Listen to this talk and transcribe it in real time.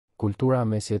Kultura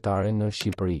mesjetare në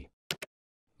Shqipëri.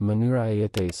 Mënyra e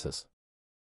jetesës.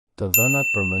 Të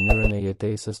dhënat për mënyrën e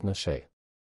jetesës në sheh.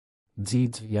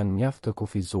 Xixh janë mjaft të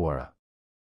kufizuara.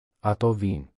 Ato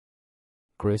vijnë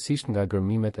kryesisht nga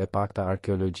gërmimet e pakta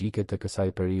arkeologjike të kësaj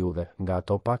periudhe, nga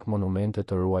ato pak monumente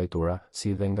të ruajtura,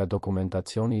 si dhe nga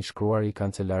dokumentacioni i shkruar i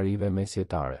kancelarive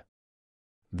mesjetare.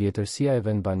 Vjetërsia e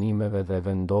vendbanimeve dhe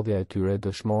vendodhja e tyre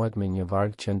dëshmohet me një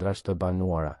varg qendrash të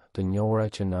banuara, të njohura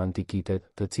që në antikitet,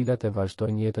 të cilat e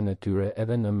vazhdojnë jetën e tyre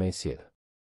edhe në mesjet.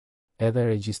 Edhe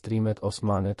regjistrimet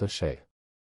osmane të sheh.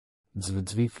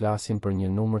 Zvëdzvi flasin për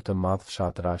një numër të madh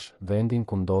fshatrash, vendin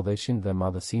ku ndodheshin dhe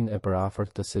madhësinë e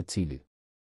përafërt të secilit.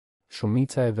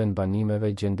 Shumica e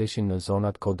vendbanimeve gjendeshin në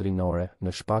zonat kodrinore,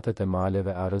 në shpatet e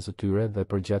maleve arrëz tyre dhe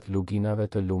përgjatë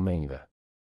luginave të lumenjve.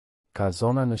 Ka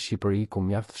zona në Shqipëri ku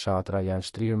mjaft fshatra janë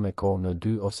shtrirë me kohë në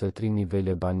 2 ose 3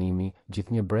 nivele banimi,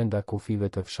 gjithnjë brenda kufive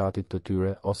të fshatit të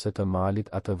tyre ose të malit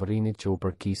atë vrinit që u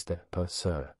përkiste,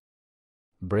 pjesë.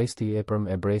 Bresti i epërm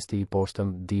e bresti i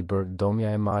poshtëm, Dibër, domja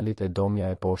e malit e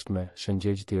domja e poshtme,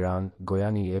 Shëngjegj Tiranë,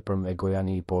 Gojani i epërm e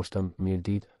Gojani i poshtëm,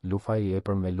 Mirdit, Lufa i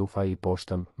epërm e Lufa i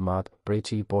poshtëm, Mat,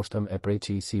 Preçi i poshtëm e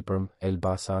Preçi i sipërm,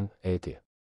 Elbasan, eti.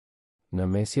 Në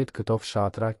mesjet këto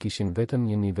fshatra kishin vetëm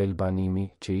një nivel banimi,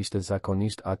 që ishte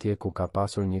zakonisht atje ku ka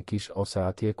pasur një kish ose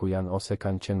atje ku janë ose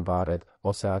kanë qenë varret,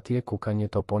 ose atje ku ka një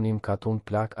toponim katun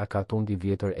plak a katundi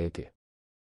vjetër eti.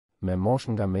 Me mosh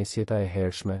nga mesjeta e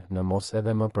hershme, në mos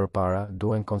edhe më përpara,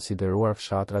 duhen konsideruar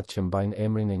fshatrat që mbajnë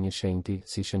emrin e një shenjti,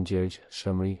 si Shëngjergj,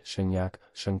 Shëmri, Shënjak,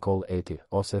 Shënkoll eti,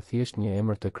 ose thjesht një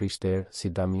emër të krishterë, si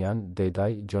Damian,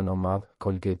 Dedaj, Gjonomadh,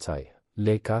 Kolgecaj.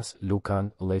 Lekas,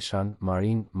 Lukan, Leshan,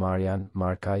 Marin, Marian,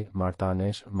 Markaj,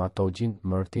 Martanesh, Matogjin,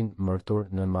 Mërtin, Mërtur,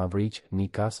 Nën Mavriq,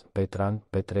 Nikas, Petran,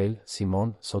 Petrel,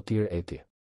 Simon, Sotir eti.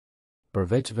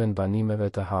 Përveç vendbanimeve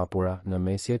të hapura, në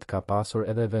mesjet ka pasur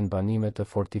edhe vendbanime të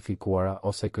fortifikuara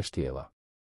ose kështjella.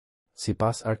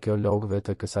 Sipas arkeologëve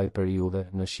të kësaj periudhe,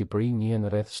 në Shqipëri njihen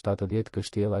rreth 70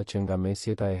 kështjella që nga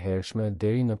mesjeta e hershme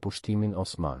deri në pushtimin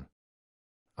osman.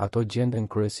 Ato gjenden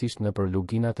kryesisht në për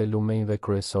luginat e lumenjve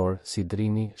kryesor, si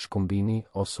Drini, Shkumbini,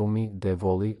 Osumi,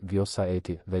 Devolli, Vjosa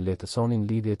eti, dhe lehtësonin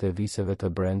lidhjet e viseve të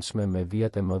brendshme me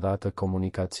vijat e mëdha të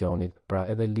komunikacionit, pra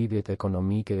edhe lidhjet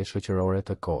ekonomike e shoqërore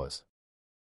të kohës.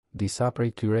 Disa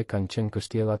prej tyre kanë qenë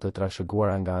kështjella të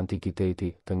trashëguara nga antikiteti,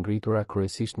 të ngritura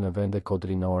kryesisht në vende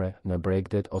kodrinore, në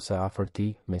bregdet ose afër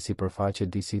tij, me sipërfaqe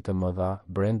disi të mëdha,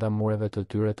 brenda mureve të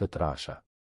tyre të trasha.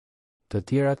 Të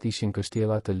tjerat ishin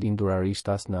kështjella të lindura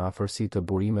rishtas në afërsi të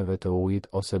burimeve të ujit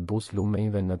ose bus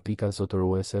lumenjve në pika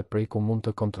zotëruese prej ku mund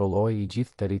të kontrollohej i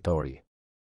gjithë territori.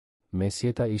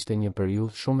 Mesjeta ishte një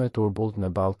periudhë shumë e turbullt në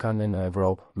Ballkan e në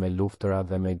Evropë, me luftëra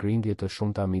dhe me grindje të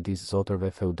shumta midis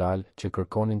zotërve feudal që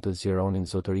kërkonin të zgjeronin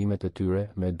zotërimet e tyre,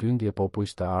 me dyndje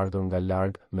popujsh të ardhur nga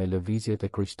larg, me lëvizjet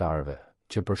e kryqtarëve,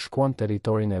 që përshkuan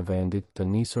territorin e vendit, të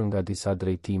nisur nga disa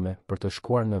drejtime, për të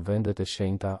shkuar në vendet e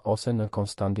shenjta ose në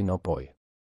Konstantinopoj.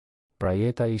 Pra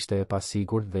jeta ishte e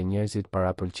pasigurt dhe njerëzit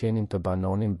parapëlqenin të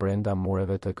banonin brenda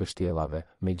mureve të kështjellave,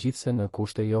 megjithse në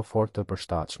kushte jo fort të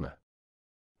përshtatshme.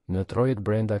 Në trojet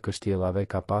brenda kështjellave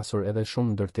ka pasur edhe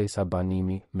shumë ndërtesa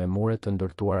banimi, me mure të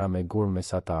ndërtuara me gur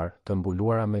mesatar, të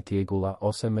mbuluara me tjegulla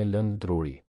ose me lëndë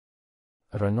druri.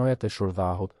 Rënojat e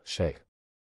Shurdhahut, sheh.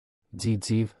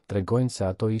 Xixiv tregojnë se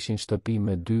ato ishin shtëpi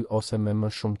me 2 ose me më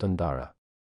shumë të ndara.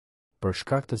 Për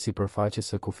shkak të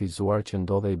sipërfaqes së kufizuar që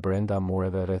ndodhej brenda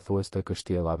mureve rrethues të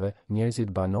kështjellave,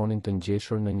 njerëzit banonin të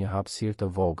ngjeshur në një hapësirë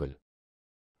të vogël.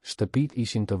 Shtëpit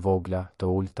ishin të vogla, të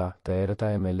ulta, të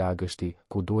errëta e me lagështi,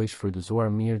 ku duhej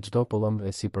shfrytëzuar mirë çdo pëllëmb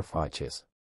e sipërfaqes.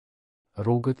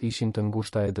 Rrugët ishin të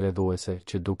ngushta e dredhuese,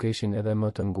 që dukeshin edhe më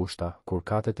të ngushta, kur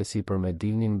katet e sipërme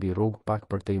dilnin mbi rrugë pak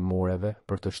përtej mureve,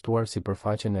 për të shtuar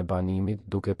sipërfaqen e banimit,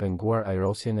 duke penguar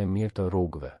ajrosjen e mirë të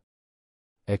rrugëve.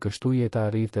 E kështu jeta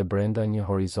arrinte brenda një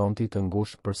horizonti të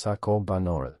ngushtë për sa kohë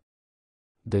banorët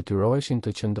detyroheshin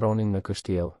të qëndronin në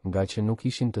kështjell, nga që nuk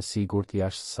ishin të sigurt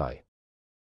jashtë saj.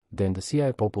 Dendësia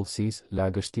e popullsisë,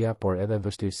 lagështia por edhe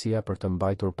vështirësia për të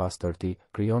mbajtur pastërti,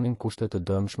 krijonin kushte të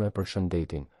dëmshme për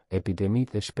shëndetin.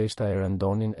 Epidemitë e shpeshta e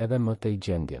rëndonin edhe më tej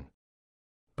gjendjen.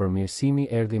 Përmirësimi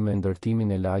erdhi me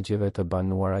ndërtimin e lagjeve të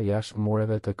banuara jashtë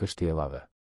mureve të kështjellave.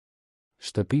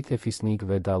 Shtëpitë e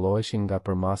fisnikëve dalloheshin nga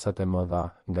përmasat e mëdha,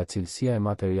 nga cilësia e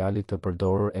materialit të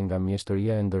përdorur e nga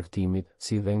mjeshtëria e ndërtimit,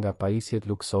 si dhe nga pajisjet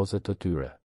luksoze të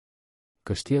tyre.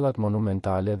 Kështjellat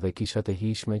monumentale dhe kishat e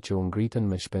hijshme që u ngritën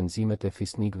me shpenzimet e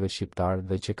fisnikëve shqiptar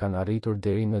dhe që kanë arritur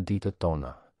deri në ditët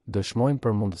tona, dëshmojnë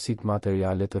për mundësitë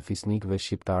materiale të fisnikëve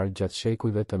shqiptar gjatë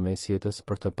shekujve të mesjetës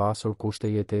për të pasur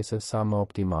kushte jetese sa më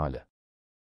optimale.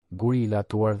 Guri i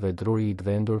latuar dhe druri i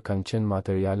gdhendur kanë qenë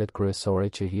materialet kryesore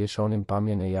që hieshonin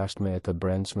pamjen e jashtme e të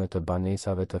brendshme të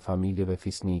banesave të familjeve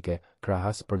fisnike,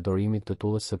 krahas përdorimit të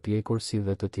tullës së pjekur si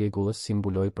dhe të tjegullës si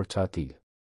mbuloj për çatil.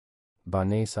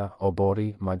 Banesa,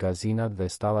 obori, magazinat dhe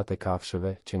stallat e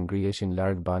kafshëve që ngriheshin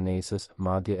larg banesës,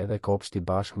 madje edhe kopshti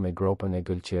bashkë me gropën e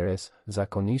gëlqeres,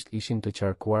 zakonisht ishin të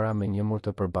qarkuara me një mur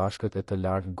të përbashkët e të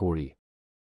lartë guri.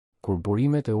 Kur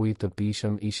burimet e ujit të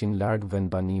pishëm ishin larg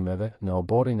vendbanimeve, në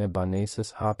oborin e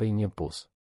banesës hapej një pus.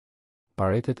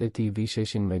 Paretet e tij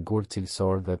visheshin me gur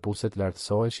cilësor dhe puset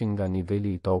lartësoheshin nga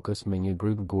niveli i tokës me një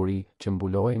gryk guri që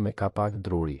mbulohej me kapak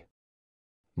druri.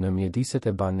 Në mjediset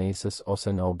e banesës ose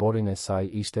në oborin e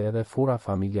saj ishte edhe fura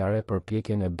familjare për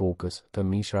pjekjen e bukës, të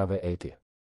mishrave eti.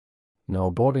 Në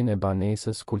oborin e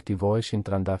banesës kultivoheshin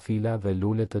trandafila dhe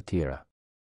lule të tjera.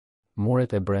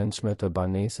 Muret e brendshme të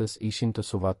banesës ishin të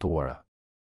suvatuara.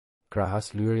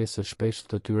 Krahas lyrjes së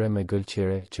shpeshtë të tyre me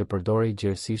gëlqere që përdorej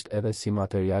gjerësisht edhe si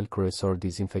material kryesor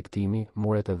dizinfektimi,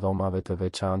 muret e dhomave të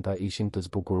veçanta ishin të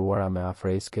zbukuruara me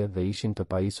afreske dhe ishin të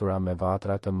pajisura me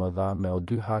vatra të mëdha me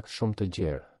O2 shumë të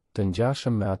gjerë, të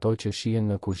ngjashëm me ato që shihen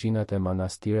në kuzhinat e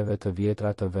manastireve të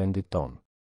vjetra të vendit tonë.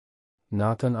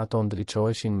 Natën ato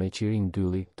ndriçoheshin me qirin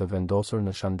dylli, të vendosur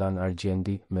në shandan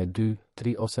argjendi, me 2,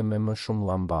 3 ose me më shumë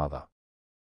llambadha.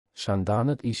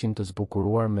 Shandanët ishin të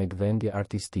zbukuruar me gdhendje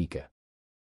artistike.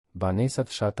 Banesat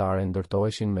fshatare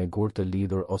ndërtoheshin me gur të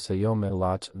lidhur ose jo me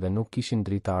llaç dhe nuk kishin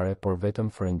dritare por vetëm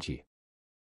frëngji.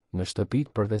 Në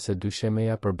shtëpit përvese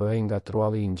dyshemeja përbëhej nga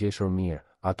trualli i ngjeshur mirë,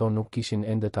 ato nuk kishin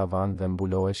ende tavan dhe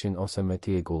mbuloheshin ose me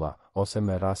tjegulla, ose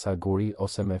me rasa guri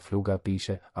ose me fluga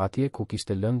pishe, atje ku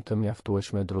kishte lëndë të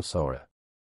mjaftueshme drusore.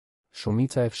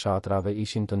 Shumica e fshatrave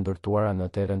ishin të ndërtuara në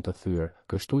teren të thyrë,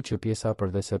 kështu që pjesa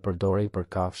përvese përdorej për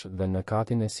kafsh dhe në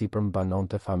katin e sipërm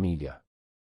banonte familja.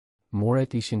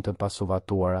 Muret ishin të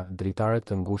pasuvatuara, dritaret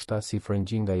të ngushta si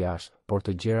frëngji nga jashtë, por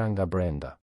të gjera nga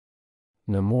brenda.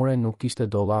 Në mure nuk kishte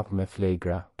dollap me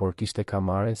flegra, por kishte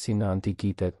kamare si në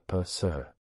antikitet, pjesë.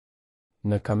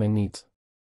 Në kamenicë.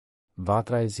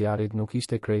 Vatra e zjarit nuk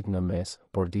ishte krejt në mes,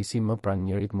 por disi më pranë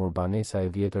njërit mur banesa e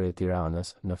vjetër e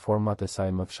Tiranës, në format e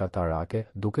saj më fshatarake,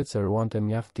 duket se ruante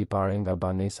mjaft tipare nga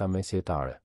banesa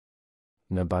mesjetare.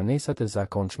 Në banesat e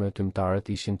zakonshme tymtarët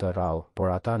ishin të rrallë,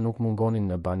 por ata nuk mungonin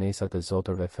në banesat e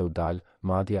zotërve feudal,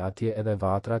 madje atje edhe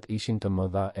vatrat ishin të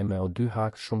mëdha e me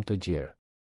O2 shumë të gjerë.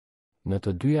 Në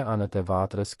të dyja anët e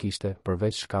vatrës kishte,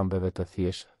 përveç shkambeve të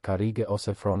thjeshtë, karrige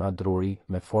ose frona druri,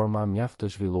 me forma mjaft të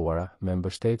zhvilluara, me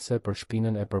mbështetëse për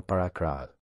shpinën e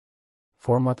përparakrahët.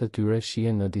 Format e tyre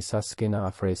shihen në disa skena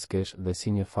afreskesh dhe si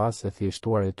një fazë e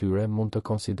thjeshtuar e tyre mund të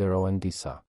konsiderohen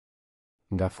disa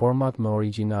nga format më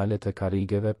origjinale të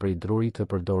karrigeve prej drurit të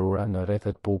përdorura në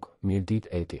rrethet puk, mirdit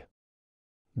eti.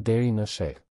 Deri në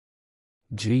sheh.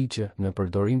 Gjriqë, në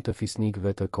përdorim të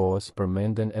fisnikëve të kohës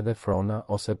përmenden edhe frona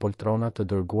ose poltrona të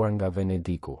dërguar nga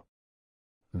Venediku.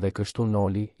 Dhe kështu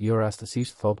Noli, jo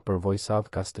rastësisht thot për Vojsav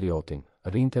Kastriotin,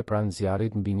 rinte pranë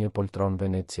zjarit mbi një poltron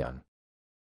venecian.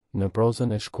 Në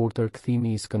prozën e shkurtër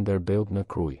kthimi i Skënderbeut në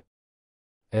Kruj.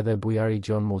 Edhe Bujari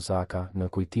Gjon Muzaka, në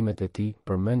kujtimet e tij,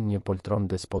 përmend një poltron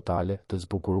despotale të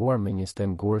zbukuruar me një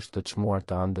stem gurësh të çmuar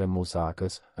të Andre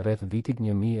Muzakës, rreth vitit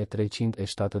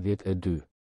 1372.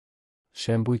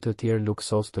 Shembuj të tjerë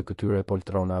luksos të këtyre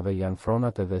poltronave janë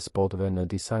fronat e despotëve në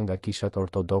disa nga kishat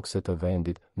ortodokse të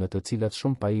vendit, në të cilat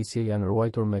shumë pajisje janë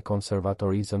ruajtur me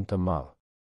konservatorizëm të madh.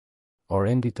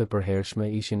 Orendi të përhershme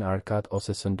ishin arkat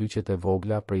ose sëndyqet e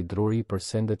vogla prej druri për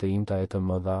sendet e imta e të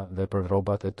mëdha dhe për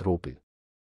rrobat e trupit.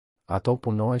 Ato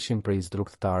punoheshin prej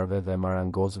zdruktarve dhe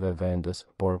marangozve vendës,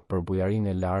 por për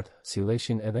bujarinë e lartë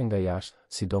silleshin edhe nga jashtë,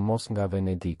 sidomos nga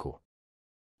Venediku.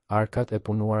 Arkat e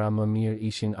punuara më mirë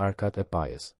ishin arkat e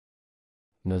pajës.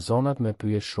 Në zonat me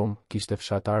pyje shumë, kishte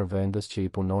fshatar vendës që i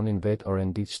punonin vetë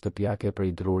orendit shtëpiake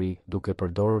prej druri, duke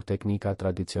përdorur teknika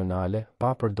tradicionale,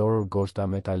 pa përdorur goshta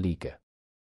metalike.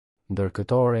 Ndër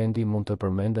këto orendi mund të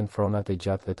përmenden fronat e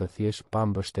gjatë dhe të thjesht pa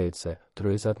mbështetëse,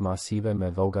 tryezat masive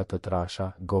me dhoga të trasha,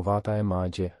 govata e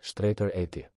magje, shtretër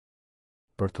eti.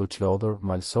 Për të çlodhur,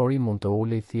 malsori mund të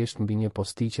ulej thjesht mbi një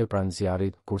postiqe pranë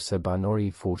zjarit, kurse banori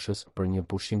i fushës, për një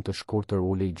pushim të shkurtër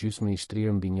ulej gjysmë i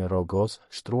shtrirë mbi një rrogoz,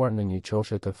 shtruar në një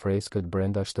qoshe të freskët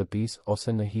brenda shtëpisë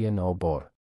ose në hije në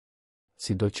obor.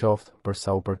 Sidoqoftë, për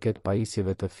sa u përket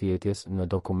pajisjeve të fjetjes, në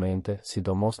dokumente,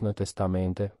 sidomos në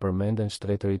testamente, përmenden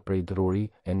shtretërit prej druri,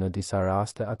 e në disa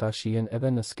raste ata shihen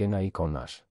edhe në skena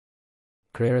ikonash.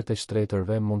 Krerët e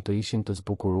shtretërve mund të ishin të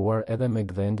zbukuruar edhe me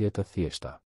gdhendje të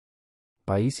thjeshta.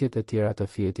 Pajisjet e tjera të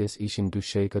fjetjes ishin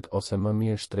dyshekët ose më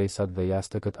mirë shtresat dhe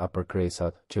jastëkët a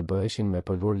përkresat, që bëheshin me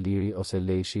pëllur liri ose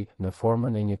leshi në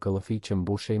formën e një këllëfi që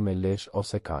mbushej me lesh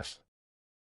ose kash.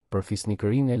 Për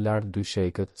fisnikërinë e lartë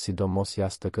dyshekët, sidomos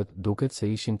jastëkët, duket se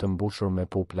ishin të mbushur me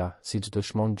pupla, siç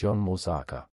dëshmon John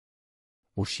Muzaka.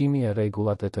 Ushqimi e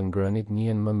rregullat e të ngrënit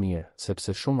njihen më mirë,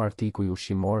 sepse shumë artikuj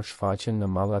ushqimor shfaqen në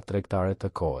mallat tregtare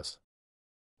të kohës.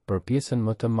 Për pjesën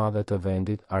më të madhe të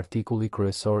vendit, artikulli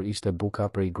kryesor ishte buka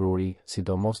prej gruri,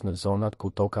 sidomos në zonat ku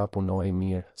toka punohej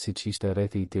mirë, siç ishte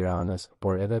rrethi i Tiranës,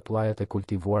 por edhe pllajat e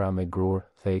kultivuara me grur,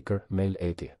 thekër, mel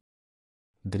eti.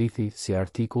 Drithi, si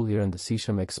artikull i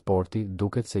rëndësishëm eksporti,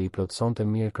 duket se i plotësonte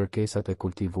mirë kërkesat e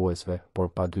kultivuesve,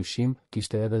 por padyshim,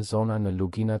 kishte edhe zona në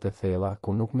luginat e thella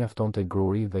ku nuk mjaftonte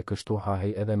gruri dhe kështu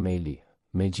hahej edhe meli,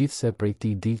 megjithse prej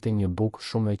tij dilte një bukë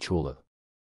shumë e qullët.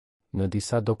 Në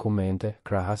disa dokumente,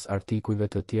 krahas artikujve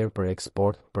të tjerë për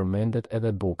eksport, përmendet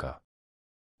edhe buka.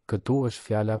 Këtu është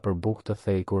fjala për bukë të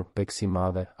thekur,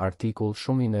 peksimadhe, artikull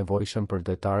shumë i nevojshëm për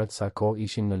detarët sa kohë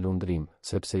ishin në lundrim,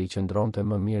 sepse i qëndronte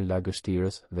më mirë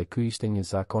lagështirës dhe ky ishte një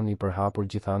zakon i përhapur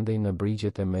gjithandej në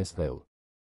brigjet e mesdheu.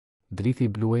 Drithi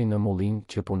bluej në mullin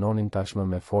që punonin tashmë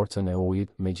me forcën e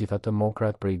ujit, megjithatë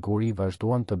mokrat prej guri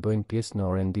vazhduan të bëjnë pjesë në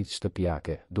orendit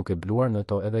shtëpiake, duke bluar në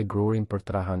to edhe grurin për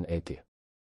trahan eti.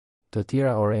 Të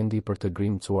tjera orendi për të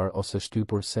grimcuar ose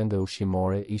shtypur sende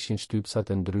ushqimore ishin shtypsat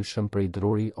e ndryshëm prej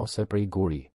druri ose prej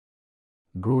guri.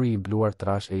 Gruri i bluar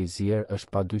trash e i zier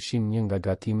është padyshim një nga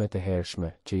gatimet e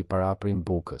hershme që i paraprin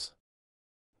bukës.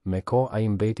 Me kohë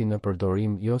ai mbeti në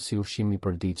përdorim jo si ushqim i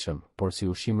përditshëm, por si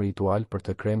ushqim ritual për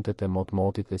të kremtet e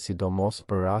motmotit e sidomos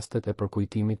për rastet e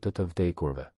përkujtimit të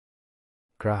vdekurve.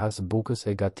 Krahas bukës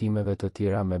e gatimeve të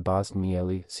tjera me bazë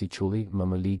mielli, si qulli,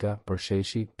 mëmëliga,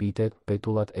 përsheshi, pitet,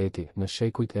 petullat eti, në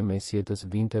shekujt e mesjetës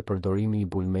vinte përdorimi i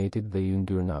bulmetit dhe i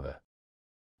yndyrnave.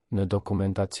 Në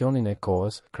dokumentacionin e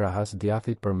kohës, krahas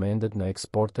djathit përmendet në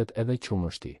eksportet edhe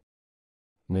qumështi.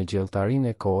 Në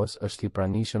gjelltarinë e kohës është i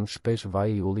pranishëm shpesh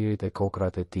vaji i ullirit e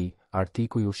kokrat e tij,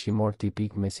 artikuj ushqimor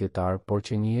tipik mesjetar, por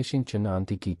që njihen që në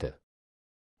antikitet.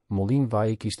 Mullin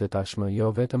vaji kishte tashmë jo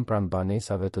vetëm pranë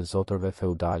banesave të zotërve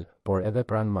feudal, por edhe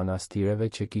pranë manastireve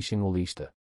që kishin ullishte.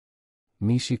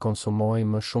 Mishi konsumohej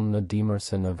më shumë në dimër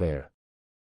se në verë.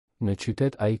 Në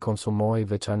qytet ai konsumohej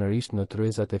veçanërisht në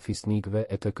tryezat e fisnikëve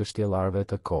e të kështjellarëve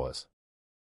të kohës.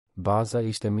 Baza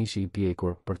ishte mishi i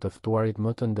pjekur, për të ftuarit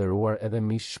më të nderuar edhe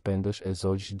mish shpendësh e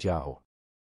zogjsh gjahu.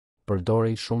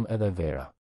 Përdorej shumë edhe vera.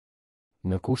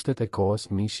 Në kushtet e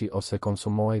kohës mishi ose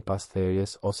konsumohej pas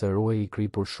therjes ose ruhej i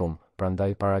kripur shumë,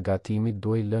 prandaj para gatimit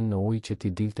duhej lënë në ujë që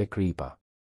t'i dilte kripa.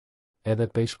 Edhe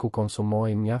peshku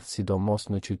konsumohej mjaft sidomos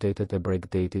në qytetet e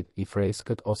Bregdetit, i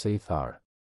freskët ose i tharë.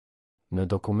 Në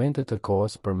dokumentet të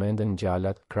kohës përmenden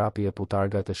ngjalat, krapi e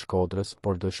putargat e Shkodrës,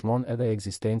 por dëshmon edhe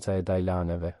ekzistenca e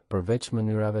dajlaneve, përveç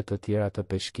mënyrave të tjera të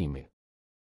peshkimit.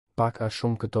 Pak a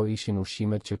shumë këto ishin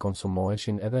ushqimet që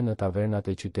konsumoheshin edhe në tavernat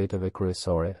e qyteteve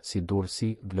kryesore, si Durrësi,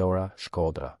 Vlora,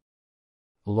 Shkodra.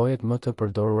 Llojet më të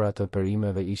përdorura të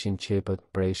perimeve ishin qepët,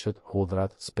 preshët,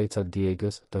 hudhrat, specat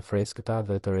djegës, të freskëta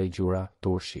dhe të regjura,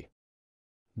 turshi.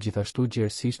 Gjithashtu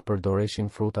gjerësisht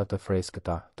përdoreshin fruta të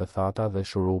freskëta, të thata dhe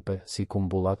shurupe, si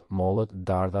kumbullat, mollët,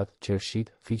 dardhat, qershit,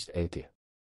 fiqt eti.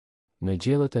 Në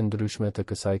gjellët e ndryshme të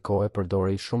kësaj kohe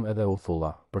përdorej shumë edhe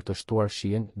uthulla, për të shtuar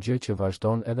shijen, gjë që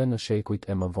vazhdon edhe në shekujt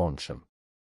e mëvonshëm.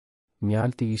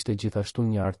 Mjalti ishte gjithashtu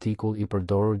një artikull i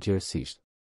përdorur gjerësisht.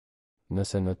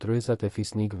 Nëse në tryezat e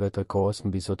fisnikëve të kohës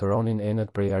mbizotëronin enët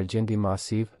prej argjendi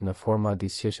masiv në forma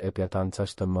disqesh e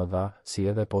pjatancash të mëdha, si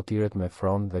edhe potiret me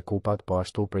fron dhe kupat po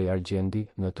ashtu prej argjendi,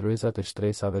 në tryezat e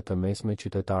shtresave të mesme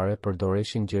qytetare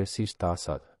përdoreshin gjerësisht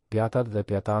tasat, pjatat dhe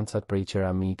pjatancat prej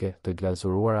qeramike, të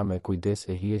glazuruara me kujdes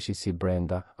e hiheshi si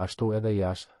brenda, ashtu edhe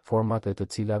jashtë, format e të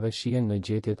cilave shihen në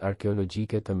gjetjet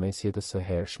arkeologjike të mesjetës së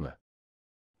hershme.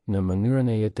 Në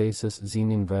mënyrën e jetesës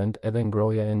zinin vend edhe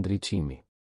ngroja e ndriçimi.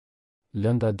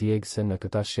 Lënda djegëse në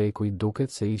këta shekuj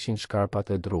duket se ishin shkarpat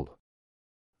e drull.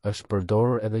 Është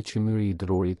përdorur edhe qymyri i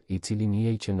drurit, i cili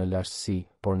njihej që në lashtësi,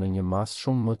 por në një mas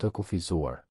shumë më të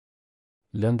kufizuar.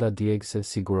 Lënda djegëse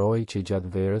sigurohej që gjatë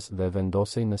verës dhe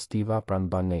vendosej në stiva pranë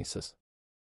banesës.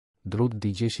 Drut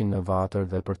digjeshin në vatër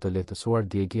dhe për të lehtësuar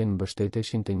djegjen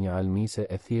mbështeteshin të një almise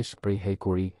e thjesht prej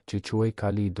hekuri, që quhej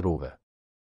kali i druve.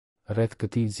 Rreth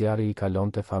këtij zjarri i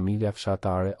kalonte familja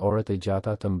fshatare orët e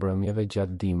gjata të mbrëmjeve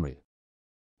gjatë dimrit.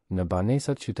 Në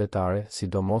banesat qytetare,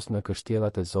 sidomos në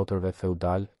kështjellat e zotërve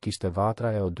feudal, kishte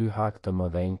vatra e o dy hak të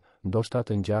mëdhenj, ndoshta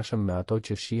të ngjashëm me ato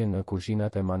që shihen në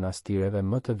kuzhinat e manastireve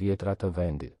më të vjetra të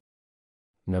vendit.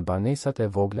 Në banesat e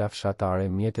vogla fshatare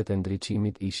mjetet e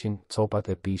ndriçimit ishin copat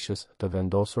e pishës të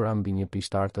vendosura mbi një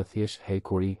pishtar të thjesht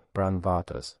hekuri pranë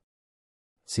vatrës.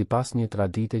 Sipas një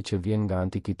tradite që vjen nga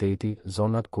antikiteti,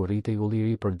 zonat ku rritej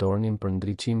ulliri përdornin për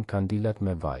ndriçim kandilat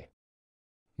me vaj.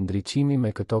 Ndriçimi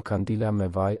me këto kandila me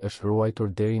vaj është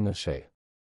ruajtur deri në sheh.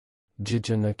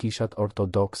 Gjë në kishat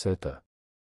ortodokse të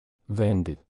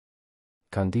vendit.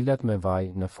 Kandilat me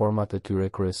vaj në format e tyre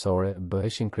kryesore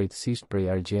bëheshin krejtësisht prej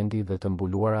argjendi dhe të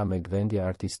mbuluara me gdhendje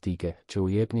artistike, që u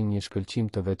jepnin një shkëlqim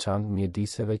të veçantë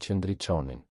mjediseve që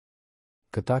ndriçonin.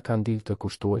 Këta kandil të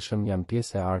kushtueshëm janë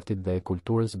pjesë e artit dhe e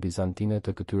kulturës bizantine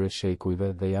të këtyre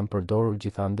shekujve dhe janë përdorur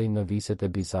gjithandej në viset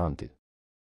e Bizantit.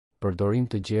 Përdorim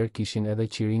të gjerë kishin edhe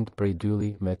qirinjt prej dylli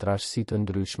me trashësi të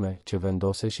ndryshme që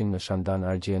vendoseshin në shandan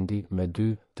argjendi me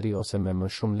 2, 3 ose me më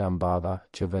shumë lambada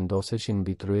që vendoseshin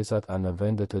mbi tryezat a në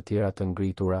vende të tjera të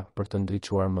ngritura për të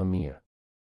ndriçuar më mirë.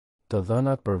 Të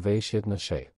dhënat për veshjet në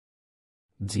sheh.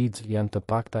 Xixh janë të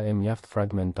pakta e mjaft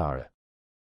fragmentare.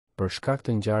 Për shkak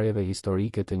të ngjarjeve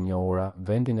historike të njohura,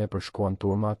 vendin e përshkuan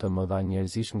turma të mëdha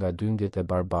njerëzish nga dyndjet e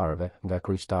barbarëve, nga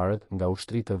kryqtarët, nga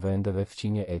ushtrit të vendeve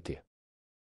fqinje eti.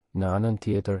 Në anën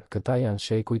tjetër, këta janë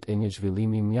shekujt e një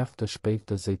zhvillimi mjaft të shpejtë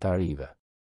të zejtarive.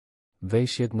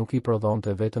 Veshjet nuk i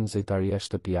prodhonte vetëm zejtaria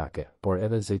shtëpiake, por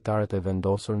edhe zejtarët e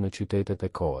vendosur në qytetet e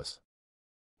kohës.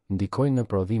 Ndikojnë në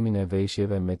prodhimin e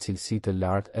veshjeve me cilësi të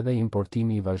lartë edhe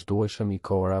importimi i vazhdueshëm i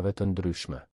kohërave të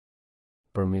ndryshme.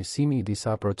 Përmirësimi i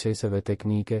disa proceseve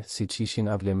teknike, siç ishin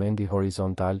avlemendi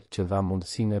horizontal që dha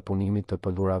mundësinë e punimit të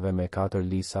pëllurave me 4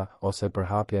 lisa, ose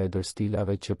përhapja e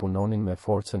dërstilave që punonin me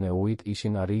forcën e ujit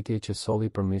ishin arritje që solli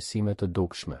përmirësime të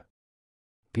dukshme.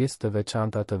 Pjesë të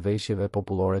veçanta të veshjeve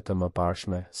popullore të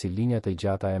mëparshme, si linjat e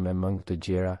gjata e me mëngë të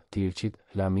gjera, tirqit,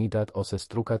 hlamidat ose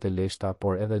strukat e leshta,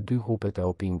 por edhe 2 hupet e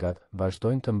opingat,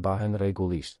 vazhdojnë të mbahen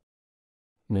rregullisht.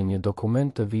 Në një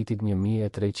dokument të vitit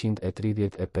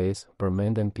 1335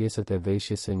 përmenden pjesët e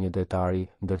veshjes së një detari,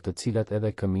 ndër të cilat edhe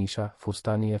këmisha,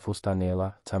 fustani e fustanella,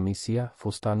 camisia,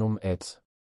 fustanum ec.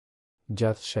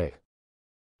 Gjatë sheh.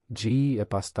 Gjii e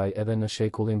pastaj edhe në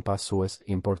shekullin pasues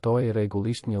importohej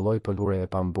rregullisht një lloj pëlure e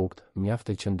pambukt,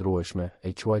 mjaft e qëndrueshme,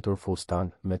 e quajtur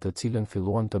fustan, me të cilën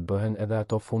filluan të bëhen edhe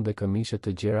ato funde këmishe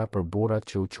të gjera për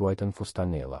burrat që u quajtën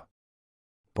fustanella.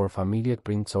 Por familjet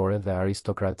princore dhe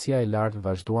aristokracia e lartë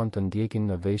vazhduan të ndjekin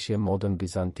në veshje modën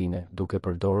bizantine, duke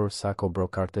përdorur sako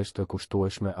brokartesh të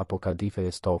kushtueshme apo kadife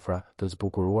e stofra, të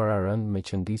zbukuruara rënd me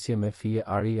qëndisje me fije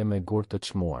ari e me gur të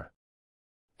çmuar.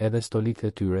 Edhe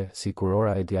stolikët e tyre, si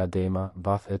kurora e diadema,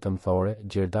 vath e tëmthore,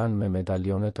 gjerdan me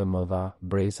medalionet të mëdha,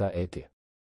 breza eti.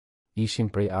 Ishin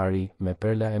prej ari, me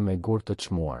perla e me gur të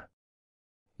çmuar.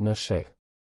 Në sheh.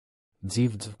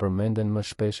 Xivdz përmenden më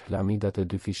shpesh hlamidat e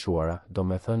dyfishuara, do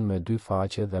me thënë me 2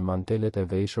 faqe dhe mantelet e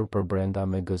veshur për brenda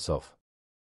me gëzof.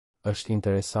 Është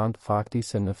interesant fakti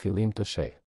se në fillim të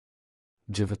sheh.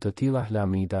 Gjëve të tilla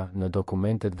hlamida në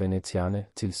dokumentet veneciane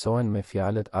cilësohen me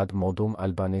fjalët ad modum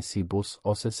albanesibus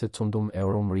ose secundum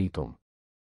eurum ritum.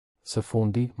 Së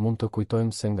fundi mund të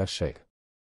kujtojmë se nga sheh.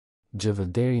 Gjëve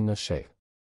deri në sheh.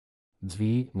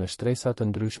 Dzvi, në shtresa të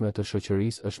ndryshme të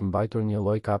shoqërisë është mbajtur një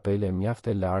lloj kapele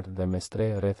mjaft e lartë dhe me stre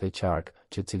rreth e qark,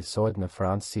 që cilësohet në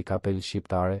Francë si kapelë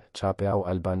shqiptare, çapeau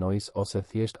albanois ose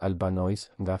thjesht albanois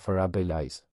nga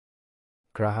Farabelais.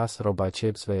 Krahas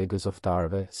robaqepsve e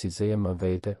gëzoftarëve, si zeje më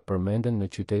vete, përmenden në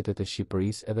qytetet e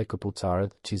Shqipërisë edhe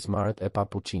këpucarët, çizmarët e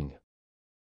papuçinj.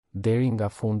 Deri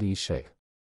nga fundi i sheh.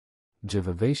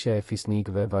 Gjëvëveshja e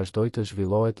fisnikëve vazhdoi të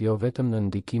zhvillohet jo vetëm në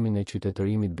ndikimin e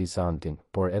qytetërimit bizantin,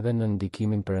 por edhe në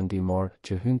ndikimin perëndimor,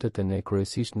 që hynte te ne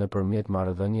kryesisht nëpërmjet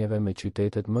marrëdhënieve me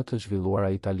qytetet më të zhvilluara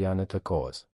italiane të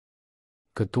kohës.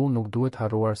 Këtu nuk duhet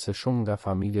harruar se shumë nga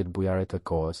familjet bujare të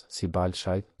kohës, si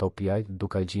Balshajt, Topjajt,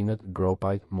 Dukajgjinët,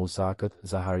 Gropajt, Muzakët,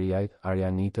 Zaharijajt,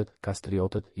 Arjanitët,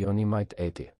 Kastriotët, Jonimajt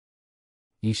eti.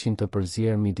 Ishin të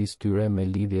përzier midis tyre me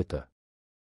lidhje të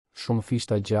shumë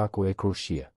fishta gjaku e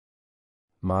krushie.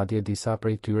 Madje disa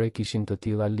prej tyre kishin të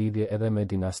tilla lidhje edhe me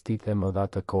dinastitë e mëdha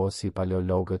të kohës si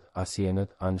Paleologët,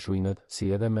 Asienët, Anxhuinët, si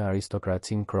edhe me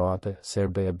aristokracinë kroate,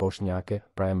 serbe e bosnjake,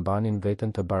 pra e mbanin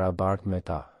veten të barabartë me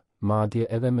ta, madje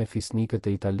edhe me fisnikët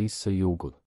e Italisë së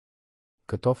Jugut.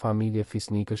 Këto familje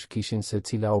fisnikësh kishin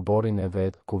secila oborrin e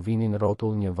vet, ku vinin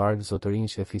rrotull një varg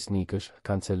zotërinjsh e fisnikësh,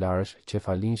 kancelarësh,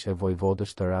 qefalinjsh e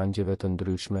vojvodësh të rangjeve të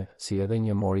ndryshme, si edhe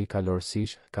një mori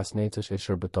kalorësish, kasnecësh e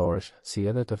shërbëtorësh, si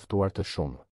edhe të ftuar të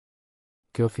shumë.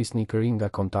 Kjo fisnikëri nga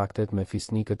kontaktet me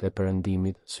fisnikët e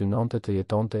perëndimit synonte të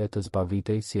jetonte e të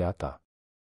zbavitej si ata.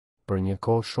 Për një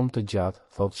kohë shumë të gjatë,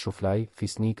 thot Shuflaj,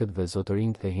 fisnikët dhe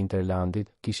zotërinjtë e hinterlandit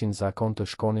kishin zakon të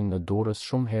shkonin në Durrës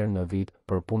shumë herë në vit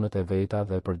për punët e veta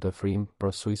dhe për dëfrim,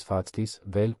 pro suis factis,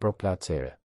 vel pro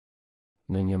placere.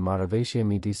 Në një marrëveshje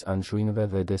midis anxhuinëve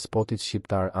dhe despotit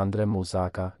shqiptar Andre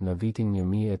Muzaka, në vitin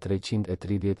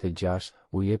 1336,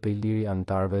 u jepej liri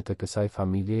antarëve të kësaj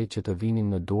familjeje që të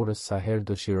vinin në Durrës sa herë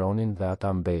dëshironin dhe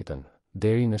ata mbetën,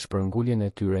 deri në shpërnguljen e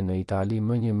tyre në Itali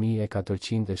më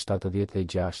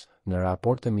 1476, në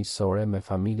raporte miqësore me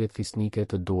familjet fisnike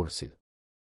të Durrësit.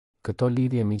 Këto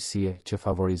lidhje miqësie që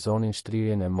favorizonin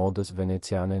shtrirjen e modës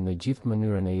veneciane në gjithë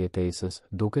mënyrën e jetesës,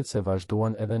 duket se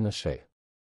vazhduan edhe në sheh.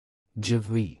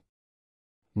 Gjvi.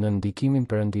 Në ndikimin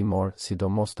perëndimor,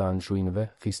 sidomos të anxhuinëve,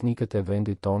 fisnikët e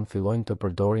vendit ton fillojnë të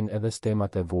përdorin edhe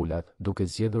stemat e vullat, duke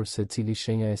zgjedhur secili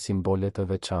shenja e simbole të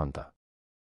veçanta.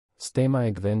 Stema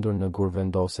e gdhendur në gur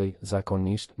vendosej,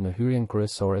 zakonisht, në hyrjen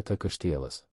kryesore të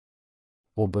kështjellës.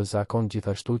 U bë zakon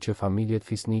gjithashtu që familjet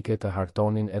fisnike të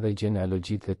hartonin edhe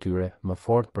gjenealogjitë e tyre, më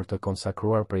fort për të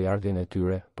konsakruar përjardhjen e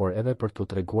tyre, por edhe për t'u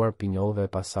treguar pinjollëve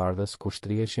e pasardhës ku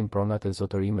shtrieshin pronat e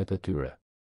zotërimet e tyre.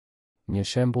 Një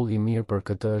shembull i mirë për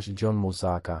këtë është John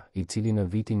Muzaka, i cili në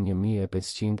vitin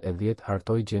 1510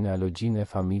 hartoi gjenealogjinë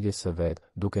e familjes së vet,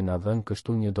 duke na dhënë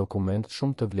kështu një dokument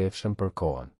shumë të vlefshëm për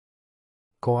kohën.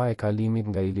 Koha e kalimit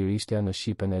nga ilirishtja në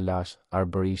Shqipen e lashtë,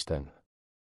 arbërishten.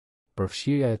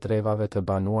 Përfshirja e trevave të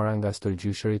banuara nga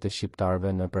stërgjyshërit e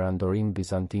shqiptarëve në perandorinë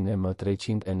bizantine më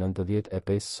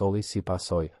 395 solli si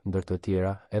pasojë, ndër të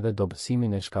tjera, edhe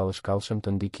dobësimin e shkallëshkallshëm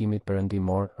të ndikimit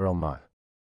perëndimor roman.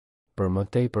 Për më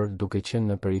tepër, duke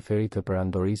qenë në periferi të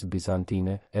perandorisë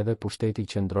bizantine, edhe pushteti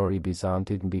qendror i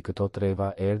Bizantit mbi këto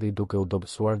treva erdhi duke u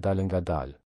dobësuar dalë nga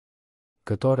dalë.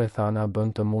 Këto rrethana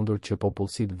bën të mundur që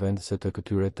popullsitë vendse të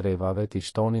këtyre trevave t'i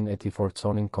shtonin e t'i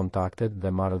forconin kontaktet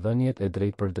dhe marrëdhëniet e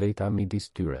drejtpërdrejta midis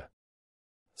tyre.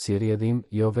 Si rrjedhim,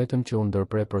 jo vetëm që u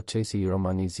ndërpre procesi i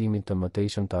romanizimit të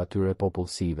mëtejshëm të atyre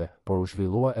popullsive, por u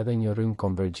zhvillua edhe një rrymë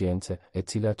konvergjencë, e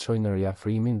cila çoi në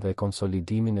riafrimin dhe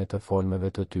konsolidimin e të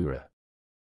folmeve të tyre.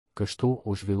 Kështu,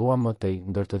 u zhvillua mëtej,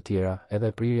 ndër të tjera,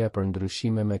 edhe prirja për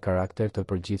ndryshime me karakter të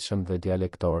përgjithshëm dhe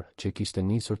dialektor, që kishte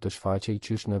nisur të shfaqej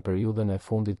qysh në periudhën e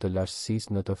fundit të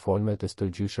lashtësisë në të folmet e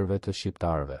stërgjyshërve të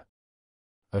shqiptarëve.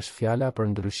 Është fjala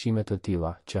për ndryshime të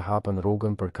tilla që hapën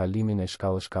rrugën për kalimin e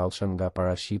shkallëshkallshëm nga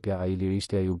parashqipja a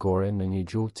ilirishtja jugore në një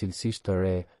gjuhë cilësisht të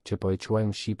re, që po e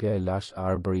quajmë shqipja e lashtë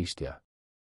a arbërishtja.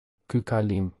 Ky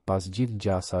kalim, pas gjithë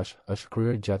gjasash, është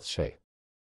kryer gjatë sheh.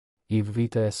 I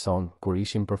vite e son, kur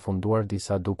ishin përfunduar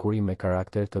disa dukuri me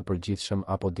karakter të përgjithshëm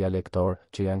apo dialektor,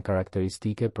 që janë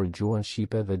karakteristike për gjuhën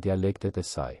shqipe dhe dialektet e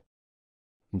saj.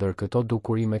 Ndër këto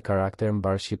dukuri me karakter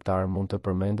mbar shqiptar mund të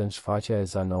përmenden shfaqja e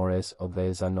zanores dhe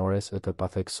e zanores të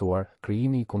patheksuar,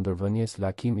 krijimi i kundërvënies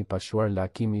lakim i pashuar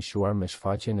lakim i shuar me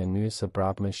shfaqjen e nyjes së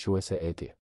prapme shuese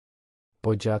eti.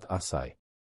 Po gjatë asaj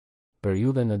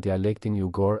periudhe në dialektin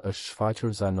jugor është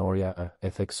shfaqur zanoria e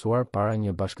theksuar para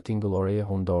një bashkëtingëlloreje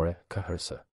hundore,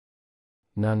 khërse.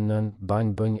 Nën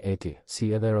bajnë bënj eti,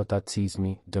 si edhe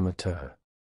rotacizmi, dëmt.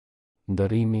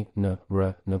 Ndërrimi në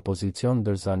r në pozicion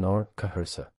dërzanor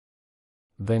khërse.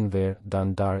 Venver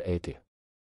dandar eti.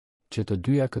 Që të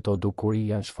dyja këto dukuri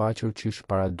janë shfaqur qysh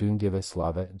para dyndjeve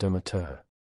slave, dëmt.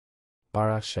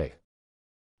 Para sheh.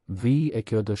 Vi e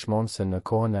kjo dëshmon se në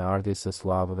kohën e ardhjes së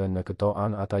slavëve në këto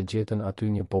anë ata gjetën aty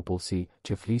një popullsi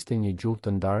që fliste një gjuhë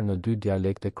të ndarë në dy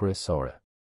dialekte kryesore.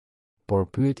 Por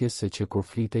pyetjes se që kur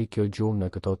flitej kjo gjuhë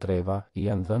në këto treva,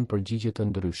 janë dhënë përgjigje të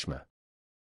ndryshme.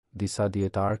 Disa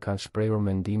dietarë kanë shprehur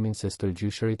mendimin se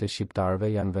stërgjyshërit e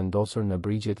shqiptarëve janë vendosur në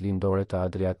brigjet lindore të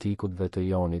Adriatikut dhe të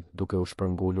Jonit, duke u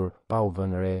shpërngulur, pa u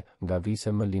vënë re, nga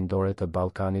vise më lindore të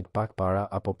Ballkanit pak para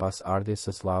apo pas ardhjes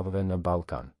së slavëve në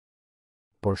Ballkan.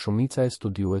 Por shumica e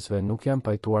studiuesve nuk janë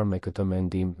pajtuar me këtë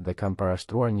mendim dhe kanë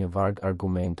parashtruar një varg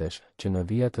argumentesh që në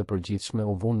vija të përgjithshme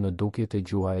u vunë në dukjet e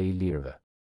gjuha e ilirëve.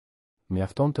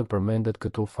 Mjafton të përmendet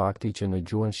këtu fakti që në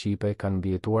gjuhën shqipe kanë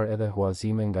mbijetuar edhe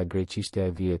huazime nga greqishtja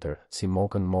e vjetër, si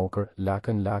mokën mokër,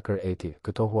 lakën lakër eti.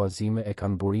 Këto huazime e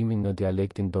kanë burimin në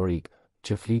dialektin dorik,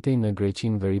 që flitej në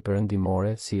Greqinë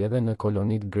veriperëndimore si edhe në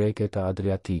kolonitë greke të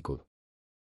Adriatikut.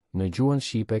 Në gjuhën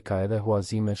shqipe ka edhe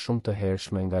huazime shumë të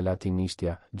hershme nga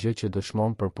latinishtja, gjë që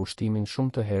dëshmon për pushtimin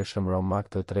shumë të hershëm romak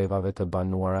të trevave të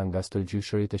banuara nga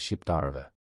stërgjyshërit e shqiptarëve.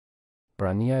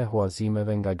 Prania e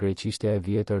huazimeve nga greqishtja e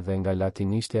vjetër dhe nga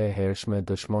latinishtja e hershme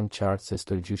dëshmon qartë se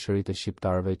stërgjyshërit e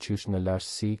shqiptarëve qysh në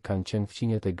lashtësi kanë qenë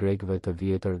fqinjet e grekëve të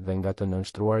vjetër dhe nga të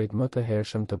nënshtruarit më të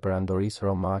hershëm të perandorisë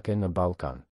romake në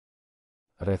Ballkan.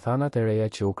 Rrethanat e reja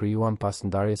që u krijuan pas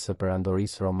ndarjes së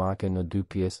perandorisë romake në dy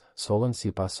pjesë, sollën si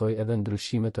pasojë edhe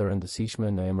ndryshime të rëndësishme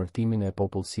në emërtimin e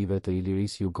popullsive të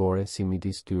Ilirisë Jugore si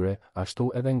midis tyre, ashtu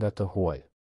edhe nga të huaj.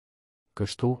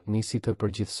 Kështu, nisi të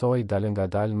përgjithsoj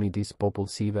dalëngadalë midis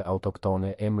popullsive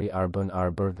autoktone emri arbën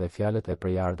arbër dhe fjalët e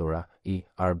përjardhura,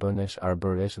 arbënesh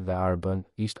arbëresh dhe arbën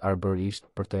isht arbërisht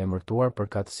për të emërtuar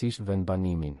përkatësisht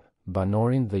vendbanimin,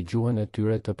 banorin dhe gjuhën e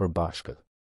tyre të përbashkët.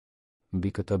 Mbi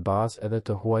këtë bazë edhe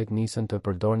të huajt nisën të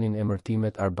përdornin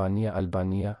emërtimet Albania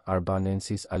Albania,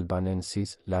 Arbanensis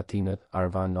Albanensis, Latinët,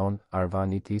 Arvanon,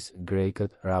 Arvanitis,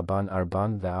 Grekët, Raban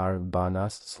Arban dhe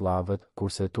Arbanas, Slavët,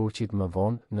 kurse turqit më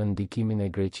vonë, në ndikimin e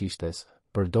greqishtes,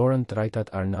 përdorën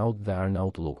trajtat Arnaut dhe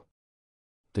Arnautlu.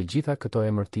 Të gjitha këto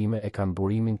emërtime e kanë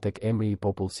burimin tek emri i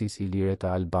popullsisë ilire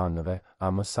të albanëve,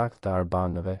 a më saktë të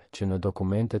arbanëve, që në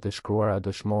dokumentet e shkruara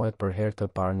dëshmohet për herë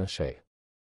të parë në sheh.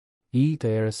 I të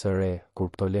erës së re, kur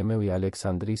Ptolemeu i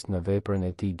Aleksandris në veprën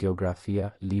e tij Geografia,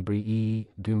 libri I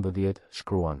 12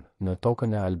 shkruan, në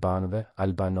tokën e albanëve,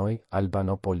 Albanoi,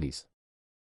 Albanopolis.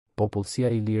 Popullsia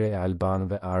ilire e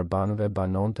albanëve a arbanëve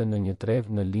banonte në një trev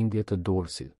në lindje të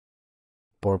Durrësit.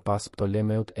 Por pas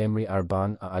Ptolemeut emri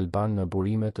Arban a Alban në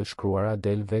burime të shkruara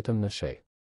del vetëm në sheh.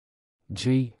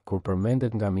 Kur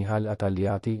përmendet nga Mihal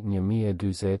Ataliati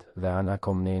 1020 dhe Ana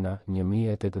Komnena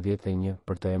 1081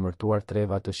 për të emërtuar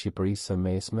trevat të Shqipërisë së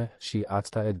Mesme, shi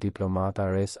aksta e diplomata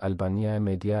res Albania e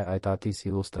media aetatis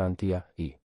illustrantia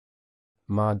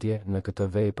Madje në këtë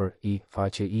vepër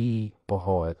faqe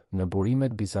pohohet në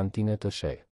burimet bizantine të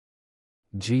sheh.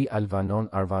 Alvanon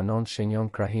Arvanon shenjon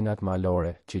krahinat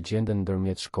malore që gjenden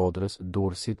ndërmjet Shkodrës,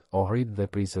 Durrësit, Ohrit dhe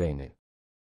Prizrenit.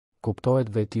 Kuptohet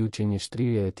vetiu që një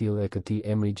shtrirje e tillë e këtij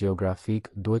emri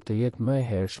gjeografik duhet të jetë më e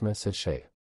hershme se sheh.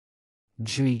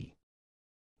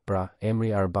 Pra, emri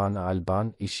Arban a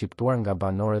Alban i shqiptuar nga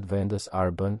banorët vendës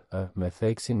Arbën, me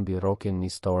theksin mbi rrokjen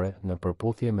nistore në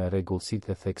përputhje me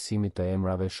rregullsitë e theksimit të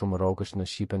emrave shumë rrokësh në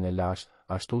shqipen e lashtë,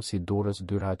 ashtu si Durrës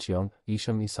Dyrhaqion,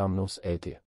 Ishëm Isamnus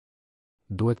eti.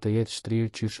 Duhet të jetë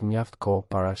shtrirë qysh mjaft kohë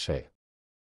para sheh.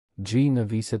 Në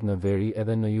viset në veri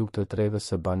edhe në jug të trevës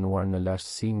së banuar në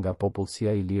lashtësi nga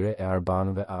popullsia ilire e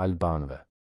arbanëve a albanëve.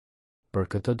 Për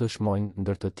këtë dëshmojnë,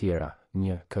 ndër të tjera,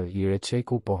 I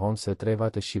Reçeku pohon se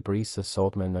trevat e Shqipërisë së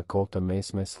sotme në kohë të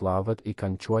mesme slavët i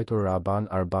kanë quajtur Raban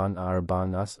Arban a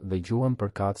Arbanas dhe gjuhën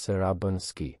përkatëse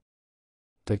Rabanski.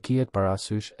 Të kihet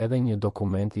parasysh edhe një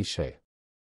dokument i sheh.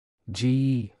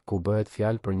 Ku bëhet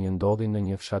fjalë për një ndodhi në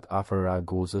një fshat afër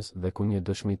Raguzës dhe ku një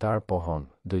dëshmitar pohon,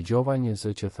 dëgjova një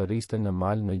zë që thërriste në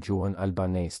mal në gjuhën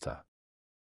albanesta.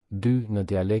 2. Në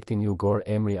dialektin jugor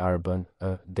emri Arbën,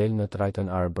 del në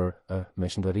trajtën Arbër, me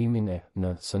shndërimin e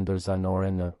në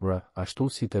sëndërzanore në ashtu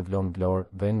si të vlon vlor,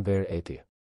 ven ver eti.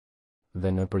 Dhe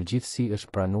në përgjithësi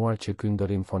është pranuar që ky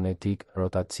ndërim fonetik,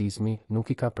 rotacizmi,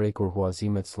 nuk I ka prekur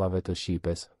huazimet slave të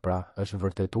Shqipes, pra është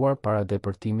vërtetuar para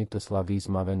depërtimit të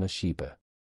slavizmave në Shqipe.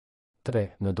 3.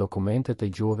 Në dokumentet e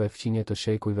gjuhëve fqinje të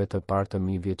shekujve të parë të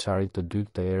mijëvjeçarit të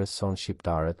dytë të erës son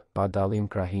shqiptarët, pa dallim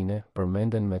krahine,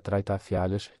 përmenden me trajta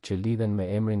fjalësh që lidhen me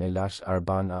emrin e lashtë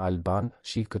Arban a Alban,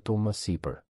 shih këtu më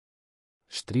sipër.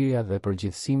 Shtrirja dhe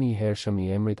përgjithësimi I hershëm I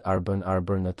emrit Arbën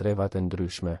Arbër në trevat e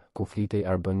ndryshme, ku flitej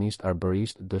arbënisht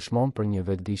arbërisht, dëshmon për një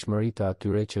vetëdijshmëri të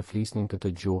atyre që flisnin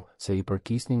këtë gjuhë, se I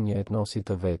përkisnin një etnosi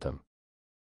të vetëm.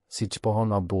 Siç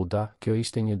pohon Abuda, kjo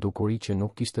ishte një dukuri që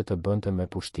nuk kishte të bënte me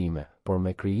pushtime, por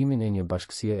me krijimin e një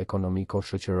bashkësie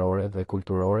ekonomiko-shoqërore dhe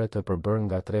kulturore të përbërë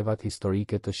nga trevat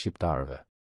historike të shqiptarëve.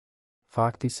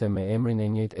 Fakti se me emrin e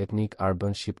njëjtë etnik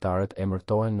Arbën shqiptarët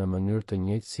emërtohen në mënyrë të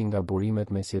njëjtë si nga burimet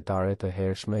mesjetare të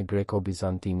hershme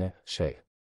greko-bizantine, sheh.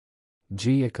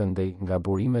 E këndej nga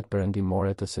burimet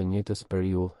perëndimore të së njëjtës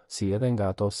periudhë, si edhe nga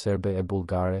ato serbe e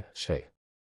bullgare, sheh.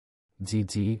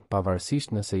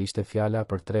 Pavarësisht nëse ishte fjala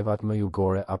për trevat më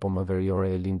jugore apo më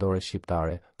veriore e lindore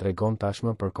shqiptare, tregon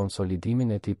tashmë për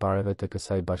konsolidimin e tipareve të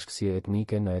kësaj bashkësie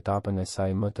etnike në etapën e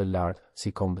saj më të lartë,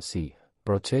 si kombësi,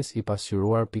 proces I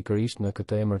pasqyruar pikërisht në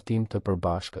këtë emërtim të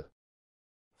përbashkët.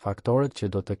 Faktorët që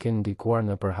do të kenë ndikuar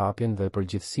në përhapjen dhe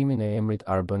përgjithësimin e emrit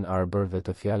Arbën Arbër dhe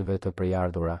të fjalëve të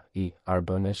përjardhura,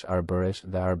 arbënesh arbëresh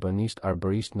dhe arbënisht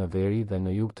arbërisht në veri dhe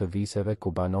në jug të viseve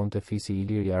ku banonte fisi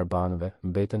ilir I arbanëve,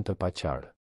 mbeten të paqartë.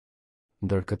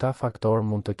 Ndër këta faktorë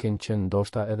mund të kenë qenë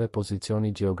ndoshta edhe pozicioni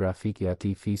gjeografik I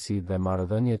atij fisi dhe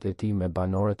marrëdhëniet e tij me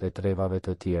banorët e trevave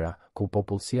të tjera, ku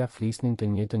popullsia flisnin të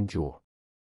njëjtën gjuhë.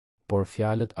 Por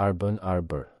fjalët Arbën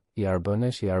Arbër, I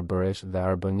arbënesh, i arbëresh dhe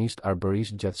arbënisht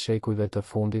arbërisht gjatë shekujve të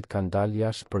fundit kanë dalë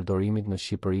jashtë përdorimit në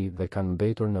Shqipëri dhe kanë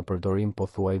mbetur në përdorim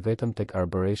pothuaj vetëm tek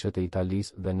arbëreshët e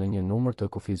Italisë dhe në një numër të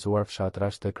kufizuar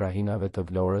fshatrash të krahinave të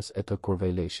Vlorës e të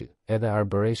Kurvejleshit. Edhe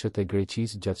arbëreshët e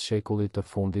Greqisë gjatë shekullit të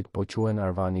fundit po quhen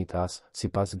arvanitas,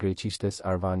 sipas greqishtes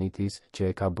arvanitis,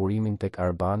 që e ka burimin tek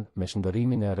arban me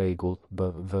shndërrimin e rregullt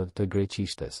bv të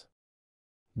greqishtes.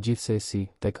 Gjithsesi,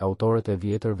 tek autorët e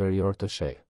vjetër verior të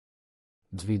sheh.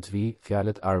 Dzvi,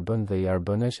 fjalët arbën dhe i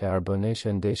arbënesh e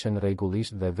arbëneshe ndeshen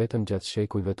rregullisht dhe vetëm gjatë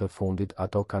shekujve të fundit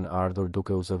ato kanë ardhur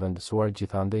duke u zëvendësuar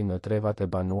gjithandej në trevat e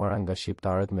banuara nga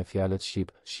shqiptarët me fjalët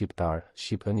shqip, shqiptar,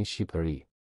 shqipëni, shqipëri.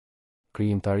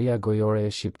 Krijimtaria gojore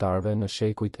e shqiptarëve në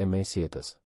shekujt e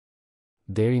mesjetës.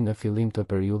 Deri në fillim të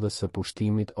periudhës së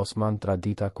pushtimit osman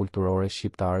tradita kulturore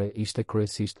shqiptare ishte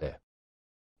kryesisht e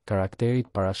karakterit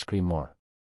parashkrimor.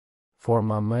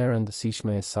 Forma më e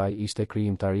rëndësishme e saj ishte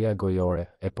krijimtaria gojore,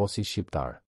 eposi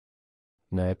shqiptar.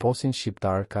 Në eposin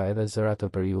shqiptar ka edhe zërat të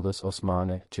periudhës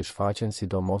osmane, që shfaqen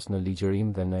sidomos në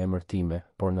ligjërim dhe në emërtime,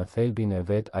 por në thelbin e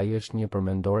vet ai është një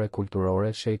përmendore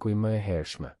kulturore shekuj më e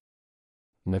hershme.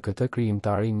 Në këtë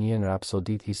krijimtari njihen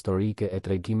rapsodit historike e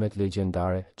tregimet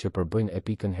legjendare që përbëjnë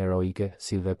epikën heroike,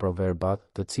 si dhe proverbat,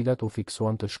 të cilat u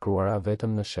fiksuan të shkruara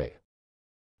vetëm në sheh.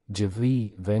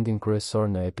 Gjëvi, vendin kryesor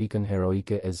në epikën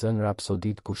heroike e zën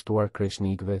rapsodit kushtuar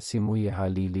kreshnikëve si Muje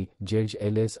Halili, Gjergj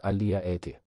Eles Alia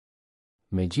eti.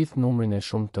 Me gjithë numrin e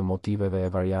shumë të motiveve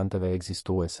e varianteve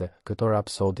ekzistuese, këto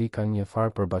rapsodi kanë një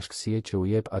farë përbashkësie që u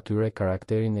jep atyre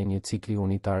karakterin e një cikli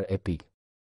unitar epik.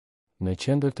 Në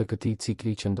qendër të këtij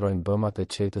cikli qëndrojnë bëmat e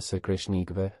çetës së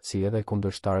kreshnikëve, si edhe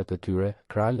kundërshtarët e tyre,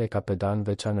 kralë e kapedan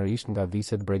veçanërisht nga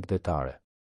viset bregdetare.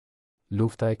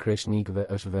 Lufta e kreshnikëve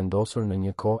është vendosur në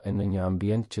një kohë e në një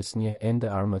ambient që s'njeh ende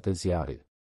armët e zjarrit.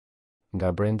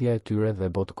 Nga brendja e tyre dhe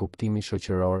botë kuptimi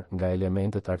shoqëror, nga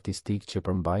elementet artistik që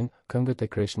përmbajnë, këngët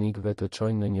e kreshnikëve të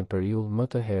çojnë në një periudhë më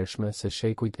të hershme se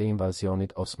shekujt e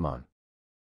invazionit osman.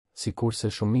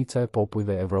 Sikurse shumica e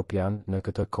popujve evropian në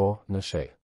këtë kohë në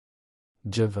sheh.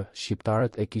 Gjv,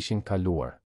 shqiptarët e kishin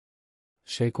kaluar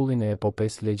shekullin e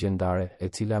epopes legjendare, e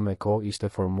cila me kohë ishte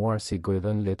formuar si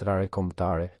gojdhën letrare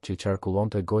kombëtare, që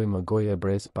qarkullonte gojë më gojë e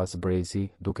brez pas brezi,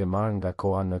 duke marrë nga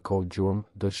koha në kohë gjurmë,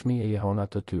 dëshmi e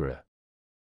jehonat të tyre.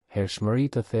 Hershmëri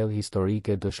të thellë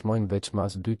historike dëshmojnë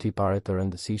veçmas dy tipare të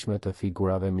rëndësishme të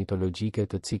figurave mitologjike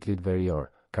të ciklit verior,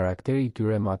 karakteri i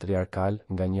tyre matriarkal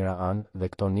nga njëra anë dhe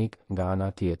ktonik nga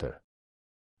ana tjetër.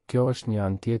 Kjo është një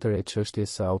anë tjetër e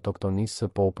çështjes së autoktonisë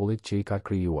së popullit që i ka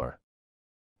krijuar.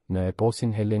 Në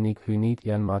eposin helenik hynit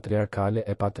janë matriarkale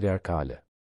e patriarkale.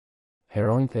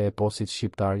 Heronjtë e eposit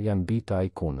shqiptar janë bijtë të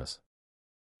Ajkunës.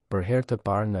 Për herë të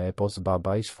parë në epos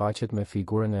babai shfaqet me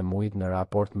figurën e mujit në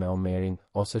raport me Omerin,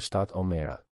 ose 7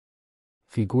 Omerat.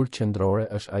 Figurë qendrore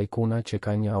është Ajkuna që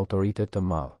ka një autoritet të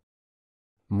madh.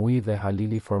 Muji dhe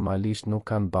Halili formalisht nuk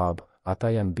kanë babë,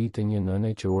 ata janë bijtë të një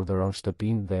nëne që urdhëron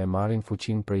shtëpinë dhe e marrin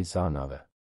fuqinë prej zanave.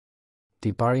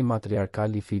 Tipari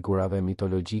matriarkal i figurave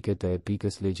mitologjike të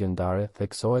epikës legjendare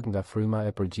theksohet nga fryma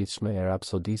e përgjithshme e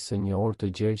rapsodisë së njohur të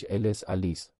Gjergj Eles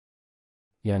Alis.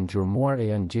 Janë gjurmuar e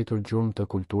janë gjetur gjurmë të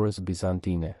kulturës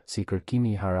bizantine, si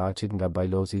kërkimi i haraqit nga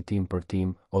bajlozi tim për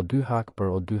tim, o dy hak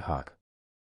për o dy hak.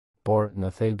 Por,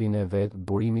 në thelbin e vet,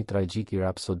 burimi tragjik i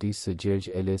rapsodisë së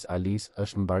Gjergj Eles Alis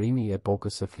është mbarimi i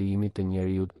epokës së flijimit të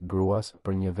njeriut, gruas,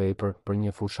 për një vepër, për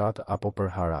një fushatë apo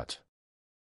për haraq.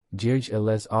 Gjergj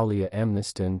Eles Ali e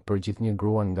amnestin për gjithnjë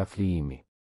gruan nga flijimi.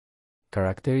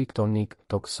 Karakteri ktonik,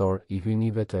 toksor, i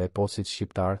hyjnive të eposit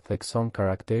shqiptar thekson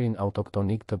karakterin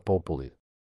autoktonik të popullit.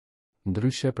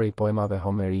 Ndryshe prej poemave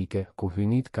homerike, ku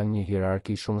hyjnit kanë një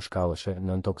hierarki shumë shkallëshe,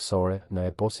 nën toksore, në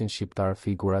eposin shqiptar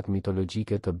figurat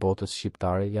mitologjike të botës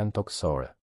shqiptare janë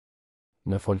toksore.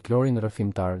 Në folklorin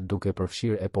rrëfimtar, duke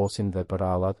përfshirë eposin dhe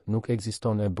përrallat, nuk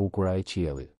ekziston e bukura e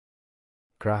qiellit.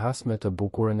 Krahas me të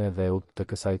bukurën e dheut të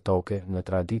kësaj toke, në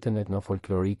traditën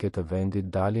etnofolklorike të vendit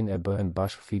dalin e bëhen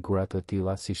bashkë figura të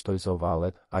tilla si shtojzo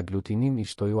vallet, aglutinim i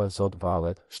shtojua zot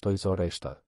vallet, shtojzo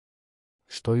reshtat.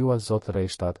 Shtojua zot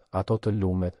reshtat, ato të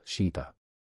lumet, shita.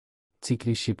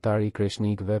 Cikli shqiptar i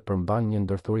kreshnikëve përmban një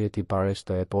ndërthurje tiparesh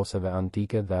të eposeve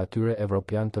antike dhe atyre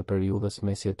evropian të periudhës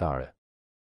mesjetare.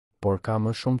 Por ka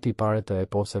më shumë tipare të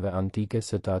eposeve antike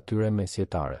se të atyre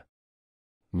mesjetare.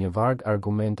 Një varg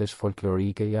argumentesh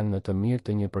folklorike janë në të mirë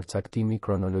të një përcaktimi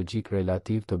kronologjik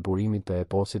relativ të burimit të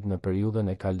eposit në periudhën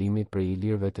e kalimit prej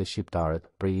ilirëve të shqiptarët,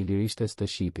 prej ilirishtes të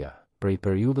Shqipja, prej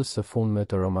periudhës së fundme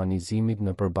të romanizimit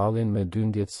në përballjen me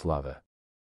dyndjet slave.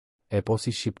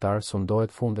 Eposi shqiptar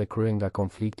sundohet fund e krye nga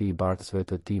konflikti i bartësve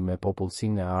të tij me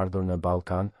popullsinë e ardhur në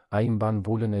Ballkan, ai mban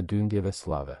vulën e dyndjeve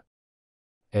slave.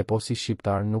 Eposi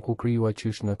shqiptar nuk u krijua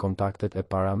qysh në kontaktet e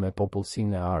para me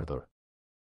popullsinë e ardhur.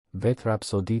 Vetë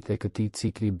rapsoditë e këtij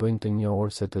cikli bëjnë të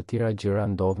njohur se të tjera gjëra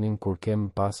ndodhnin kur kem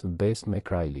pas bes me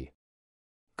krajli.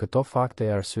 Këto fakte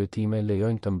e arsyetime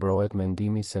lejojnë të mbrohet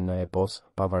mendimi se në epos,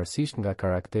 pavarësisht nga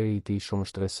karakteri i tij shumë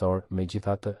shtresor,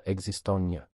 megjithatë ekziston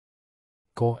një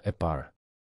kohë e parë.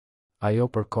 Ajo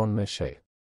përkon me sheh.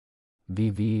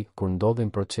 Vivi, kur ndodhin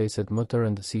proceset më të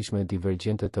rëndësishme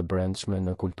divergjente të brendshme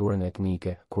në kulturën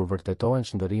etnike, kur vërtetohen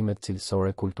shndërrimet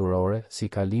cilësore kulturore,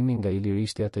 si kalimi nga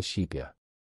ilirishtja të shqipja.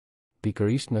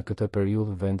 Pikërisht në këtë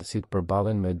periudhë vendësit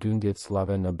përballen me dyndjet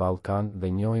slave në Ballkan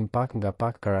dhe njohin pak nga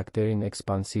pak karakterin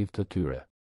ekspansiv të tyre.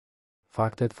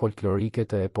 Faktet folklorike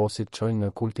të eposit çojnë në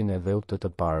kultin e dheut të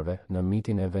parëve, në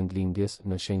mitin e vendlindjes,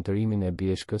 në shenjtërimin e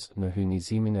bjeshkës, në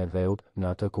hyjnizimin e dheut,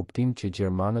 në atë kuptim që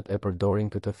gjermanët e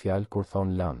përdorin këtë fjalë kur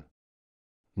thon lan.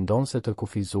 Ndonse të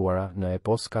kufizuara, në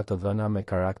epos ka të dhëna me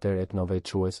karakter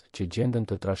etnoveçues që gjenden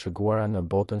të trashëguara në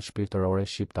botën shpirtërore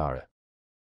shqiptare.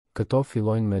 Këto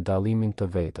fillojnë me dallimin të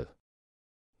vetët.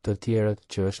 Të tjerët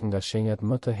që është nga shenjat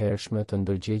më të hershme të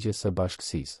ndërgjegjes së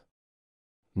bashkësisë.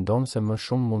 Ndonse më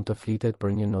shumë mund të flitet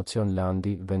për një nocion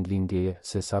landi, vendlindjeje,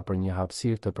 se sa për një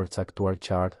hapësirë të përcaktuar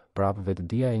qartë, prapë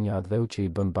vetëdia e një adheu që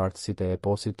i bën bartësit e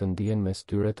eposit të ndihen mes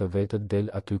tyre të vetët del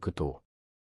aty këtu.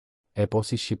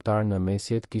 Eposi shqiptar në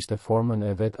mesjet kishte formën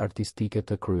e vet artistike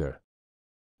të kryer.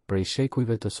 Prej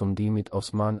shekujve të sundimit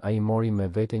Osman ai mori me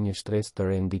vete një shtresë të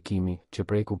rendikimi, që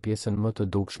preku pjesën më të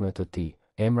dukshme të tij,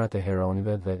 emrat e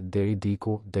heronive dhe, deri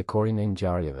diku, dekorin e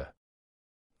ngjarjeve.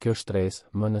 Kjo shtresë,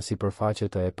 më në sipërfaqe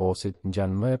të eposit,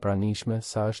 ngjan më e pranishme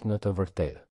sa është në të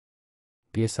vërtetë.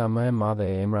 Pjesa më e madhe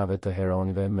e emrave të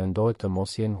heronive mendohet të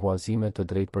mos jenë huazime të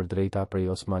drejtpërdrejta prej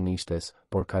osmanishtes,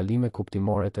 por kalime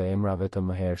kuptimore të emrave të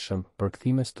mëhershëm,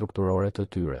 përkthime strukturore të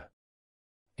tyre.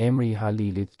 Emri i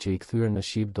Halilit, që i kthyer në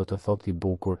shqip do të thotë i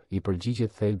bukur, i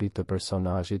përgjigjet thelbit të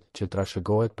personazhit që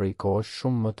trashëgohet prej kohësh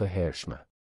shumë më të hershme.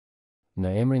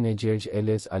 Në emrin e Gjergj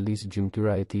Eles Alis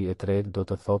gjymtyra e tij e tretë do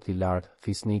të thotë i lartë,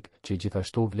 fisnik, që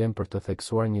gjithashtu vlen për të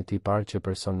theksuar një tipar që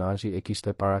personazhi e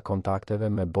kishte para kontakteve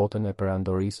me botën e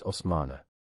perandorisë osmane.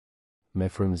 Me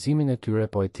frymëzimin e tyre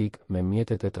poetik, me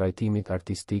mjetet e trajtimit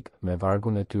artistik, me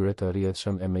vargun e tyre të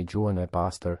rrjedhshëm e me gjuhën e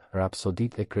pastër,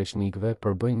 rapsoditë e kreshnikëve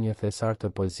përbëjnë një thesar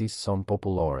të poezisë son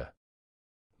popullore.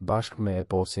 Bashkë me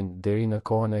eposin, deri në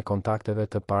kohën e kontakteve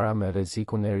të para me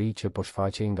rrezikun e ri që po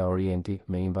shfaqej nga Orienti,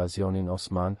 me invazionin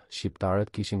osman, shqiptarët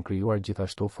kishin krijuar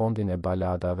gjithashtu fondin e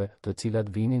baladave, të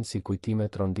cilat vinin si kujtime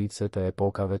tronditëse të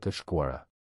epokave të shkuara.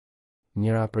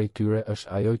 Njëra prej tyre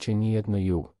është ajo që njihet në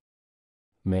jug,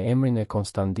 me emrin e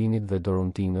Konstantinit dhe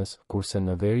Doruntinës, kurse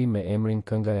në veri me emrin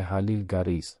Kënga e Halil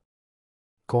Garis.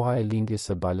 Koha e lindjes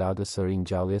së baladës së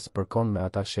ringjalljes përkon me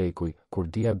ata shekuj, kur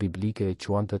dia biblike e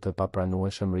quante të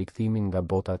papranueshëm rikthimin nga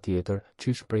bota tjetër,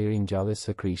 qysh prej ringjalljes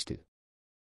së Krishtit.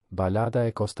 Balada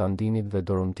e Konstantinit dhe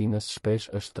Doruntinës shpesh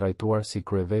është trajtuar si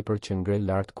kryevepër që ngre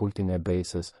lart kultin e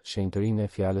besës, shenjtërinë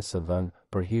e fjalës së dhënë,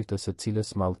 për hir të së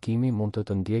cilës mallkimi mund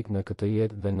të ndjek në këtë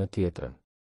jetë dhe në tjetrën.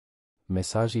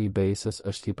 Mesazhi i besës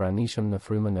është i pranishëm në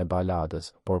frymën e baladës,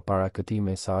 por para këtij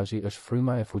mesazhi është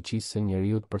fryma e fuqisë së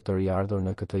njeriut për të riardhur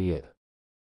në këtë jetë.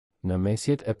 Në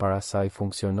mesjet e para saj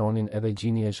funksiononin edhe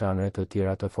gjini e zhanre të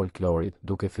tjera të folklorit,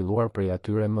 duke filluar prej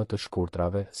atyre më të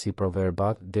shkurtrave, si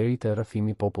proverbat, deri te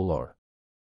rrëfimi popullor.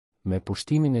 Me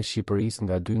pushtimin e Shqipërisë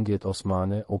nga dyndjet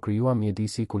osmane, u krijua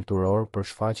mjedisi kulturor për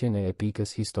shfaqjen e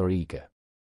epikës historike.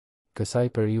 Kësaj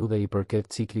periudhe i përket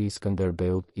cikli i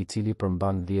Skënderbeut, i cili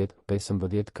përmban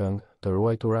 10-15 këngë, të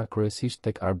ruajtura kryesisht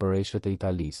tek arbëreshët e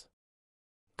Italisë.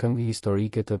 Këngë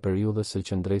historike të periudhës së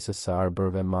qëndresës së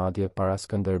arbërve madje para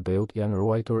Skënderbeut janë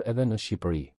ruajtur edhe në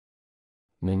Shqipëri.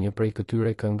 Në një prej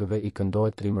këtyre këngëve i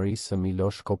këndohet trimërisë së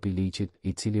Milosh Popullitit,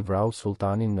 i cili vrau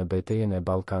sultanin në betejën e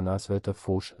Ballkanasve të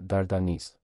Fush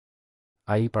Dardanis.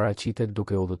 Ai paraqitet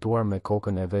duke udhëtuar me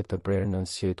kokën e vet të prerë nën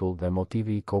sqetull dhe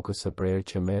motivi i kokës së prerë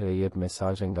që merr e jep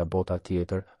mesazhe nga bota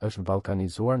tjetër është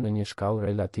ballkanizuar në një shkallë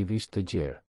relativisht të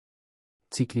gjerë.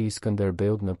 Cikli i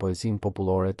Skënderbeut në poezinë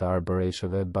popullore të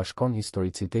arbëreshëve bashkon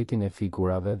historicitetin e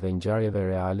figurave dhe ngjarjeve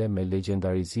reale me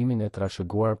legjendarizimin e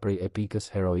trashëguar prej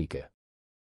epikës heroike.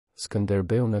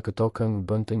 Skënderbeu në këto këngë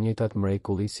bën të njëjtat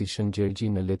mrekulli si Shën Gjergji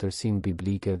në letërsinë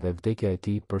biblike dhe vdekja e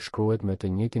tij përshkruhet me të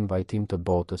njëjtin vajtim të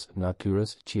botës,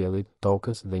 natyrës, qiellit,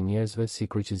 tokës dhe njerëzve si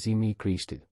kryqëzimi i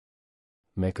Krishtit.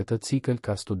 Me këtë cikël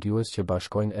ka studiues që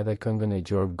bashkojnë edhe këngën e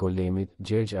Gjorg Golemit,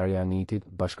 Gjergj Arjanitit,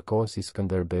 bashkëkohës i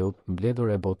Skënderbeut,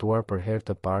 mbledhur e botuar për herë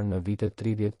të parë në vitet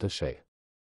 30 të sheh.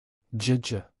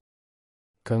 GG.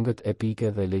 Këngët epike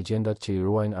dhe legjendat që i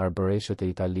ruajnë arbëreshët e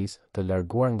Italisë, të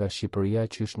larguar nga Shqipëria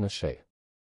qysh në sheh.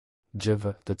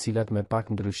 gjëve, të cilat me pak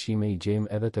ndryshime i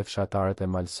gjejmë edhe te fshatarët e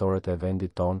malësorët e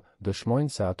vendit ton, dëshmojnë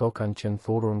se ato kanë qenë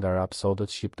thurur nga rapsodët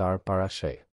shqiptar para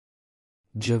shej.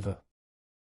 Gjëve.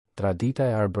 Tradita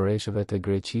e arbëreshëve të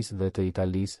Greqisë dhe të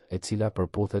Italisë, e cila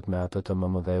përputhet me atë të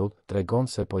mëmëdheut, tregon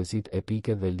se poezitë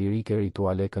epike dhe lirike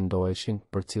rituale këndoheshin,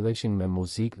 përcilleshin me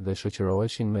muzikë dhe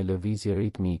shoqëroheshin me lëvizje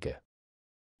ritmike.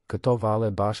 Këto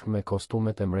valle bashkë me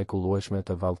kostumet e mrekullueshme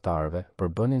të valltarëve,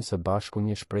 përbënin së bashku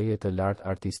një shprehje të lartë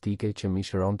artistike që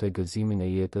mishëronte gëzimin e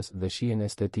jetës dhe shijen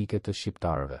estetike të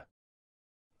shqiptarëve.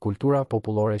 Kultura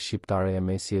popullore shqiptare e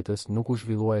mesjetës nuk u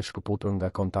zhvillua e shkëputur nga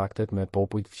kontaktet me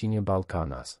popujt fqinje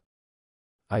ballkanas.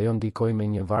 Ajo ndikoi me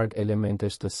një varg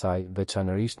elementesh të saj,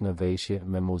 veçanërisht në veshje,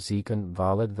 me muzikën,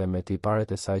 vallet dhe me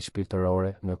tiparet e saj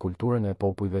shpirtërore, në kulturën e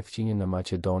popujve fqinje në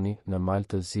Maqedoni, në Mal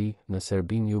të Zi, në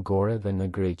Serbinë Jugore dhe në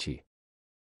Greqi.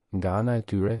 Nga ana e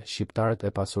tyre, shqiptarët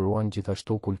e pasuruan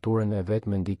gjithashtu kulturën e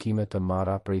vet me ndikime të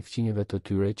marra prej fqinjeve të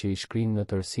tyre që i shkrinë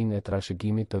në tërsinë e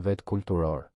trashëgimit të vet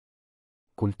kulturor.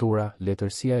 Kultura,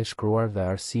 letërsia e shkruar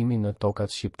dhe arsimi në tokat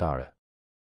shqiptare.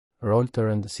 Rol të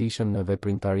rëndësishëm në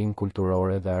veprimtarinë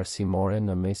kulturore dhe arsimore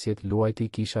në mesjet luajti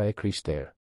kisha e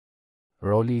Krishterë.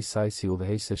 Roli i saj si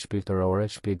udhëheqëse shpirtërore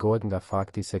shpjegohet nga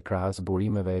fakti se krahas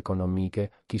burimeve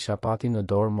ekonomike, kisha pati në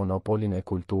dorë monopolin e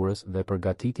kulturës dhe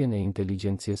përgatitjen e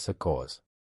inteligjenciës së kohës.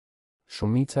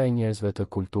 Shumica e njerëzve të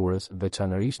kulturës,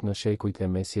 veçanërisht në shekujt e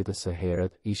mesjetës së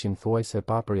herët, ishin thuajse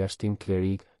pa përjashtim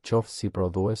klerik, qoftë si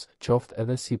prodhues, qoftë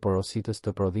edhe si porositës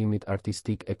të prodhimit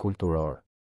artistik e kulturor.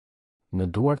 Në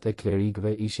duart e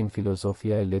klerikëve ishin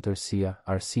filozofia e letërsia,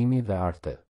 arsimi dhe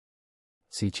arte.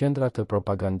 Si qendra të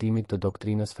propagandimit të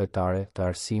doktrinës fetare, të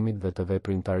arsimit dhe të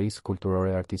veprimtarisë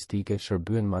kulturore artistike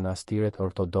shërbyen manastiret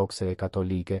ortodokse e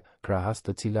katolike, krahas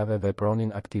të cilave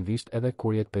vepronin aktivisht edhe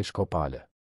kurjet peshkopale.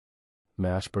 Me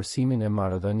ashpërsimin e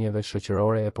marrëdhënieve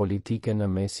shoqërore e politike në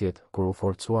mesjet, kur u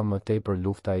forcua më tepër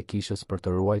lufta e kishës për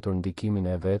të ruajtur ndikimin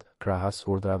e vet, krahas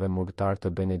urdhrave murgtar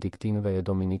të benediktinëve e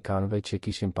dominikanëve që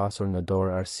kishin pasur në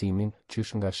dorë arsimin,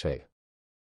 qysh nga shej.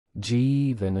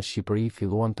 Gjii dhe në Shqipëri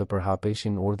filluan të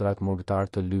përhapeshin urdhrat murgtar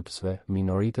të lypsve,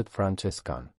 minoritët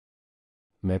franceskan.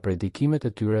 Me predikimet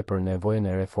e tyre për nevojën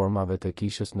e reformave të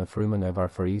kishës në frymën e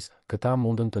varfërisë, këta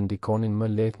mundën të ndikonin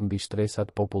më lehtë mbi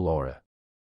shtresat popullore.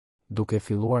 Duke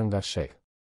filluar nga sheh.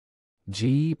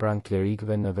 Gjii pran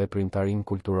klerikëve në veprimtarinë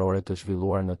kulturore të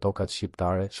zhvilluar në tokat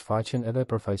shqiptare shfaqen edhe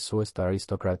përfaqësues të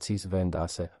aristokracisë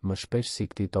vendase, më shpesh si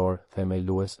ktitor,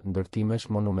 themelues, ndërtimesh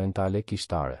monumentale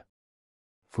kishtare.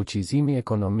 Fuqizimi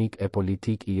ekonomik e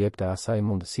politik i jepte asaj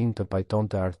mundësinë të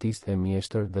pajtonte artistë e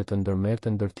mjeshtër dhe të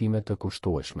ndërmerrte ndërtime të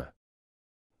kushtueshme.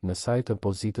 Në sajt të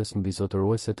pozitës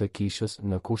mbizotëruese të kishës,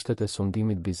 në kushtet e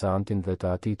sundimit bizantin dhe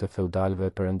të atij të feudalëve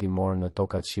perëndimor në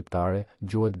tokat shqiptare,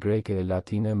 gjuhët greke e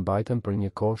latine mbajtën për një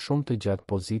kohë shumë të gjatë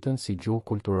pozitën si gjuhë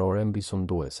kulturore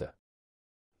mbisunduese.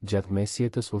 Gjatë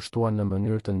mesjetës u shtuan në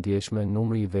mënyrë të ndjeshme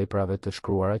numri i veprave të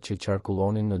shkruara që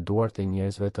qarkullonin në duart e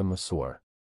njerëzve të mësuar.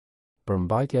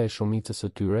 Përmbajtja e shumicës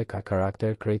së tyre ka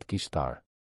karakter krejt kishtar.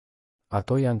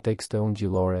 Ato janë tekste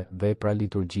ungjillore, vepra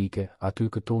liturgjike, aty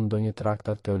këtu ndonjë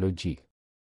traktat teologjik.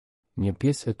 Një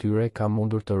pjesë e tyre ka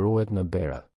mundur të ruhet në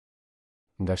bera.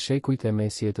 Nga shekujt e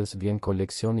mesjetës vjen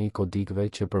koleksioni i kodikëve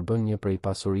që përbën një prej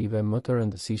pasurive më të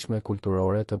rëndësishme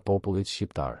kulturore të popullit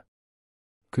shqiptar.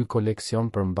 Ky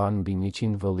koleksion përmban mbi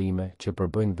 100 vëllime që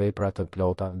përbëjnë vepra të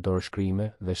plota,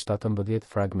 dorëshkrime dhe 17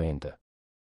 fragmente.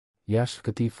 Jashtë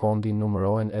këtij fondi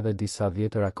numërohen edhe disa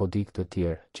dhjetëra kodik të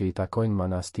tjerë, që i takojnë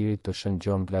manastirit të Shën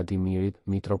Gjon Vladimirit,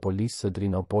 mitropolisë së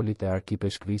Drinopolit e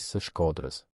arkipeshkvisë së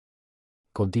Shkodrës.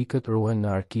 Kodikët ruhen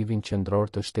në arkivin qendror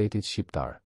të shtetit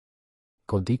shqiptar.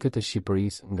 Kodikët e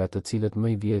Shqipërisë, nga të cilët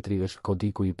më i vjetri është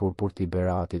kodiku i purpurt i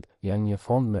Beratit, janë një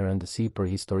fond me rëndësi për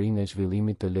historinë e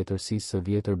zhvillimit të letërsisë së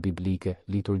vjetër biblike,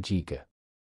 liturgjike.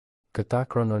 Këta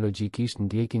kronologjikisht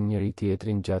ndjekin njëri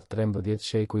tjetrin gjatë 13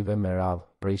 shekujve me radhë,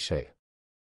 prej sheh.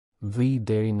 V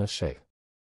deri në sheh.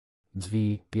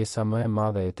 Zvi, pjesa më e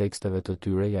madhe e teksteve të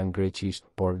tyre janë greqisht,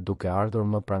 por duke ardhur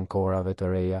më pranë kohërave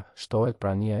të reja, shtohet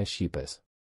prania e shqipes.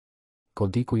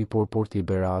 Kodiku i purpurt i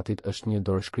Beratit është një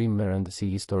dorëshkrim me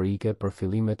rëndësi historike për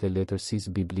fillimet e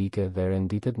letërsisë biblike dhe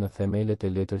renditet në themelet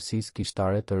e letërsisë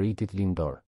kishtare të ritit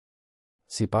lindor.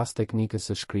 Sipas teknikës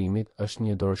së shkrimit, është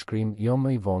një dorëshkrim jo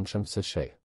më i vonshëm se sheh.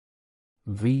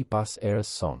 Vi pas erës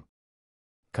son.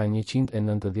 Ka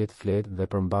 190 fletë dhe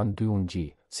përmban 2 ungji,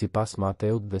 sipas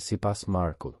Mateut dhe sipas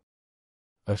Markut.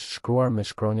 Është shkruar me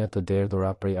shkronja të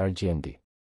derdhura prej argjendi.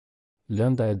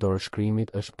 Lënda e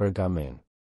dorëshkrimit është pergamen.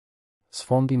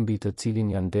 Sfondi mbi të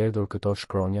cilin janë derdhur këto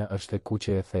shkronja është e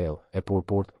kuqe e thellë, e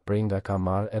purpurt, prej nga ka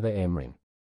marrë edhe emrin.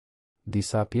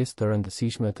 Disa pjesë të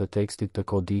rëndësishme të tekstit të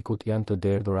kodikut janë të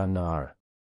derdhura në ar.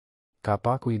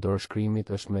 Kapaku i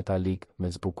dorëshkrimit është metalik, me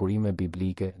zbukurime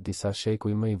biblike, disa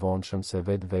shekuj më i vonshëm se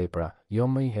vetë vepra, jo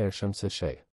më i hershëm se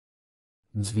sheh.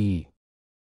 Zvii.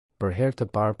 Për herë të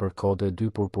parë për kode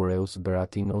 2 Purpureus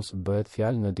Beratinos bëhet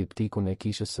fjalë në diptikun e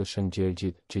kishës së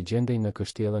Shëngjergjit, që gjendej në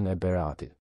kështjellën e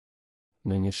Beratit.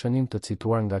 Në një shënim të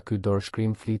cituar nga ky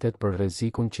dorëshkrim flitet për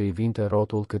rrezikun që i vinte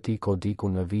rrotull këtij kodiku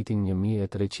në vitin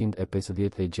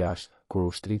 1356, kur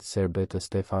ushtrit serbe të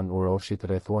Stefan Uroshit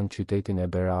rrethuan qytetin e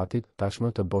Beratit, tashmë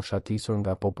të boshatisur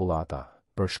nga popullata,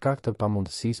 për shkak të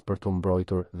pamundësisë për t'u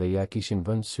mbrojtur, dhe ja kishin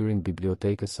vënë syrin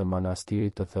bibliotekës së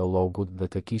manastirit të theologut dhe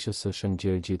të kishës së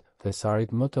Shëngjergjit, thesarit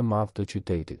më të madh të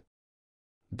qytetit.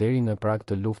 Deri në prag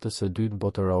të luftës së dytë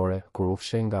botërore, kur u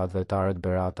fshen nga adhetarët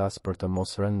Beratas për të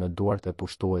mos rënë në duart e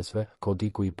pushtuesve,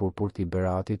 kodiku i purpurt i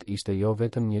Beratit ishte jo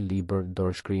vetëm një libër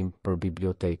dorëshkrim për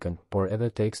bibliotekën, por edhe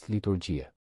tekst liturgjie.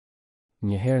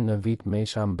 Njëherë në vit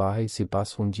mesha mbahej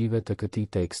sipas fungjive të këtij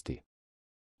teksti.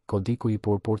 Kodiku i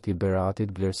purpurt i Beratit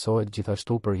vlerësohet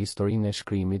gjithashtu për historinë e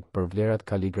shkrimit, për vlerat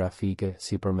kaligrafike,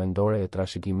 si përmendore e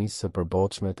trashëgimisë së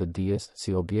përbotshme të dijes,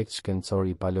 si objekt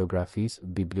shkencor i paleografisë,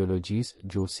 bibliologjisë,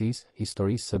 gjuhësisë,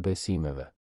 historisë së besimeve.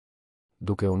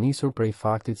 Duke u nisur prej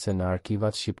faktit se në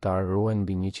arkivat shqiptar ruhen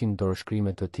mbi 100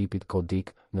 dorëshkrime të tipit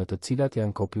kodik, në të cilat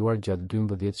janë kopjuar gjatë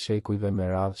 12 shekujve me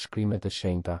radhë shkrime të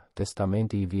shenjta,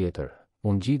 Testamenti i Vjetër,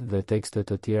 Ungjit dhe tekste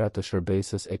të tjera të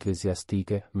shërbesës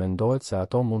ekleziastike, mendohet se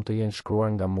ato mund të jenë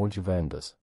shkruar nga mulç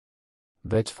vendës.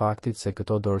 Veç faktit se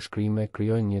këto dorëshkrime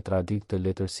krijojnë një traditë të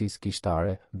letërsisë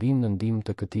kishtare, vijnë në ndihmë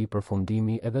të këtij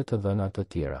përfundimi edhe të dhëna të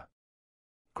tjera.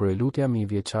 Kryelutja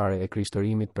mijëvjeçare e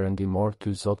Krishtërimit Perëndimor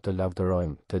Ty Zot të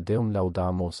lavdërojmë, Te Deum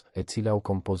Laudamus, e cila u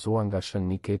kompozua nga Shën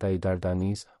Niketa i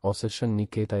Dardanis ose Shën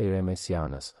Niketa i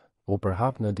Remesianës, u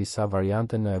përhap në disa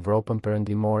variante në Evropën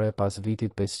Perëndimore pas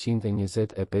vitit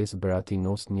 525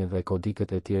 Beratinus 1 dhe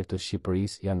kodikët e tjerë të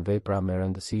Shqipërisë janë vepra me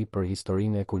rëndësi për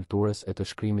historinë e kulturës e të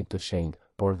shkrimit të shenjtë,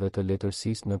 por dhe të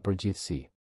letërsisë në përgjithësi.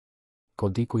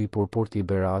 Kodiku i purpurt i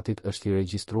Beratit është i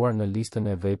regjistruar në listën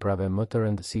e veprave më të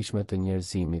rëndësishme të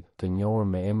njerëzimit, të njohur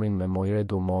me emrin Memoire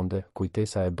du Monde,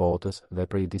 kujtesa e botës, dhe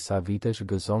prej disa vitesh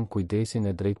gëzon kujdesin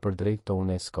e drejtpërdrejtë të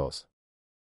UNESCO-s.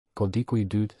 Kodiku i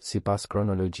dytë, sipas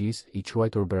kronologjisë, i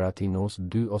quajtur Beratinus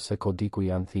 2 ose kodiku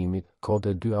i anthimit,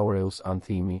 kode 2 Aureus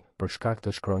anthimi, për shkak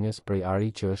të shkronjës prej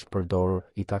ari që është përdorur,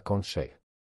 i takon sheh.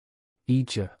 I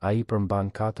ai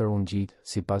përmban 4 ungjit,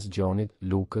 sipas Gjonit,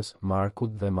 Lukës,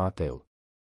 Markut dhe Mateut.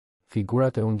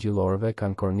 Figurat e ungjillorëve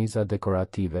kanë korniza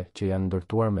dekorative që janë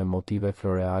ndërtuar me motive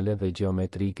floreale dhe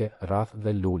gjeometrike, rrath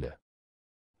dhe lule.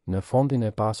 Në fondin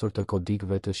e pasur të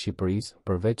kodikëve të Shqipërisë,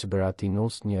 përveç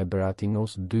Beratinus 1 e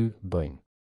Beratinus 2 bëjnë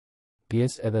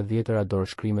pjesë edhe 10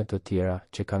 dorëshkrime të tjera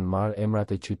që kanë marrë emrat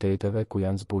e qyteteve ku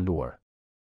janë zbuluar.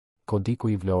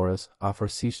 Kodiku i Vlorës,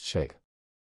 afërsisht sheh.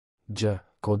 G.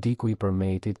 Kodiku i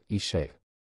Përmetit, i sheh.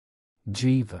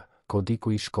 Gjiv.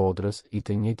 Kodiku i Shkodrës, i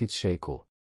të njëjtit shekull.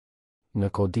 Në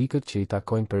kodikët që i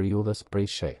takojnë periudhës prej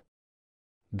sheh.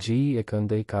 Gjii e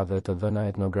këndej ka dhe të dhëna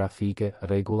etnografike,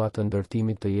 rregulla të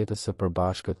ndërtimit të jetës së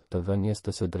përbashkët, të dhënies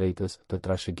të së drejtës, të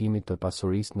trashëgimit të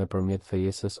pasurisë nëpërmjet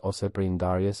fejesës ose prej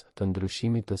ndarjes, të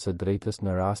ndryshimit të së drejtës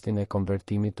në rastin e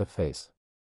konvertimit të fesë.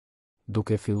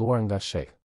 Duke filluar nga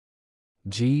sheh.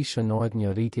 Gjii shënohet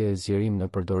një rritje e zgjerim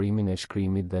në përdorimin e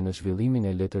shkrimit dhe në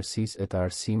zhvillimin e letërsisë e të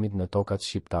arsimit në tokat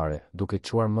shqiptare, duke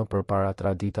çuar më përpara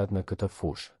traditat në këtë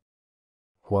fushë.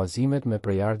 Huazimet me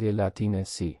prejardhje latine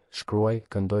si shkruaj,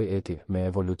 këndoj eti, me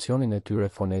evolucionin e tyre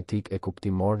fonetik e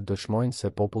kuptimor dëshmojnë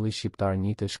se populli shqiptar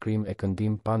njihte shkrim e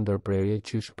këndim pa ndërprerje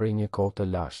qysh prej një kohë të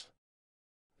lashtë.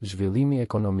 Zhvillimi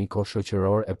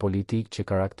ekonomiko-shoqëror e politik që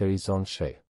karakterizon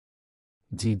sheh.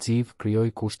 Xixiv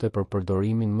krijoi kushte për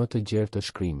përdorimin më të gjerë të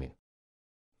shkrimit.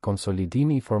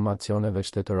 Konsolidimi i formacioneve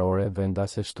shtetërore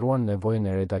vendase shtruan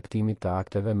nevojën e redaktimit të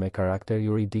akteve me karakter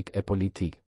juridik e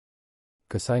politik.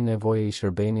 Kësaj nevoje i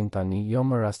shërbenin tani jo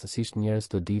më rastësisht njerëz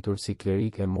të ditur si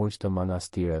klerik e murgjë të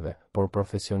manastireve, por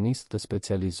profesionistë të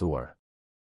specializuar.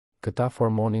 Këta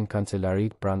formonin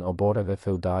kancelarit pranë oboreve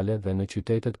feudale dhe në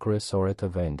qytetet kryesore të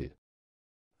vendit.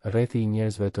 Rrethi i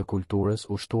njerëzve të kulturës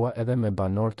u shtua edhe me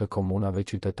banor të komunave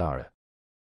qytetare.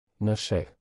 Në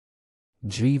sheh.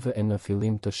 Gjive e në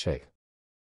fillim të sheh.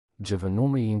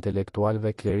 Gjvënumri i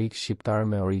intelektualëve klerik shqiptar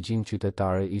me origjinë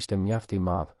qytetare ishte mjaft i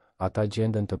madh. Ata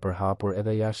gjenden të përhapur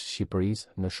edhe jashtë Shqipërisë,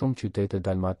 në shumë qytete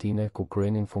dalmatine ku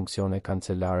kryenin funksione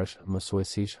kancelarësh,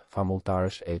 mësuesish,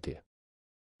 famultarësh eti.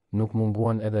 Nuk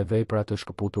munguan edhe vepra të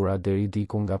shkëputura deri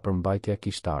diku nga përmbajtja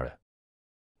kishtare.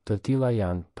 Të tilla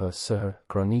janë P.S.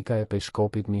 Kronika e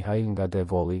Peshkopit Mihail nga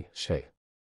Devoli, sheh.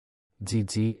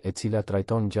 Xixi, e cila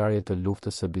trajton ngjarje të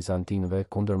luftës së bizantinëve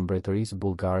kundër mbretërisë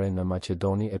bullgare në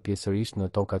Maqedoni e pjesërisht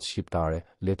në tokat shqiptare,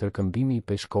 letërkëmbimi i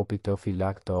peshkopit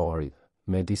Teofilak të Ohrit,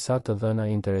 me disa të dhëna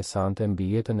interesante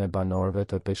mbi jetën e banorëve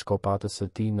të peshkopatës së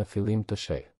tij në fillim të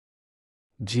sheh.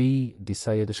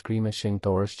 Disa jetëshkrime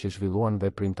shenjtorësh që zhvilluan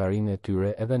veprimtarinë e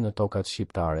tyre edhe në tokat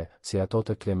shqiptare, si ato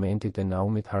të Klementit e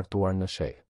Naumit hartuar në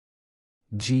sheh.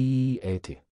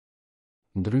 Eti.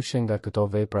 Ndryshe nga këto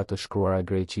vepra të shkruara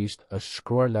greqisht, është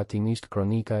shkruar latinisht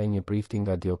kronika e një prifti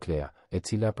nga Dioklea, e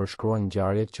cila përshkruan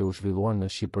ngjarjet që u zhvilluan në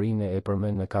Shqipërinë e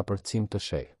epërme në kapërcim të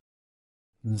sheh.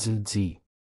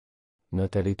 Në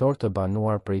territor të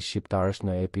banuar prej shqiptarësh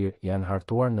në Epir janë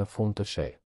hartuar në fund të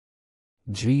sheh.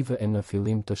 E në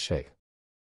fillim të sheh.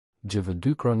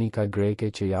 Dy kronika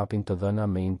greke që japin të dhëna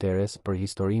me interes për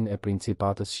historinë e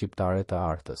principatës shqiptare të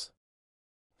Artës.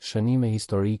 Shënime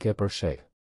historike për sheh.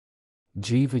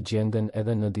 Gjenden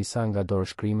edhe në disa nga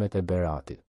dorëshkrimet e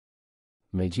Beratit.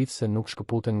 Megjithse nuk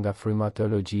shkëputen nga fryma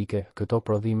teologjike, këto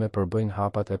prodhime përbëjnë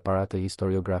hapat e para të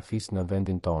historiografisë në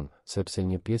vendin tonë, sepse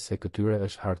një pjesë e këtyre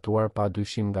është hartuar pa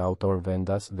dyshim nga autor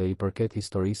vendas dhe i përket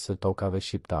historisë së tokave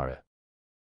shqiptare.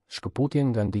 Shkëputjen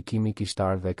nga ndikimi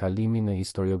kishtar dhe kalimi në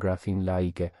historiografinë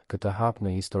laike, këtë hap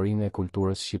në historinë e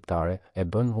kulturës shqiptare, e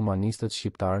bën humanistët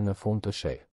shqiptarë në fund të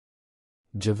sheh.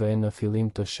 Në fillim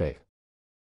të sheh.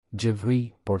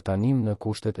 Portanim në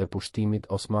kushtet e pushtimit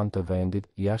osman të vendit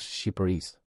jashtë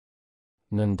Shqipërisë.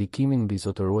 Në ndikimin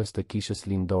mbizotërues të kishës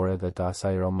lindore dhe të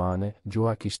asaj romane,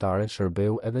 gjuha kishtare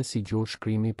shërbeu edhe si gjuhë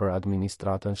shkrimi për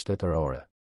administratën shtetërore.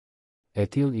 E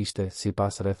tillë ishte,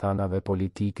 sipas rrethanave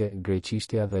politike,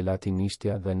 greqishtja dhe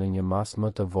latinishtja dhe në një mas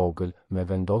më të vogël, me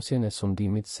vendosjen e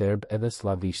sundimit serb edhe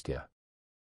slavishtja.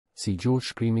 Si gjuhë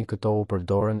shkrimi këto u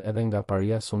përdoren edhe nga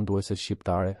paria sunduese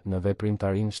shqiptare në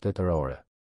veprimtarinë shtetërore.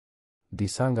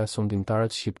 Disa nga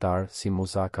sundimtarët shqiptar, si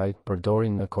Muzakajt,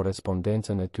 përdorin në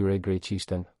korrespondencën e tyre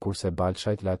greqishten, kurse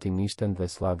balshajt latinishten dhe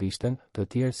slavishten, të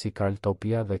tjerë si Karl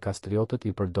Topia dhe Kastriotët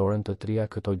i përdoren të trija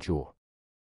këto gjuhë.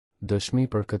 Dëshmi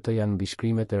për këtë janë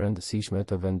mbishkrimet e rëndësishme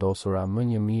të vendosura më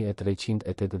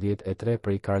 1383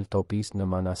 prej Karl Topis në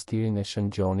manastirin e Shën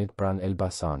Gjonit pranë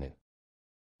Elbasanit.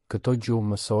 Këto gjuhë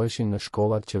mësoheshin në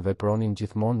shkollat që vepronin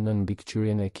gjithmonë në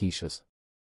mbikëqyrjen e kishës.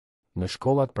 Në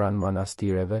shkollat pranë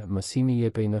manastireve, mësimi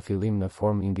jepej në fillim në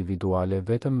formë individuale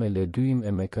vetëm me ledyim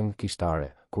e me këngë kishtare,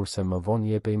 kurse më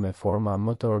vonë jepej me forma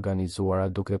më të organizuara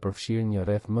duke përfshirë një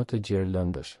rreth më të gjerë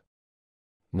lëndësh.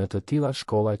 Në të tilla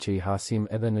shkolla që i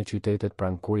hasim edhe në qytetet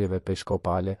pranë kurjeve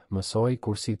peshkopale, mësohej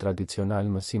kursi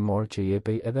tradicional mësimor që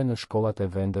jepej edhe në shkollat e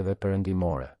vendeve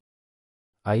perëndimore.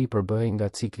 Ai përbëhej nga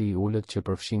cikli i ulët që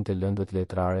përfshinte lëndët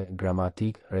letrare,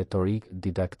 gramatik, retorik,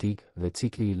 didaktik dhe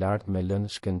cikli i lartë me lëndë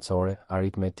shkencore,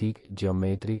 aritmetik,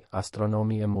 gjeometri,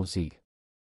 astronomi e muzikë.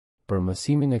 Për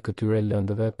mësimin e këtyre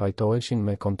lëndëve pajtoheshin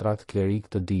me kontrakt klerik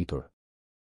të ditur.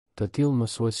 Të tillë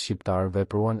mësues shqiptar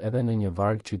vepruan edhe në një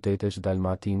varg qytetesh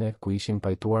dalmatine ku ishin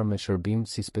pajtuar me shërbim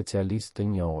si specialistë të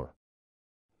njohur.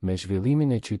 Me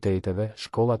zhvillimin e qyteteve,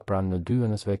 shkollat pranë në dy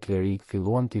ënësve klerik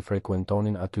filluan t'i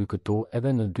frekuentonin aty këtu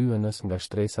edhe në dy ënës nga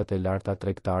shtresat e larta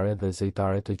tregtare dhe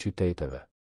zejtare të qyteteve.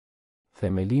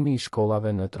 Themelimi i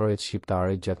shkollave në trojet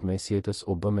shqiptare gjatë mesjetës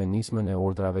u bë me nismën e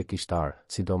urdhrave kishtar,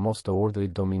 sidomos të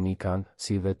urdhrit dominikan,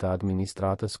 si dhe të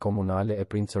administratës komunale e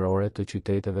princërore të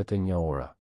qyteteve të njohura.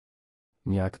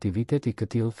 Një aktivitet i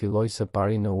këtill filloi së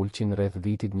pari në Ulqin rreth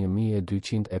vitit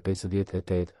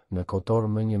 1258, në Kotor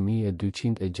më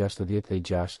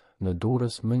 1266, në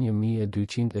Durrës më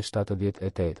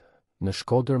 1278, në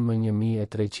Shkodër më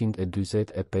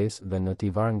 1345 dhe në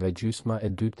Tivar nga gjysma e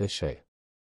dytë e sheh.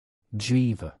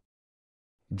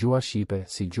 Gjua shqipe,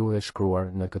 si gjuhë e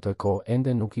shkruar, në këtë kohë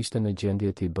ende nuk ishte në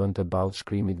gjendje t'i bënte ballë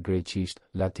shkrimit greqisht,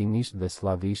 latinisht dhe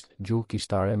slavisht, gjuhë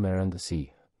kishtare me rëndësi,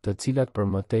 të cilat për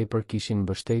më tepër kishin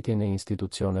mbështetjen e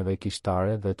institucioneve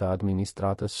kishtare dhe të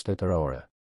administratës shtetërore.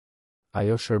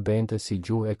 Ajo shërbente si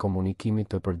gjuhë e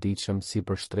komunikimit të përditshëm si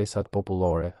për shtresat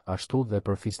popullore, ashtu dhe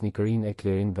për fisnikërinë e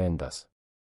klerin vendas.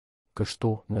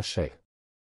 Kështu, në sheh.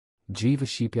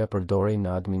 Shqipja përdorej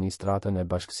në administratën e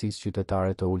bashkësisë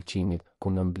qytetare të Ulqinit,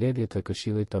 ku në mbledhje të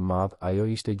Këshillit të Madh ajo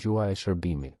ishte gjuha e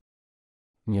shërbimit.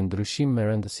 Një ndryshim me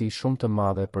rëndësi shumë të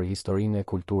madhe për historinë e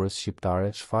kulturës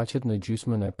shqiptare shfaqet në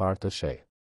gjysmën e parë të sheh.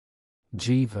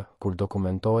 Kur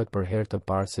dokumentohet për herë të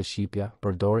parë se shqipja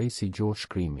përdorej si gjuhë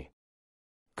shkrimi.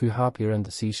 Ky hap i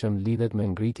rëndësishëm lidhet me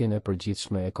ngritjen e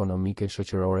përgjithshme ekonomike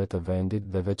shoqërore të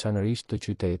vendit dhe veçanërisht të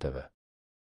qyteteve.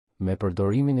 Me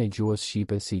përdorimin e gjuhës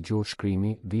shqipe si gjuhë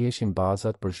shkrimi, viheshin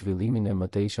bazat për zhvillimin e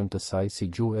mëtejshëm të saj si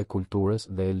gjuhë e kulturës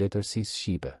dhe e letërsisë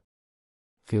shqipe.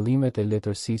 Fillimet e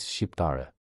letërsisë shqiptare.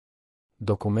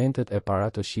 Dokumentet e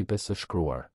para të shqipes së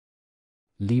shkruar.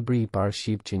 Libri i parë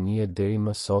shqip që njihet deri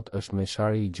më sot është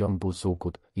Meshari i Gjon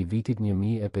Buzukut, i vitit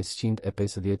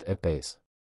 1555.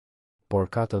 Por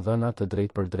ka të dhëna të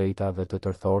drejtpërdrejta dhe të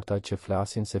tërthorta që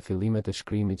flasin se fillimet e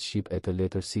shkrimit shqip e të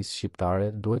letërsisë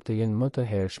shqiptare duhet të jenë më të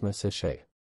hershme se sheh.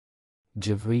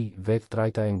 Gjëvi, vetë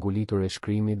trajta e ngulitur e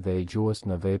shkrimit dhe e gjuhës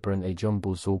në veprën e Gjon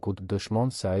Buzukut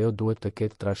dëshmon se ajo duhet të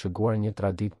ketë trashëguar një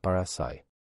traditë para saj.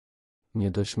 Një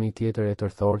dëshmi tjetër e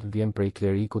tërthort vjen prej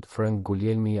klerikut Frank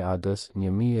Guglielmi i Adës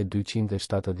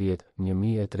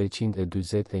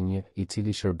 1270-1321, i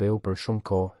cili shërbeu për shumë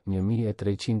kohë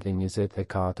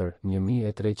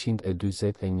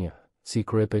 1324-1341, si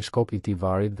kryepeshkop i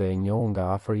Tivarit dhe e njohur nga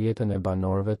afër jetën e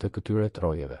banorëve të këtyre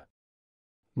trojeve.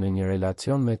 Në një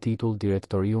relacion me titull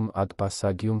Directorium ad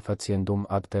passagium faciendum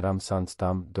ad terram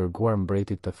sanstam, dërguar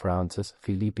mbretit të Francës,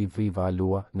 Filipi V.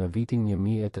 Valua, në vitin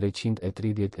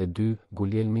 1332,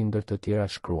 Guglielmi ndër të tjera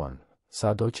shkruan: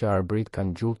 sado që arbrit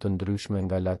kanë gjuhë të ndryshme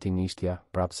nga latinishtja,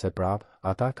 prapse prap,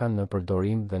 ata kanë në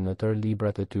përdorim dhe në tërë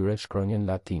librat e tyre shkronjën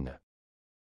latine.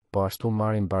 Po ashtu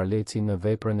marrin Barleci në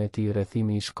veprën e tij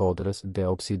Rrethimi i Shkodrës de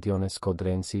Obsidione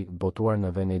Skodrensi, botuar në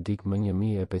Venedik më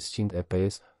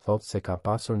 1505, thotë se ka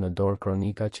pasur në dorë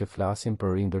kronika që flasin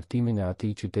për rindërtimin e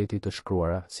atij qyteti të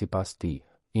shkruara, sipas tij,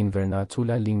 in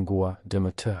vernacula lingua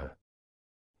dmt,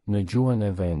 në gjuhën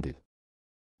e vendit.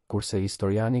 Kurse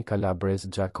historiani kalabrez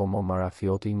Giacomo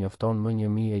Marafioti njofton më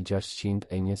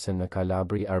 1601 se në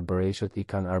Kalabri arbëreshët i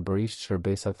kanë arbërisht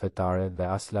shërbesat fetare dhe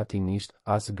as latinisht,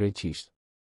 as greqisht.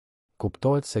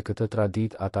 Kuptohet se këtë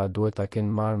tradit ata duhet ta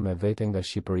kenë marrë me vete nga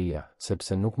Shqipëria,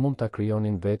 sepse nuk mund ta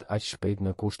krijonin vetë aq shpejt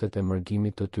në kushtet e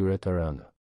mërgimit të tyre të rëndë.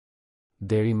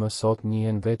 Deri më sot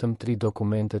njihen vetëm 3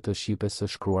 dokumente të shqipes së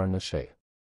shkruar në sheh.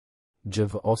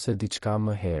 Gjv ose diçka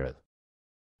më herët.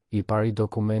 I pari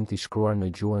dokument i shkruar në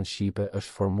gjuhën shqipe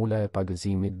është formula e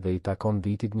pagëzimit dhe i takon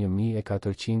vitit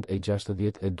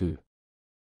 1462.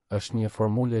 Është një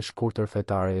formulë e shkurtër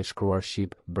fetare e shkruar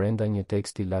shqip, brenda një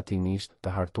teksti latinisht,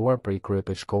 të hartuar prej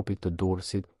kryepeshkopit të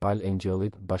Durrësit, Pal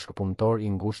Engjëllit, bashkëpunëtor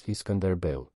i ngushtë i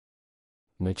Skënderbeut.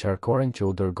 Në qarkoren që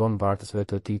u dërgon vartësve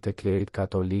të tij të klerit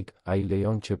katolik, ai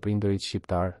lejon që prindërit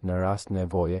shqiptar, në rast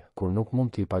nevoje, kur nuk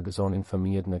mund t'i pagëzonin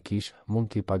fëmijët në kishë,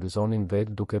 mund t'i pagëzonin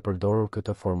vetë duke përdorur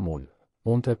këtë formulë.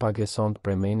 Unë të pagesont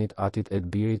premenit atit e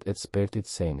të birit e të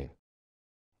spertit senit.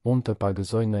 Unë të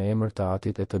pagëzoj në emër të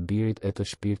atit e të birit e të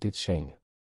shpirtit shenjë.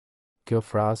 Kjo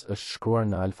frazë është shkruar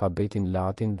në alfabetin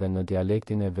latin dhe në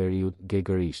dialektin e veriut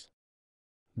gegërisht.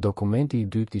 Dokumenti i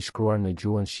dytë i shkruar në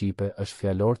gjuhën shqipe është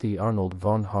fjalorti i Arnold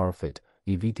von Harfit,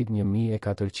 i vitit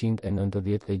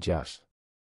 1496.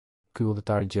 Ky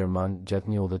udhëtar gjerman,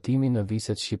 gjatë një udhëtimi në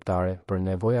viset shqiptare, për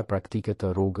nevoja praktike të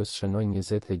rrugës shënoi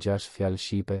 26 fjalë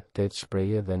shqipe, 8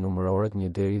 shprehje dhe numëroret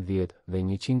 1 deri 10 dhe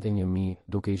 101.000,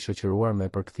 duke i shoqëruar me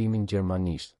përkthimin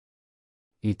gjermanisht.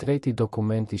 I treti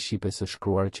dokumenti shqipe së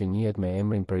shkruar që njihet me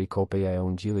emrin Perikopeja e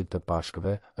Ungjillit të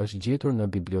Pashkëve, është gjetur në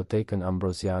Bibliotekën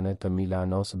Ambroziane të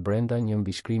Milanos brenda një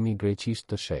mbishkrimi greqisht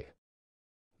të sheh.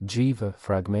 Gjivë,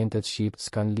 fragmentet shqip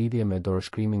s'kan lidhje me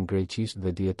dorëshkrimin greqisht dhe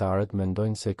dietarët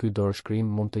mendojnë se ky dorëshkrim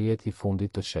mund të jetë i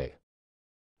fundit të sheh.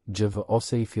 Gjv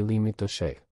ose i fillimit të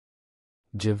sheh.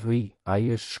 Gjvi, ai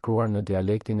është shkruar në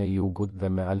dialektin e jugut dhe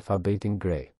me alfabetin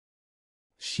grej.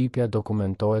 Shqipja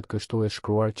dokumentohet kështu e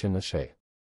shkruar që në sheh.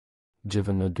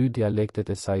 Gjv në 2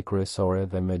 dialektet e saj kryesore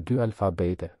dhe me 2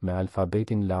 alfabete, me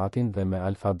alfabetin latin dhe me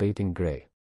alfabetin grej.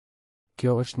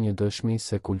 Kjo është një dëshmi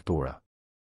se kultura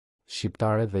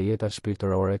shqiptare dhe jeta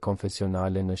shpirtërore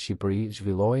konfesionale në Shqipëri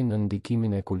zhvillohej në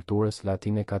ndikimin e kulturës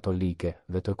latine katolike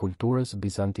dhe të kulturës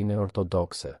bizantine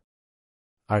ortodokse.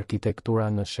 Arkitektura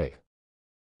në sheh.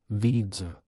 Vizë.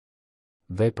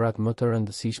 Veprat më të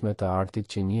rëndësishme të artit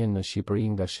që njihen në Shqipëri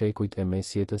nga shekujt e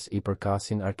mesjetës i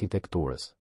përkasin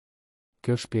arkitekturës.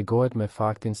 Kjo shpjegohet me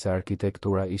faktin se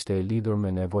arkitektura ishte e lidhur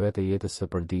me nevojat e jetës së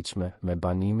përditshme, me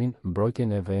banimin,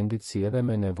 mbrojtjen e vendit si edhe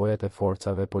me nevojat e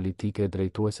forcave politike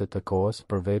drejtuese të kohës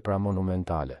për vepra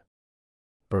monumentale.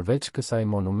 Përveç kësaj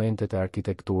monumentet e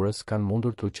arkitekturës kanë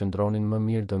mundur të qëndronin më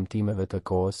mirë dëmtimeve të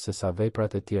kohës se sa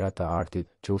veprat e tjera të artit,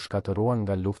 që u shkatëruan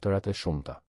nga luftërat e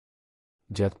shumta.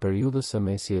 Gjatë periudhës së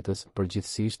mesjetës,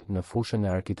 përgjithsisht në fushën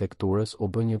e arkitekturës u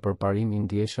bë një përparim i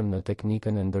ndjeshëm në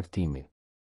teknikën e ndërtimit.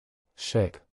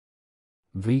 Shek.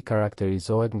 Vi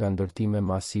karakterizohet nga ndërtime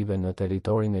masive në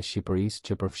territorin e Shqipërisë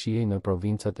që përfshihej në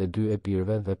provincat e 2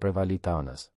 Epirëve dhe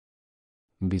Prevalitanës.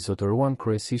 Mbizotëruan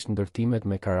kryesisht ndërtimet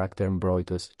me karakter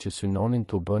mbrojtës që synonin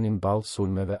t'u bënin ballë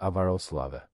sulmeve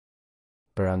avaroslave.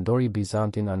 Perandori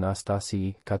bizantin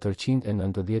Anastasii,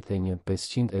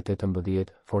 491-518,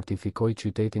 fortifikoi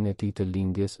qytetin e tij të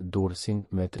lindjes, Durrësin,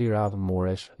 me 3 radhë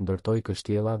muresh, ndërtoi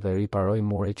kështjella dhe riparoi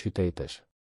mure qytetesh.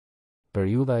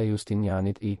 Periudha e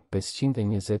Justinianit I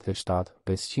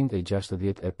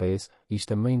 527-565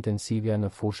 ishte më intensivja në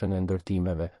fushën e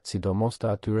ndërtimeve, sidomos të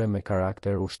atyre me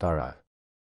karakter ushtarak.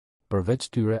 Përveç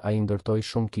tyre ai ndërtoi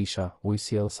shumë kisha,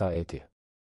 ujësjellsa eti.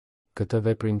 Këtë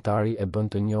veprimtari e bën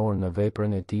të njohur në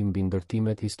veprën e tij mbi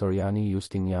ndërtimet historiani I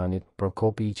Justinianit,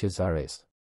 Prokopi I Cezares.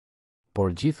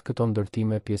 Por gjithë këto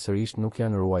ndërtime pjesërisht nuk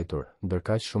janë ruajtur,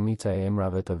 ndërkaq shumica e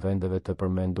emrave të vendeve të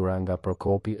përmendura nga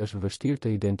Prokopi është vështirë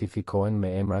të identifikohen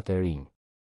me emrat e rinj.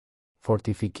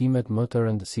 Fortifikimet më të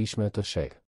rëndësishme të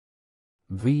SHQIPërisë.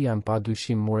 Janë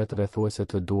padyshim muret rrethuese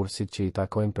të Durrësit që I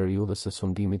takojnë periudhës së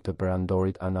sundimit të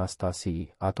perandorit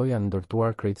Anastasii. Ato janë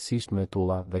ndërtuar krejtësisht me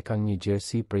tulla dhe kanë një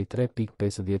gjerësi prej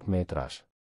 3.50 metrash.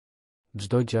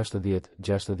 Çdo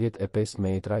 60-65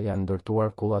 metra janë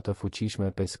ndërtuar kulla të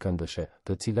fuqishme 5 këndëshe,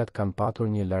 të cilat kanë patur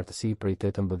një lartësi prej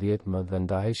 18 m dhe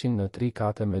ndaheshin në 3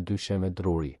 kate me 2 sheme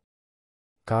druri.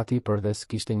 Kati I përdes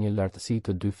kishte një lartësi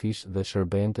të 2 fish dhe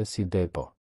shërbente si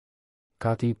depo.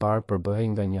 Kati I parë përbëhej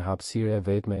nga një hapësirë e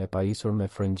vetme e pajisur me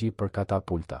frëngji për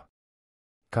katapulta.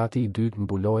 Kati I dytë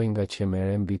mbulohej nga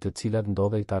qemere mbi të cilat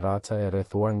ndodhej tarraca e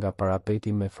rrethuar nga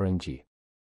parapeti me frëngji.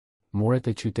 Muret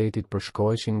e qytetit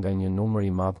përshkoheshin nga një numër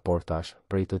I madh portash,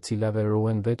 prej të cilave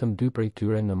ruhen vetëm 2 prej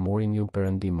tyre në murin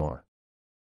jugoperëndimor.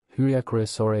 Hyrja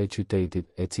kryesore e qytetit,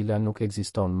 e cila nuk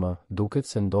ekziston më, duket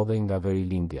se ndodhej nga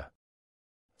verilindja.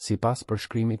 Sipas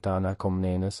përshkrimit të Ana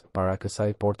Komnenës, para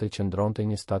kësaj porte qëndronte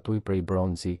një statuj prej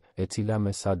bronzi, e cila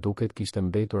me sa duket kishte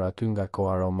mbetur aty nga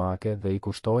koha romake dhe I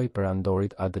kushtohej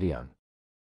perandorit Adrian.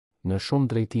 Në shumë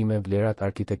drejtime vlerat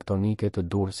arkitektonike të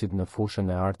Durrësit në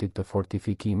fushën e artit të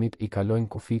fortifikimit I kalojnë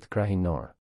kufit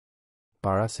krahinor.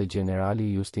 Para se generali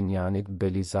I Justinianit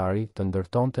Belizari të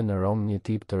ndërtonte në Rom një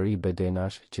tip të ri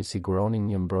bedenash që siguronin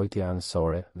një mbrojtje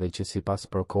anësore dhe që sipas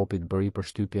Prokopit bëri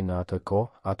përshtypje në atë kohë,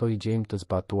 ato I gjejmë të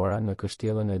zbatuara në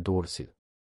kështjellën e Durrësit.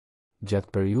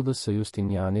 Gjatë periudhës së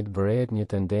Justinianit vërehet një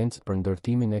tendencë për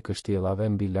ndërtimin e kështjellave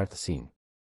mbi lartësinë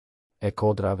e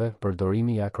kodrave,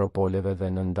 përdorimi I akropoleve dhe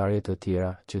në ndarje të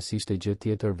tjera, që s'ishte gjë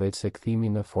tjetër veç se kthimi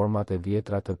në format e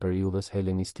vjetra të periudhës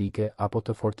helenistike apo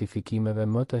të fortifikimeve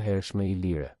më të hershme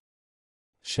ilire.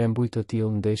 Shembuj të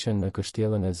tillë ndeshen në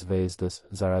kështjellën e Zvezdës,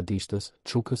 Zaradishtës,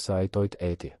 Çukës së Ajtojt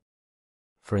eti.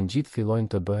 Frëngjit fillojnë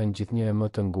të bëhen gjithnjë e më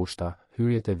të ngushta,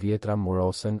 hyrjet e vjetra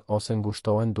murosen ose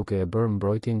ngushtohen duke e bërë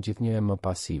mbrojtjen gjithnjë e më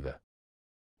pasive.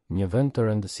 Një vend të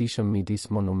rëndësishëm midis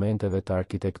monumenteve të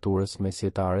arkitekturës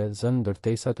mesjetare zën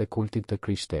ndërtesat e kultit të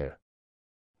Krishterë.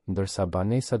 Ndërsa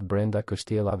banesat brenda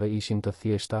kështjellave ishin të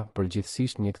thjeshta,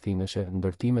 përgjithsisht mjekthinëshe,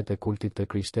 ndërtimet e kultit të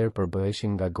Krishterë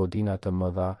përbëheshin nga godina të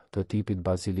mëdha, të tipit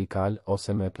bazilikal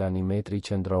ose me planimetri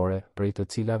qendrore, prej të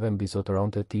cilave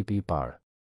mbizotëronte tipi I parë.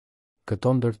 Këto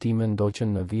ndërtime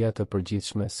ndoqën në vija të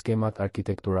përgjithshme skemat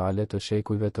arkitekturale të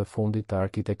shekujve të fundit të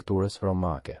arkitekturës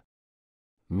romake.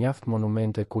 Mjaft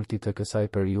monumente kultit të kësaj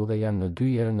periudhe janë në 2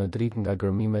 herë në dritë nga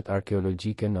gërmimet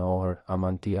arkeologjike në Ohër,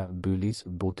 Amantia, Bylis,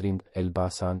 Butrind,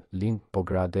 Elbasan, Lind,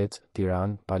 Pogradec,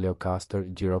 Tiranë, Paleokastër,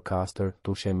 Gjirokastër,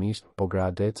 Tushemisht,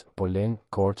 Pogradec, Polen,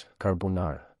 Korç,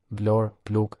 Karbunar, Vlorë,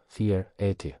 Pluk, Fier,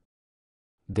 eti.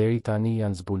 Deri tani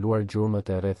janë zbuluar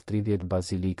gjurmët e rreth 30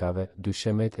 bazilikave,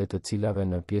 dyshemet e të cilave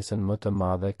në pjesën më të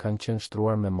madhe kanë qenë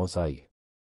shtruar me mozaik.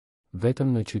 Vetëm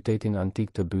në qytetin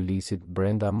antik të Bylisit,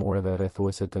 brenda mureve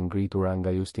rrethuese të ngritura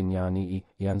nga Justiniani I,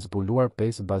 janë zbuluar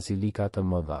 5 bazilika të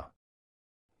mëdha.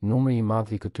 Numri I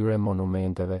madh I këtyre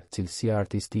monumenteve, cilësia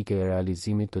artistike e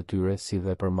realizimit të tyre si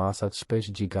dhe përmasat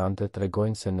shpesh gjigante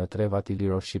tregojnë se në trevat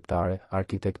iliro shqiptare,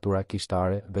 arkitektura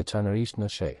kishtare, veçanërisht në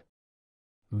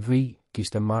SHQIPëRI,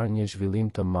 kishte marrë një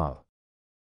zhvillim të madh.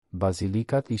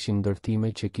 Bazilikat ishin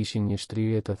ndërtime që kishin një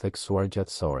shtrirje të theksuar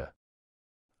gjatësore.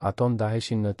 Ato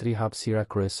ndaheshin në 3 hapësira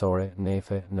kryesore,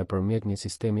 nefe, nëpërmjet një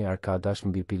sistemi arkadash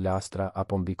mbi pilastra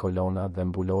apo mbi kolona dhe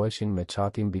mbuloheshin me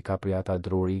çati mbi kapriata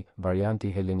druri, varianti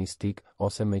helenistik,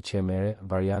 ose me qemere,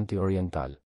 varianti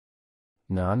oriental.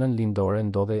 Në anën lindore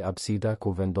ndodhej absida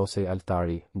ku vendosej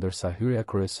altari, ndërsa hyrja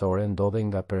kryesore ndodhej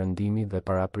nga perëndimi dhe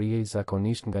paraprihej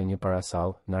zakonisht nga një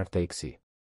parasall, narteksi.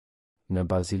 Në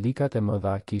bazilikat e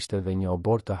mëdha kishte dhe një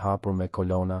obor të hapur me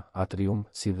kolona, atrium,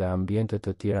 si dhe ambiente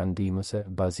të tjera ndihmëse,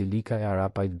 bazilika e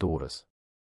Arapajt Durrës.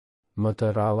 Më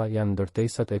të rralla janë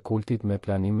ndërtesat e kultit me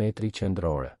planimetri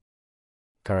qendrore.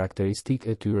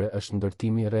 Karakteristikë e tyre është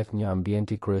ndërtimi rreth një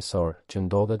ambienti kryesor, që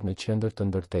ndodhet në qendër të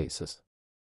ndërtesës.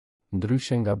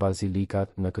 Ndryshe nga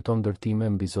bazilikat, në këto ndërtime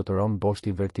mbizotëron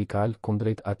boshti vertikal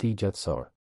kundrejt atij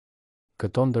gjatësor.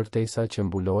 Këto ndërtesa që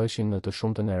mbuloheshin në të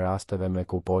shumtën e rasteve me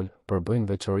kupol, përbëjnë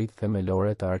veçoritë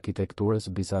themelore të arkitekturës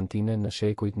bizantine në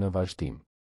shekujt në vazhdim.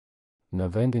 Në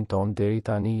vendin tonë deri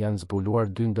tani janë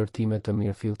zbuluar 2 ndërtime të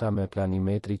mirëfillta me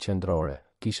planimetri qendrore,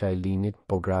 kisha e linit,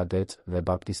 pogradec dhe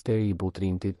baptisteri i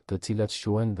butrintit, të cilat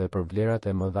shquhen dhe për vlerat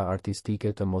e mëdha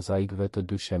artistike të mozaikëve të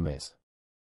dy shemes.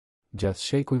 Gjatë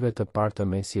shekujve të parë të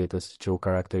mesjetës që u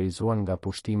karakterizuan nga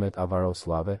pushtimet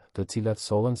avaroslave, të cilat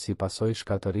sollën si pasojë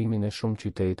shkatërimin e shumë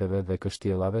qyteteve dhe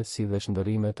kështjellave si dhe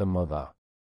shndërrime të mëdha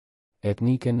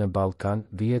etnike në Ballkan,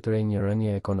 vihet re një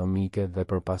rënje ekonomike dhe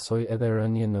përpasoi edhe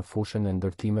rënje në fushën e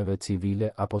ndërtimeve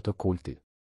civile apo të kultit.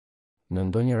 Në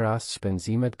ndonjë rast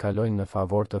shpenzimet kalojnë në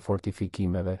favor të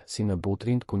fortifikimeve, si në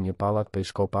Butrind ku një pallat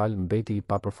peshkopal mbeti i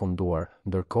papërfunduar,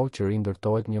 ndërkohë që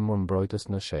rindërtohet një mur mbrojtës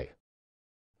në sheh.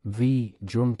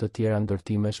 Gjurmë të tjera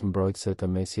ndërtimesh mbrojtëse të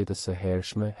mesjetës së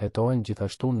hershme hetohen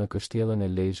gjithashtu në kështjellën e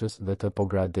Lezhës dhe të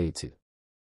Pogradecit.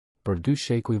 Për 2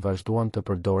 shekuj vazhduan të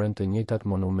përdoren të njëjtat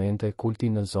monumente kulti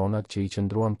në zonat që i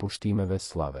qëndruan pushtimeve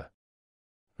slave.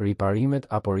 Riparimet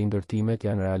apo rindërtimet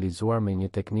janë realizuar me një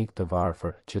teknikë të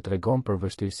varfër që tregon për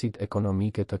vështirësitë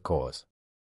ekonomike të kohës.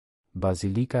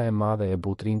 Bazilika e Madhe e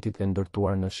Butrintit e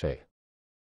ndërtuar në sheh.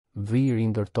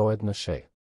 Rindërtohet në sheh.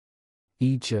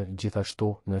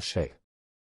 Gjithashtu në sheh.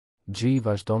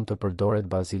 Vazhdon të përdoret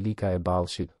Bazilika e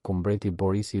Ballshit, ku mbreti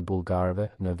Boris i Bullgarëve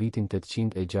në vitin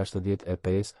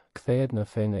 865 kthehet në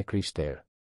fenë e krishterë.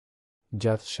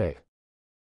 Gjatë sheh.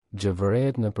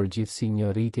 Vërehet në përgjithësi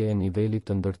një rritje e nivelit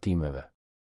të ndërtimeve.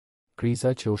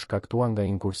 Kriza që u shkaktua nga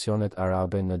inkursionet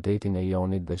arabe në detin e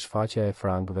Jonit dhe shfaqja e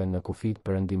frankëve në kufit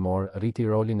perëndimor rriti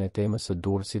rolin e temës së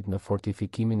Durrësit në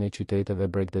fortifikimin e qyteteve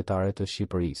bregdetare të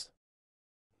Shqipërisë.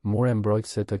 Mure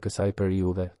mbrojtëse të kësaj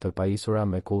periudhe, të pajisura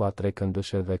me kulla 3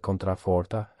 këndëshe dhe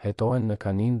kontraforta, hetohen në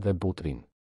Kanin dhe Butrin.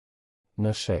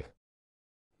 Në sheh.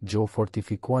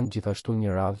 Fortifikuan gjithashtu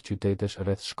një radhë qytetesh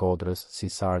rreth Shkodrës, si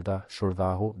Sarda,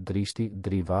 Shurdhahu, Drishti,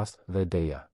 Drivast dhe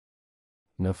Deja.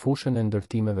 Në fushën e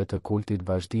ndërtimeve të kultit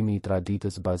vazhdimi i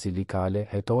traditës bazilikale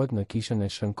hetohet në kishën e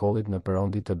Shënkollit në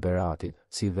perëndi të Beratit,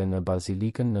 si dhe në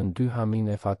bazilikën në Ndyhamin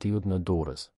e Fatiut në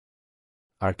Durrës.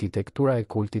 Arkitektura e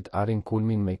kultit arrin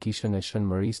kulmin me kishën e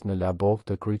Shënmërisë në Labov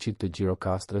të kryqit të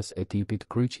Gjirokastrës e tipit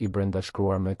kryq i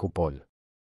brendashkruar me kupol.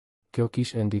 Kjo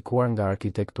kishë e ndikuar nga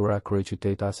arkitektura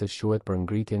kryeqytetase quhet për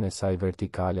ngritjen e saj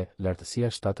vertikale,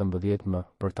 lartësia 17 m,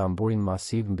 për tamburin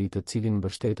masiv mbi të cilin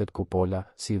mbështetet kupola,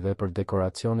 si dhe për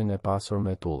dekoracionin e pasur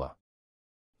me tulla.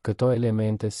 Këto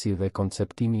elemente si dhe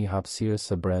konceptimi i hapësirës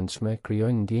së brendshme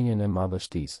krijojnë ndjenjën e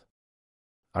madhështisë.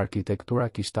 Arkitektura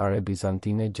kishtare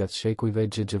bizantine gjatë shekujve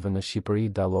në Shqipëri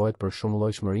dallohet për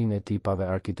shumëllojshmërinë e tipave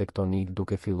arkitektonik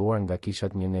duke filluar nga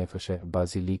kishat njënefëshe,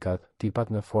 bazilikat, tipat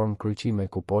në formë kryqi me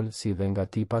kupol si dhe nga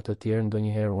tipat të tjerë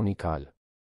ndonjëherë unikal.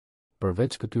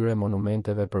 Përveç këtyre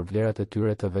monumenteve për vlerat e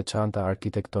tyre të veçanta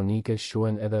arkitektonike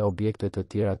shquhen edhe objekte të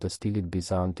tjera të stilit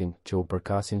bizantin që u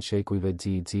përkasin shekujve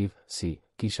xiv, si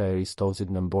kisha e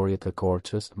Ristozit në mborje të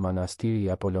Korçës, manastiri i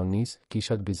Apolonis,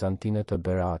 kishat bizantine të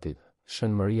Beratit,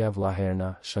 Shën Maria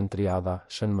Vlaherna, Shën Triadha,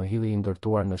 Shën Mëhilli i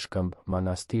ndërtuar në Shkëmb,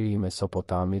 manastiri i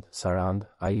Mesopotamit, Sarand,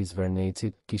 ai i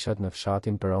Zvernecit, kishat në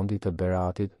fshatin perëndi të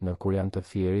Beratit, në Kurjan të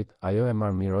Fierit, ajo e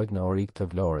Marmirojt në Orik të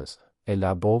Vlorës, e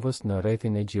Labovës në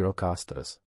rrethin e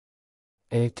Gjirokastrës.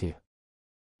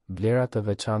 Vlera të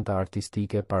veçanta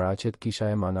artistike paraqet kisha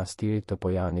e manastirit të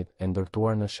Pojanit, e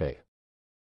ndërtuar në sheh.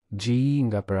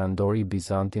 Nga perandori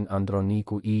bizantin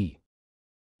Androniku I.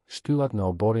 Shtyllat në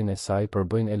oborin e saj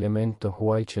përbëjnë element të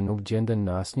huaj që nuk gjenden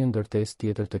në asnjë ndërtesë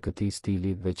tjetër të këtij stili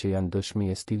dhe që janë dëshmi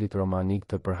e stilit romanik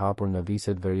të përhapur në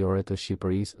viset veriore të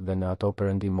Shqipërisë dhe në ato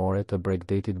perëndimore të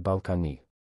bregdetit ballkanik.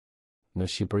 Në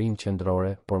Shqipërinë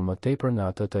qendrore, por më tepër në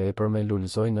atë të epërme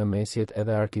lulëzoi në mesjet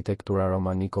edhe arkitektura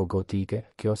romaniko-gotike,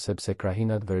 kjo sepse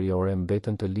krahinat veriore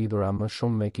mbetën të lidhura më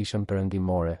shumë me kishën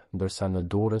perëndimore, ndërsa në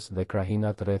Durrës dhe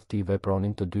krahinat rreth tij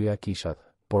vepronin të dyja kishat,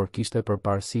 por kishte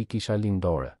përparësi kisha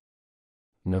lindore.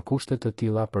 Në kushte të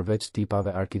tilla përveç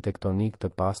tipave arkitektonik të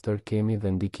pastër kemi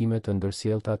dhe ndikime të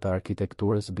ndërsjellta të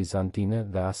arkitekturës bizantine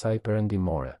dhe asaj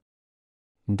perëndimore.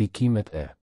 Ndikimet e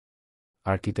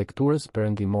arkitekturës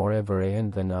perëndimore vërehen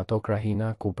dhe në ato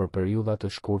krahina ku për periudha të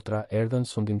shkurtra erdhën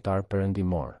sundimtar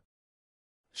perëndimor.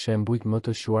 Shembujt më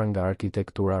të shuar nga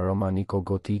arkitektura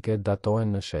romaniko-gotike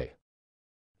datohen në sheh.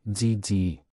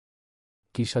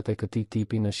 Kishat e këtij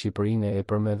tipi në Shqipërinë e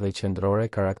epërme dhe qendrore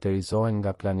karakterizohen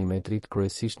nga planimetrit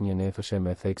kryesisht njënefëshe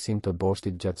me theksim të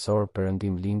boshtit gjatësor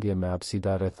perëndim lindje me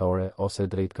apsida rrethore ose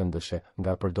drejtkëndëshe,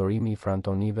 nga përdorimi i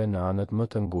frantonive në anët më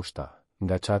të ngushta,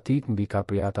 nga çatit mbi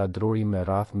kapriata druri me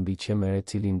radh mbi qemere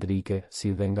cilindrike,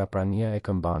 si dhe nga prania e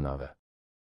këmbanave.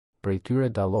 Prej tyre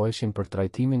dalloheshin për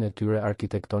trajtimin e tyre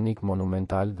arkitektonik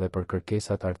monumental dhe për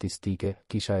kërkesat artistike,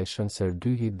 kisha e Shën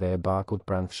Serdyhit dhe e Bakut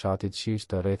pranë fshatit Qirq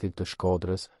të rrethit të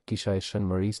Shkodrës, kisha e Shën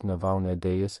Mëris në Vaun e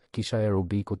Dejës, kisha e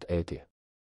Rubikut eti.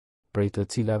 Prej të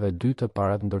cilave dy të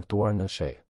parat ndërtuar në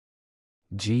sheh.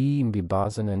 Gjii mbi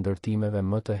bazën e ndërtimeve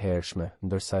më të hershme,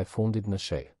 ndërsa e fundit në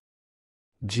sheh.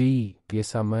 Gjii,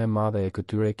 pjesa më e madhe e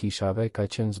këtyre kishave ka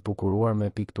qenë zbukuruar me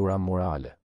piktura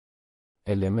murale.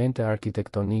 Elemente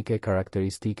arkitektonike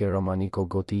karakteristike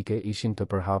romaniko-gotike ishin të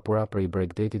përhapura prej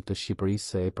bregdetit të Shqipërisë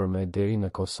së epërme deri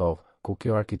në Kosovë, ku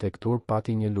kjo arkitektur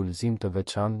pati një lullëzim të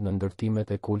veçantë në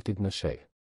ndërtimet e kultit në sheh.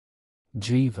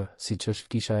 Gjivë, siç është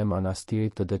kisha e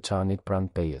manastirit të Deçanit pranë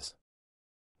Pejës.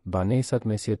 Banesat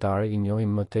mesjetare i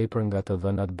njohim më tepër nga të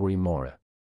dhënat burimore.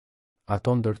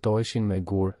 Ato ndërtoheshin me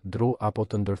gur, dru apo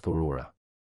të ndërthurura.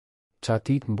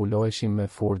 Çatit mbuloheshin me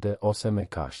furde ose me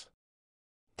kash.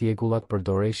 Tjegullat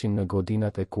përdoreshin në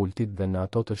godinat e kultit dhe në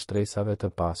ato të shtresave të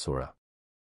pasura.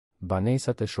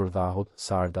 Banesat e shurdhahut,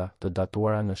 sarda, të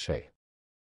datuara në sheh.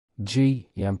 Gjij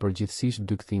janë përgjithsisht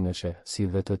dykthynëshe, si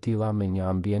dhe të tilla me një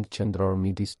ambient qendror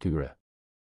midis tyre.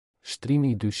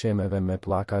 Shtrimi i dyshemeve me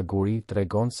pllaka guri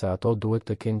tregon se ato duhet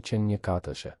të kenë qenë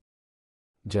njëkatëshe.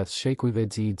 Gjatë shekujve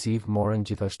xiv morën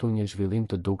gjithashtu një zhvillim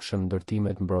të dukshëm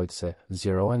ndërtimet mbrojtëse,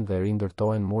 zgjerohen dhe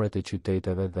rindërtohen muret e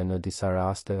qyteteve dhe në disa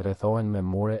raste rrethohen me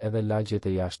mure edhe lagjet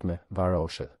e jashtme,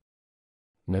 varoshet.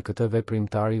 Në këtë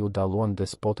veprimtari u dalluan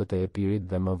despotët e Epirit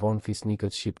dhe më vonë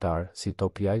fisnikët shqiptar, si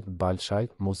Topjajt,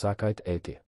 Balshajt, Muzakajt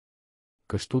eti.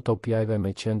 Kështu Topjajve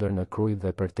me qendër në Krujë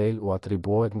dhe Pertel u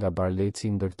atribuohet nga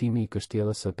Barleci ndërtimi i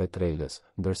kështjellës së Petrelës,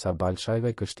 ndërsa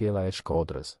Balshajve kështjella e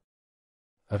Shkodrës.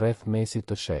 Rreth mesit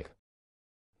të sheh.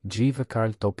 Gjivë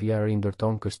Karl Topja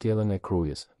rindërton kështjellën e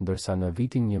Krujës, ndërsa në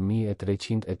vitin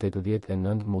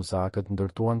 1389 Muzakët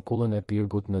ndërtuan kullën e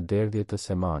Pirgut në derdhje të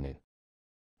Semanit.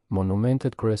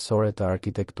 Monumentet kryesore të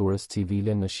arkitekturës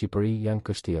civile në Shqipëri janë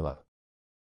kështjellat.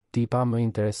 Tipa më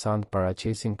interesant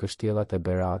paraqesin kështjellat e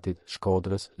Beratit,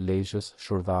 Shkodrës, Lezhës,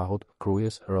 Shurdhahut,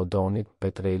 Krujës, Rodonit,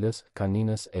 Petrelës,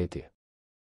 Kaninës eti.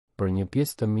 Për një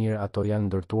pjesë të mirë ato janë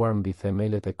ndërtuar mbi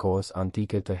themelet e kohës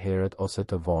antike të herët ose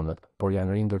të vonët, por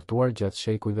janë rindërtuar gjatë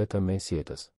shekujve të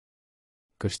mesjetës.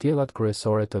 Kështjellat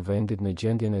kryesore të vendit në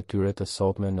gjendjen e tyre të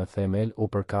sotme në themel u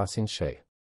përkasin sheh.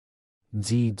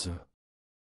 Xiz.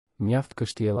 Mjaft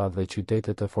kështjella dhe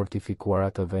qytete të fortifikuara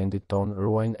të vendit ton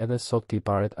ruajnë edhe sot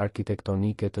tiparet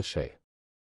arkitektonike të sheh.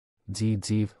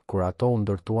 Xiv, kur ato u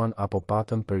ndërtuan apo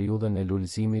patën periudhën e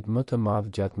lullëzimit më të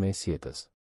madh gjatë mesjetës.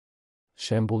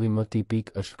 Shembulli më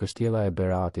tipik është kështjella e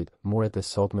Beratit, muret e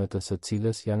sotme të së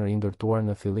cilës janë rindërtuar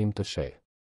në fillim të sheh.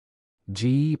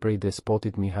 Gjii prej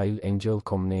despotit Mihail Angel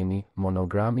Komneni,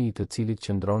 monogrami i të cilit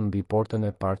qëndron mbi portën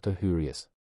e parë të hyrjes.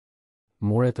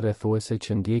 Muret rrethuese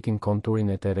që ndjekin konturin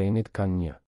e terrenit kanë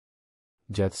një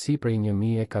gjatësi prej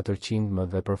 1400 m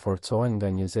dhe përforcohen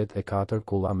nga 24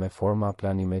 kulla me forma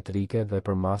planimetrike dhe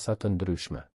për masa të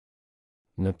ndryshme.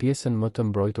 Në pjesën më të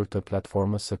mbrojtur të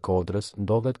platformës së Kodrës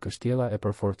ndodhet kështjella e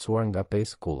përforcuar nga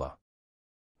 5 kulla.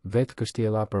 Vetë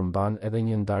kështjella përmban edhe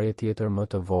një ndarje tjetër më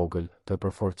të vogël, të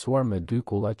përforcuar me 2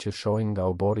 kulla që shohin nga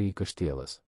obori i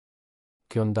kështjellës.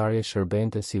 Kjo ndarje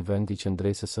shërbente si vend i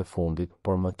qëndresës së fundit,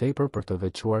 por më tepër për të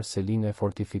veçuar selinë e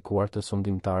fortifikuar të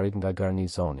sundimtarit nga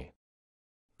garnizoni.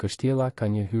 Kështjella ka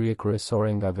një hyrje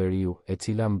kryesore nga veriu, e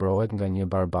cila mbrohet nga një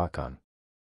barbakan.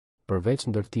 Përveç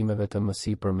ndërtimeve të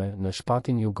mësipërme, në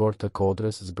shpatin jugor të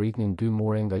Kodrës zbritnin 2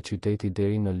 mure nga qyteti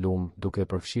deri në Lum, duke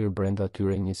përfshirë brenda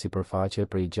tyre një sipërfaqe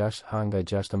prej 6 ha nga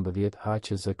 16 ha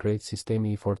që zë krejt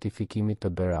sistemi i fortifikimit të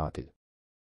Beratit.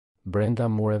 Brenda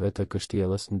mureve të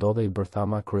kështjellës ndodhej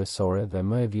bërthama kryesore dhe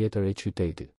më e vjetër e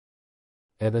qytetit.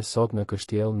 Edhe sot në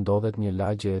kështjellë ndodhet një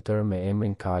lagje e tërë me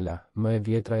emrin Kala, më e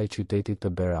vjetra e qytetit të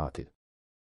Beratit.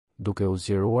 Duke u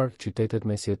zgjeruar, qytetet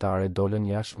mesjetare dolën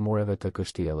jashtë mureve të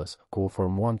kështjellës, ku u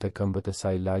formuan të këmbët e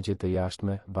saj lagje të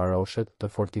jashtme, varoshet, të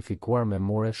fortifikuar me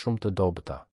mure shumë të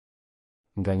dobëta.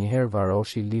 Nganjëherë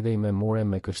varoshi lidhej me mure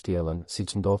me kështjellën,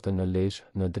 siç ndodhte në Lezhë,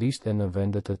 në Drisht e në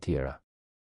vende të tjera.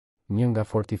 Një nga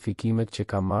fortifikimet që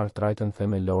ka marrë trajtën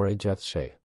themelore gjatë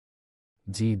sheh.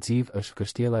 Xiv është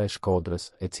kështjella e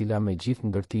Shkodrës, e cila me gjithë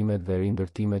ndërtimet dhe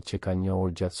rindërtimet që ka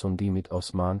njohur gjatë sundimit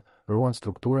Osman, ruan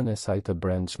strukturën e saj të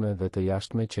brendshme dhe të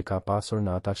jashtme që ka pasur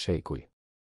në ata shekuj.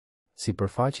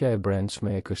 Sipërfaqja e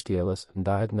brendshme e kështjellës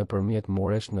ndahet nëpërmjet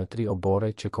muresh në 3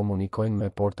 obore që komunikojnë me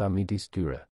porta midis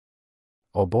tyre.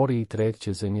 Obori i tretë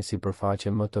që zë një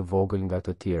sipërfaqe më të vogël nga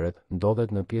të tjerët,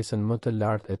 ndodhet në pjesën më të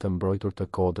lartë e të mbrojtur të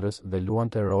Kodrës dhe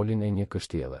luante rolin e një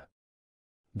kështjelle.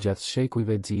 Gjatë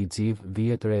shekujve xiv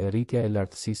vihet re rritja e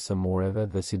lartësisë së mureve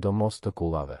dhe sidomos të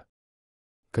kullave.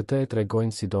 Këtë e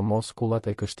tregojnë sidomos kullat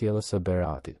e kështjellës së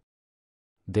Beratit.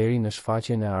 Deri në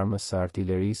shfaqjen e armës së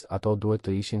artillerisë, ato duhet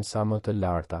të ishin sa më të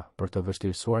larta për të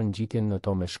vështirësuar ngjitjen në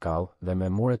to me shkallë dhe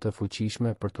me mure të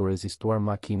fuqishme për të rezistuar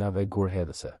makinave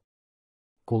gurhedhëse.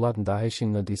 Kullat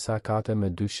ndaheshin në disa kate me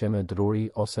dy sheme druri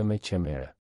ose me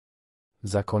qemere.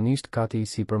 Zakonisht kati i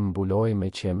sipër mbulohej me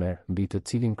qemer, mbi të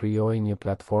cilin krijohej një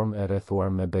platformë e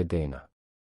rrethuar me bedena.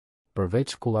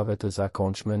 Përveç kullave të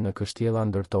zakonshme, në kështjella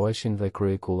ndërtoheshin dhe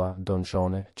kryekulla,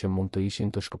 donjone, që mund të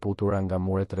ishin të shkëputura nga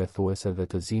muret rrethuese dhe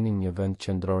të zinin një vend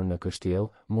qendror në kështjellë,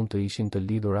 mund të ishin të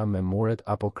lidhura me muret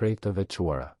apo krejt të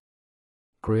veçuara.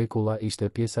 Kryekulla ishte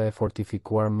pjesa e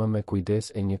fortifikuar më me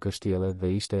kujdes e një kështjelle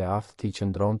dhe ishte e aftë t'i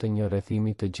qëndronte një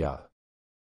rrethimi të gjallë.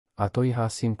 Ato i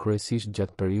hasin kryesisht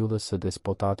gjatë periudhës së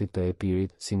despotatit të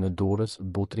Epirit, si në Durrës,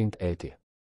 Butrint eti.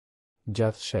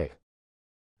 Gjatë sheh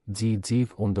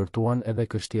Xiv u ndërtuan edhe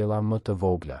kështjella më të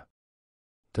vogla.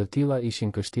 Të tilla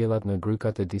ishin kështjellat në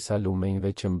grykat e disa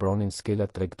lumenjve që mbronin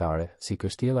skelat tregtare, si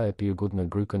kështjella e Pirgut në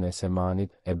grykën e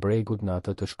Semanit, e Bregut në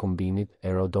atë të Shkumbinit,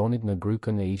 e Rodonit në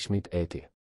grykën e Ishmit eti.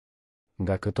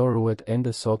 Nga këto ruhet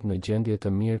ende sot në gjendje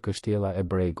të mirë kështjella e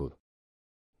Bregut.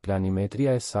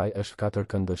 Planimetria e saj është 4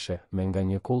 këndëshe, me nga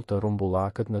një kull të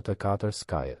rumbullakët në të 4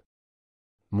 skajet.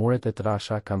 Muret e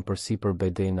trasha kanë përsipër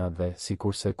bedena dhe,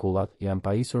 sikurse kullat, janë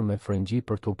pajisur me frëngji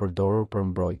për t'u përdorur për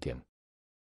mbrojtjen.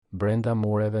 Brenda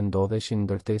mureve ndodheshin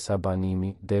ndërtesa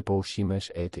banimi, depo ushimesh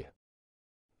eti.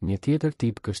 Një tjetër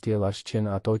tip kështjellash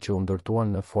qenë ato që u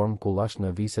ndërtuan në formë kullash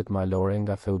në viset malore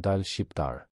nga feudal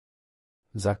shqiptar.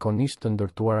 Zakonisht të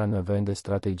ndërtuara në vende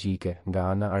strategjike, nga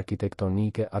ana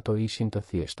arkitektonike ato ishin të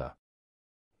thjeshta.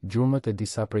 Gjurmët e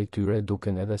disa prej tyre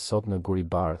duken edhe sot në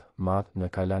Guribardh, Mat, në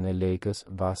Kalan e Lekës,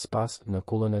 Vaspas, në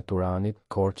kullën e Turanit,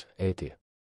 Korç, eti.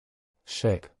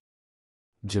 Shek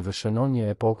gjvshënon një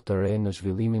epokë të re në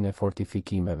zhvillimin e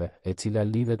fortifikimeve, e cila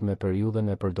lidhet me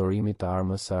periudhën e përdorimit të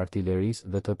armës së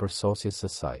artillerisë dhe të përsosjes së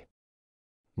saj.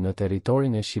 Në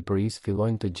territorin e Shqipërisë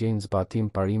fillojnë të gjejnë zbatim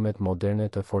parimet moderne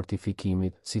të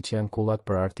fortifikimit, siç janë kullat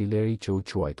për artilleri që u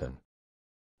quajtën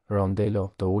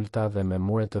rondelo, të ulta dhe me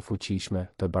mure të fuqishme,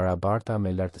 të barabarta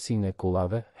me lartësinë e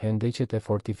kullave, hendeqet e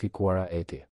fortifikuara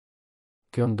eti.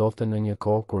 Kjo ndodhte në një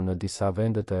kohë kur në disa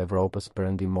vende të Evropës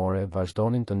perëndimore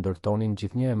vazhdonin të ndërtonin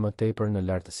gjithnjë e më tepër në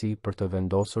lartësi për të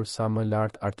vendosur sa më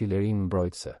lart artillerinë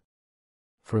mbrojtëse.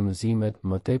 Frymëzimet,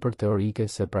 më tepër teorike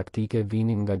se praktike,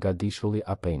 vinin nga Gadishulli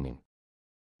Apenin.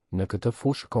 Në këtë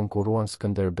fushë konkurruan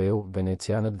Skënderbeu,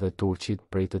 venecianët dhe turqit,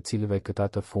 prej të cilëve këta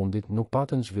të fundit nuk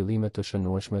patën zhvillime të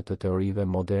shënueshme të teorive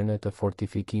moderne të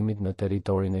fortifikimit në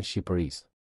territorin e Shqipërisë.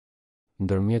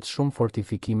 Ndërmjet shumë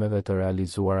fortifikimeve të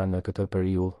realizuara në këtë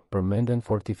periudhë, përmenden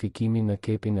fortifikimin në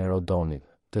kepin e Rodonit,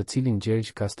 të cilin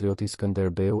Gjergj Kastrioti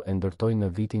Skënderbeu e ndërtoi në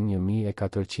vitin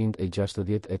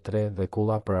 1463 dhe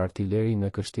kulla për artilleri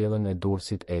në kështjellën e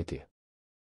Durrësit eti.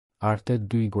 Arte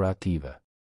figurative.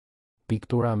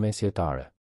 Piktura mesjetare.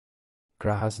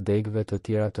 Krahas degëve të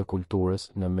tjera të kulturës,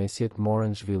 në mesjet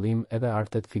morën zhvillim edhe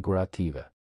artet figurative.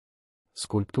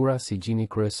 Skulptura si gjini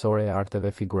kryesore e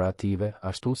arteve figurative,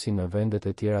 ashtu si në vendet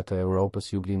e tjera të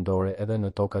Europës juglindore edhe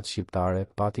në tokat shqiptare,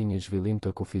 pati një zhvillim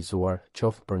të kufizuar,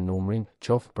 qoftë për numrin,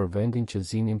 qoftë për vendin që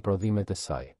zinin prodhimet e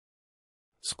saj.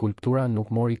 Skulptura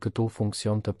nuk mori këtu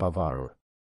funksion të pavarur.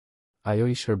 Ajo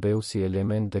i shërbeu si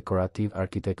element dekorativ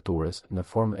arkitekturës, në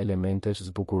formë elementesh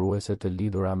zbukuruese të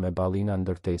lidhura me ballina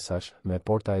ndërtesash, me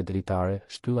porta e dritare,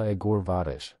 shtylla e gur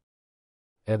varresh.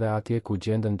 Edhe atje ku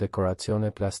gjenden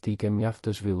dekoracione plastike mjaft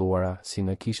të zhvilluara, si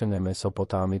në kishën e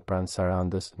Mesopotamit pranë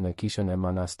Sarandës, në kishën e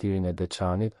manastirin e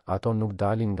Deçanit, ato nuk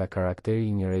dalin nga karakteri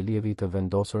i një relievi të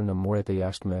vendosur në muret e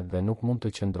jashtme dhe nuk mund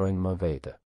të qëndrojnë më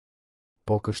vete.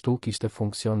 Po kështu kishte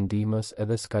funksion ndihmës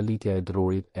edhe skalitja e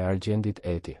drurit, e argjendit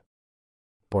eti.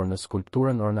 Por në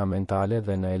skulpturën ornamentale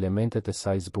dhe në elementet e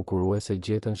saj zbukuruese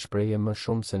gjetën shprehje më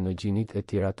shumë se në gjinit e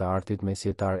tjera të artit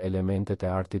mesjetar elementet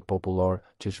e artit popullor,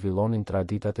 që zhvillonin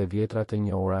traditat e vjetra të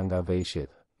njohura nga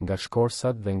veshjet, nga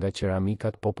shkorsat dhe nga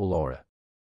qeramikat popullore.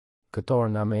 Këto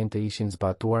ornamente ishin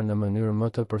zbatuar në mënyrë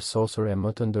më të përsosur e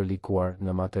më të ndërlikuar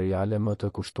në materiale më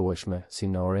të kushtueshme, si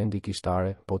në orendi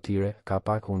kishtare, potire,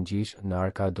 kapak ungjish, në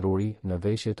arka druri, në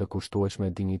veshje të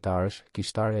kushtueshme dinjitarësh,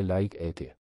 kishtare laik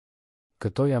eti.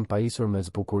 Këto janë pajisur me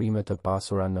zbukurime të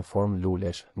pasura në formë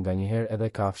lulesh, nganjëherë edhe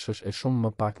kafshësh e shumë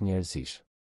më pak njerëzish.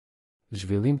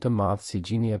 Zhvillim të madh si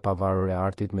gjini e pavarur e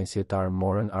artit mesjetar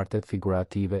morën artet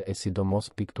figurative e sidomos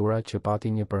piktura që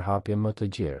pati një përhapje më të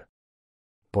gjerë.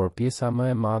 Por pjesa më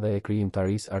e madhe e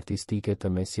krijimtarisë artistike të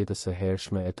mesjetës së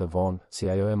hershme e të vonë, si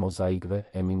ajo e mozaikëve,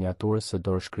 e miniaturës së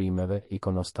dorëshkrimeve,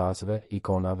 ikonostasëve,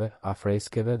 ikonave,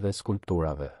 afreskeve dhe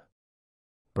skulpturave.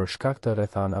 Për shkak të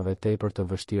rrethanave tepër të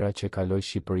vështira që kaloi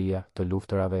Shqipëria, të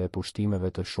luftërave e pushtimeve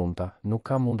të shumta, nuk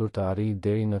ka mundur të arrijë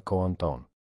deri në kohën tonë.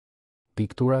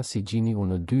 Piktura si gjini u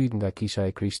në dyit nga kisha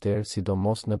e Krishterë,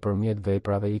 sidomos nëpërmjet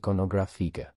veprave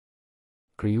ikonografike.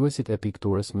 Krijuesit e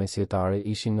pikturës mesjetare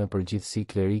ishin në përgjithësi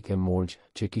klerikë e murgjë,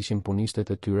 që kishin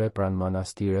punishtet e tyre pranë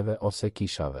manastireve ose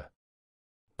kishave.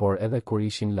 Por edhe kur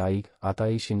ishin laik,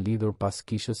 ata ishin lidhur pas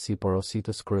kishës si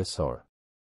porositës kryesor.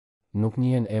 Nuk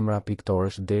njihen emra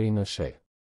piktorësh deri në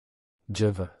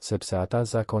SHQIPØRI, sepse ata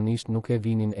zakonisht nuk e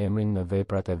vinin emrin në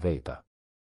veprat e veta.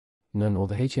 Nën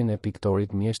udhëheqjen e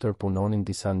piktorit mjeshtër punonin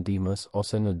disa ndihmës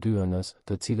ose në dyënës,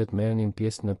 të cilët merrnin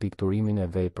pjesë në pikturimin e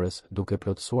veprës, duke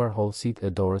plotësuar hollësitë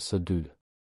e dorës së dytë.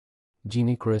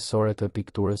 Gjini kryesore të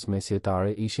pikturës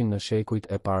mesjetare ishin në shekujt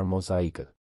e parë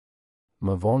mozaikët.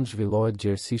 Më vonë zhvillohet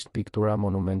gjerësisht piktura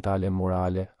monumentale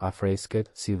murale,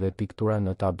 afresket, si dhe piktura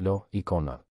në tablo,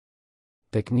 ikona.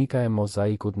 Teknika e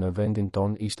mozaikut në vendin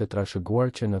ton ishte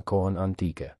trashëguar që në kohën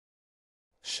antike.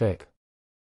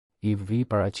 SHQIPØRI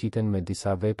paraqiten me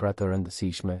disa vepra të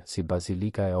rëndësishme, si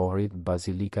Bazilika e Ohrit,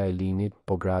 Bazilika e Linit,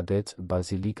 Pogradec,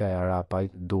 Bazilika e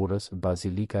Arapajt, Durrës,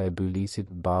 Bazilika e Bylisit,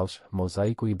 Ballsh,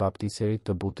 mozaiku i baptiserit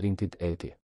të Butrintit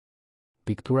eti.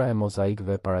 Piktura e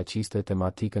mozaikëve paraqiste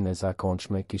tematikën e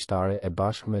zakonshme kishtare e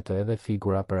bashkë me të edhe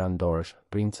figura perandorësh,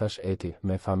 princash eti,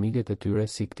 me familjet e tyre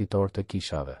si ktitor të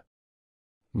kishave.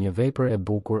 Një vepër e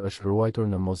bukur është ruajtur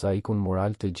në mozaikun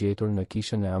mural të gjetur në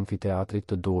kishën e amfiteatrit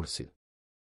të Durrësit.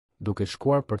 Duke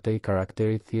shkuar përtej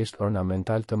karakterit thjesht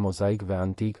ornamental të mozaikëve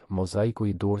antik, mozaiku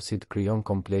i Durrësit krijon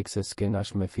komplekse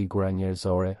skenash me figura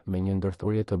njerëzore, me një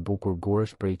ndërthurje të bukur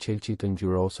gurësh prej qelçit të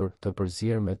ngjyrosur, të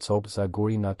përzier me copë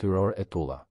zaguri natyror e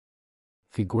tulla.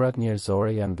 Figurat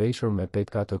njerëzore janë veshur me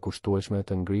petka të kushtueshme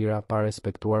të ngrira pa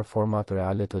respektuar format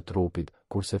reale të trupit,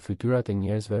 kurse fytyrat e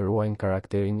njerëzve ruajnë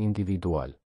karakterin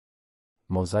individual.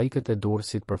 Mozaikët e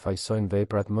Durrësit përfaqësojnë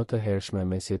veprat më të hershme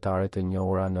mesjetare të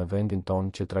njohura në vendin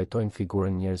tonë që trajtojnë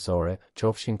figurën njerëzore,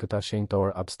 qofshin këta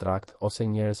shenjtor abstrakt ose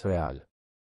njerëz real.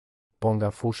 Po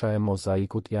nga fusha e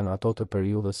mozaikut janë ato të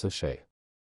periudhës së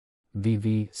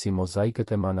SHQIPØRI, si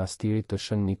mozaikët e manastirit të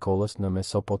Shën Nikollës në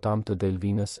Mesopotam të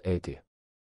Delvinës eti.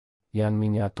 Janë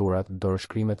miniaturat,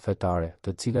 dorëshkrimet fetare,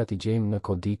 të cilat i gjejmë në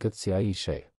kodikët si ai i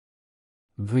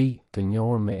SHQIPØRI, të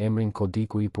njohur me emrin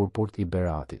Kodiku i Purpurt i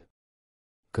Beratit.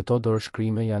 Këto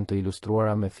dorëshkrime janë të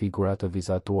ilustruara me figura të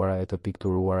vizatuara e të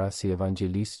pikturuara si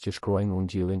evangjelistë që shkruajnë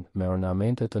ungjillin, me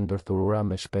ornamente të ndërthurura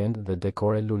me shpend dhe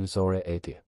dekore lulëzore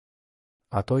eti.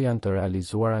 Ato janë të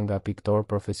realizuara nga piktor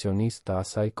profesionist të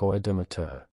asaj kohe dmt.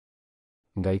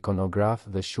 Nga ikonograf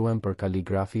dhe shuhen për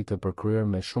kaligrafi të përkryer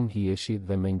me shumë hijeshi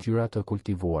dhe me ngjyra të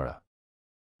kultivuara.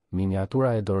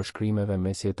 Miniatura e dorëshkrimeve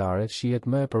mesjetare shihet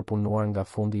më e përpunuar nga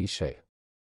fundi i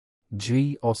SHQIPØRI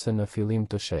ose në fillim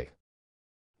të SHQIPØRI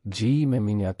me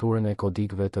miniaturën e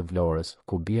kodikëve të Vlorës,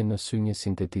 ku bie në sy një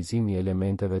sintetizim i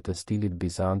elementeve të stilit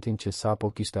bizantin që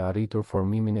sapo kishte arritur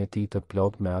formimin e tij të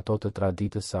plot me ato të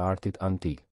traditës së artit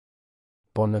antik.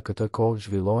 Po në këtë kohë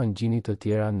zhvillohen gjini të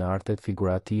tjera në artet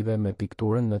figurative me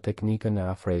pikturën në teknikën e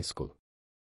afreskut.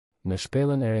 Në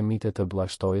shpellën eremite të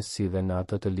Bllashtojës si dhe në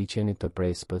atë të liçenit të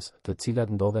Prespës, të cilat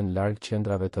ndodhen larg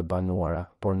qendrave të banuara,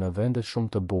 por në vende shumë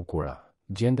të bukura,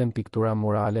 gjenden piktura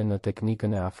murale në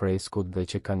teknikën e afreskut dhe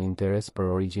që kanë interes për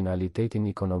originalitetin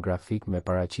ikonografik me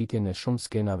paraqitjen e shumë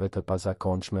skenave të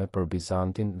pazakonshme për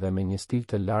Bizantin dhe me një stil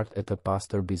të lartë e të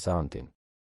pastër Bizantin.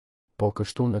 Po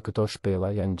kështu në këto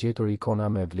shpella janë gjetur ikona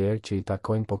me vlerë që i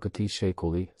takojnë po këtij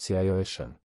shekulli, si ajo e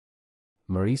Shën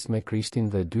Mëris me Krishtin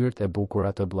dhe dyert e bukura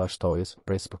të Bllashtojës,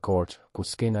 Prespë Korç, ku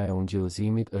skena e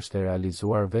ungjillëzimit është e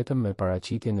realizuar vetëm me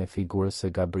paraqitjen e figurës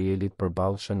së Gabrielit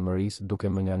përballë Shën Mëris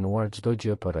duke mënjanuar çdo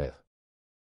gjë përreth.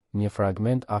 Një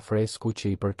fragment afresku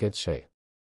që i përket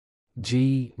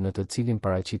SHQIPØRI, në të cilin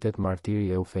paraqitet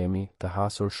martiri Eufemi, të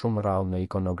hasur shumë rrallë në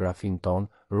ikonografinë tonë,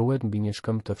 ruhet mbi një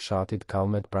shkëmb të fshatit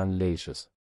Kallmet pranë Leshës.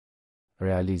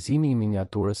 Realizimi i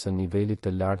miniaturës së nivelit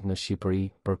të lartë në Shqipëri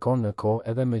përkon në kohë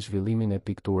edhe me zhvillimin e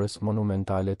pikturës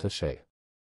monumentale të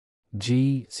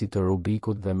SHQIPØRI, si të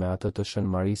Rubikut dhe me atë të Shën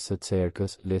Marisë së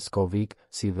Cerkës, Leskovik,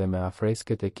 si dhe me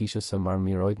afresket e kishës së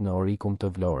Marmirojt në Orikum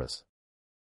të Vlorës.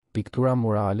 Piktura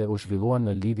murale u zhvillua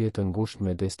në lidhje të ngushtë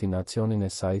me destinacionin e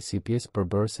saj si pjesë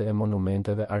përbërëse e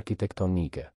monumenteve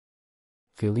arkitektonike.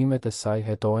 Fillimet e saj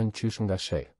hetohen qysh nga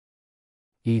SHQIPØRI.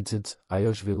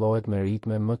 Ajo zhvillohet me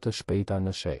ritme më të shpejta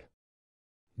në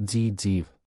SHQIPØRI.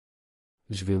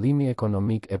 Zhvillimi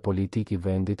ekonomik e politik i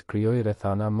vendit krijoi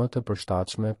rrethana më të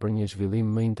përshtatshme për një zhvillim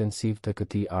më intensiv të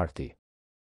këtij arti.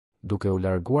 Duke u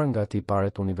larguar nga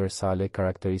tiparet universale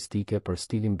karakteristike për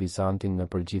stilin bizantin në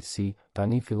përgjithësi,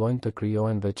 tani fillojnë të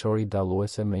krijohen veçori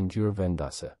dalluese me ngjyrë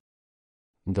vendase.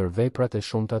 Ndër veprat e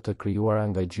shumta të krijuara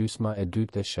nga gjysma e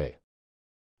dytë e SHQIPëRI.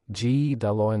 Gjii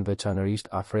dallohen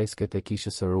veçanërisht afresket e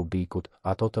kishës së Rubikut,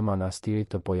 ato të manastirit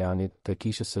të Pojanit, të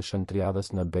kishës së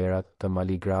Shëntriadhës në Berat, të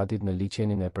Maligradit në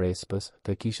liçenin e Prespës,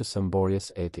 të kishës së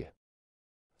Mborjes eti.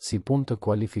 Si punë të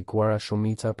kualifikuara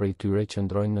shumica prej tyre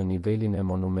qëndrojnë në nivelin e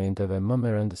monumenteve më me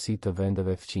rëndësi të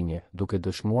vendeve fqinje, duke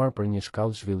dëshmuar për një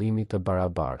shkallë zhvillimi të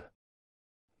barabartë.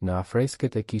 Në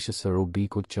afresket e kishës së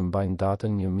Rubikut që mbajnë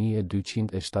datën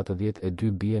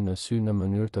 1272 bie në sy në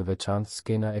mënyrë të veçantë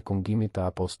skena e kungimit të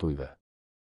apostujve.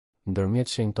 Ndërmjet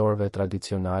shenjtorëve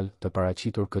tradicional të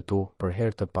paraqitur këtu, për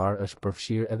herë të parë është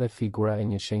përfshirë edhe figura e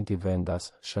një shenjti vendas,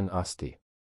 shën asti.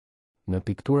 Në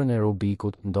pikturën e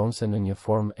Rubikut, ndonse në një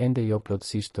formë ende jo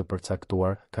plotësisht të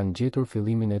përcaktuar, kanë gjetur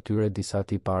fillimin e tyre disa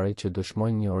tipare që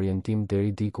dëshmojnë një orientim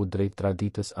deri diku drejt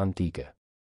traditës antike.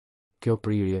 Kjo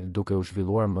prirje, duke u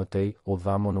zhvilluar mëtej, u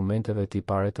dha monumenteve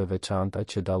tipare të veçanta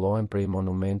që dallohen prej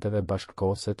monumenteve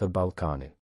bashkëkohëse të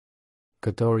Ballkanit.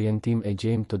 Këtë orientim e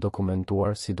gjejmë të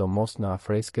dokumentuar sidomos në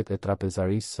afresket e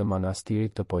trapezarisë së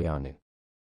manastirit të Pojanit.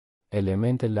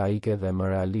 Elemente laike dhe më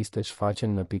realiste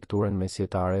shfaqen në pikturën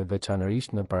mesjetare,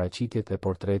 veçanërisht në paraqitjet e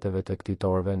portreteve të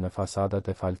këtitorëve në fasadat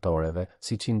e faltoreve,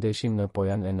 siç i ndeshim në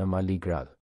Pojan e në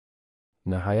Maligrad.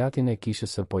 Në hajatin e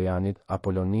kishës së Pojanit,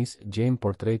 Apollonis, gjejmë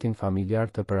portretin familjar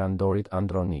të perandorit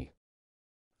Andronik.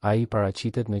 Ai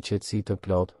paraqitet në qetësi të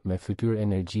plotë, me fytyrë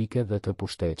energjike dhe të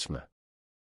pushtetshme.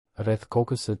 Rreth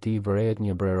kokës së tij vërehet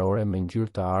një brerore me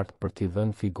ngjyrë të artë për t'i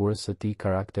dhënë figurës së tij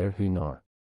karakter hyjnor.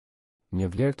 Një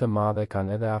vlerë të madhe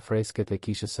kanë edhe afresket e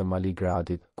kishës së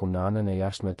Maligradit, ku në anën e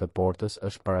jashtme të portës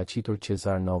është paraqitur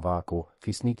Qezar Novaku,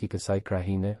 fisnik I kësaj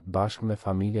krahine, bashkë me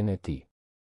familjen e tij.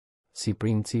 Si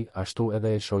princi, ashtu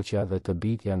edhe e shoqja dhe të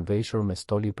bijtë janë veshur me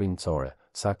stoli princore,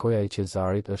 sakoja e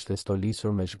Qezarit është e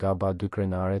stolisur me zhgaba dy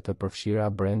krenare të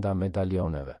përfshira brenda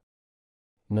medaljoneve.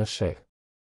 Në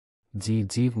SHQIPëRI.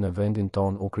 Dziv në vendin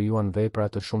ton u krijuan vepra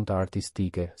të shumta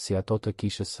artistike, si ato të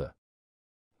kishës së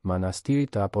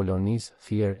Manastirit të Apollonis,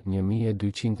 Fier,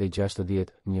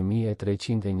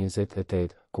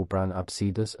 1260-1328, ku pranë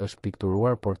apsidës është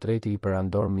pikturuar portreti I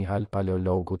perandor Mihal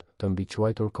Paleologut, të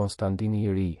mbiquajtur Konstantini I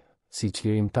Ri, si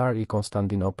çlirimtar I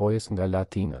Konstantinopojës nga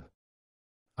latinët.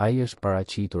 Ai është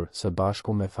paraqitur së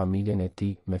bashku me familjen e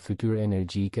tij, me fytyrë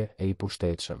energjike e I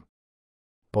pushtetshëm.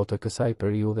 Po të kësaj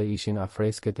periudhe ishin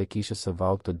afresket e kishës së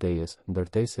Vallt të Dejes,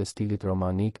 ndërtesë e stilit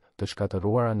romanik, të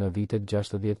shkatëruara në vitet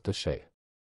 60 të SHQIPëRI.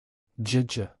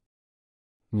 GG.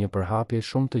 Një përhapje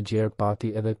shumë të gjerë pati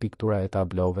edhe piktura e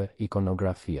tablove,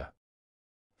 ikonografia.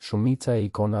 Shumica e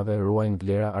ikonave ruajnë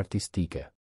vlera artistike.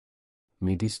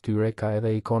 Midis tyre ka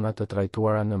edhe ikona të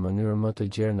trajtuara në mënyrë më të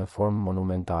gjerë në formë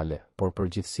monumentale, por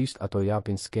përgjithsisht ato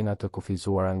japin skena të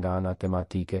kufizuara nga ana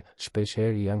tematike,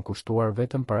 shpeshherë janë kushtuar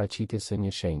vetëm paraqitjes së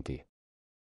një shenjti.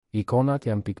 Ikonat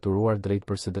janë pikturuar drejt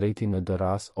për së drejti në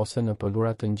dëras ose në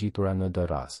pëllura të ngjitura në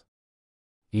dëras.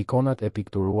 Ikonat e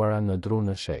pikturuara në dru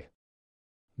në SHQIPëRI.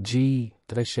 Gjii,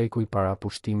 3 shekuj para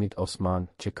pushtimit Osman,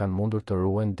 që kanë mundur të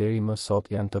ruhen deri më sot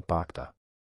janë të pakta.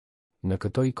 Në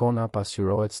këto ikona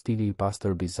pasqyrohet stili I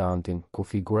pastër bizantin, ku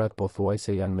figurat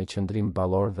pothuajse janë me qëndrim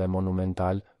ballor dhe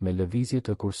monumental, me lëvizje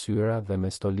të kursyeera dhe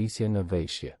me stolisje në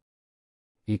veshje.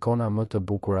 Ikona më të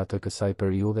bukura të kësaj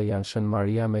periudhe janë Shën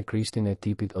Maria me Krishtin e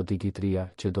tipit Odigitria,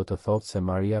 që do të thotë se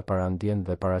Maria parandjen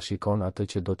dhe parashikon atë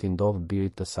që do t'i ndodh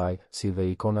birit të saj, si dhe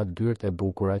ikonat dyert e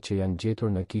bukura që janë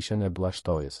gjetur në kishën e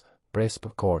Bllashtojës, Presp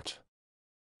Korç.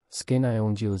 Skena e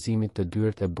ungjillëzimit të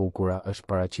dyert e bukura është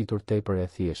paraqitur tepër e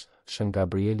thjeshtë, Shën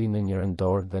Gabrieli në njërën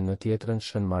dorë dhe në tjetrën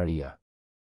Shën Maria.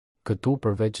 Këtu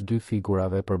përveç dy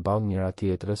figurave përballë njëra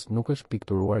tjetrës nuk është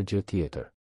pikturuar gjë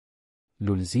tjetër.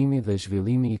 Lulëzimi dhe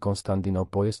zhvillimi I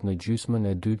Konstantinopojës në gjysmën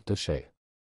e dytë të SHQIPëRI.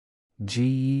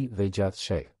 Gjii dhe gjatë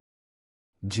SHQIPëRI.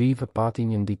 Gjii pati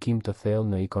një ndikim të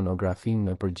thellë në ikonografinë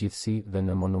në përgjithësi dhe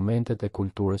në monumentet e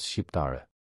kulturës shqiptare.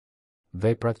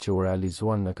 Veprat që u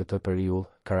realizuan në këtë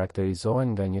periudhë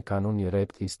karakterizohen nga një kanun I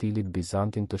rrept I stilit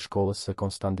bizantin të shkollës së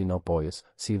Konstantinopojës,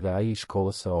 si dhe ai I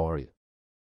shkollës së Orit.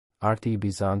 Arti I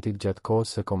Bizantit gjatë kohës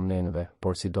së Komnenëve,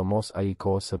 por sidomos ai I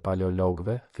kohës së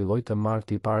Paleologëve, filloi të marrë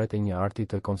tiparet e një arti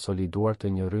të konsoliduar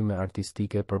të një rrymë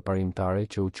artistike përparimtare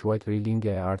që u quajt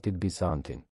rilindja e artit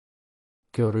bizantin.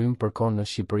 Kjo rrymë përkon në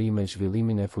Shqipëri me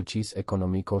zhvillimin e fuqisë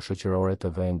ekonomiko-shoqërore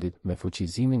të vendit, me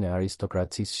fuqizimin e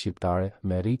aristokracisë shqiptare,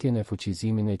 me rritjen e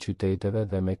fuqizimin e qyteteve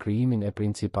dhe me krijimin e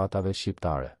principatave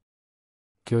shqiptare.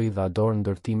 Kjo I dha dorë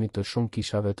ndërtimit të shumë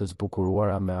kishave të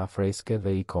zbukuruara me afreske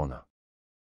dhe ikona.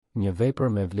 Një vepër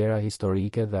me vlera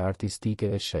historike dhe artistike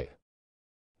e sheh.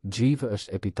 Gjivë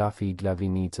është epitafi i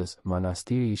Glavinicës,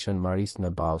 manastiri i Shën Maris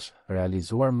në Ballsh,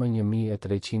 realizuar më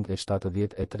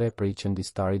 1373 prej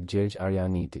qëndistarit Gjergj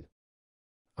Arjanitit.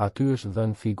 Aty është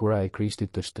dhënë figura e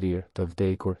Krishtit të shtrirë, të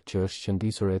vdekur, që është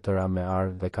qëndisur e tëra me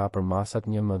arë dhe ka për masat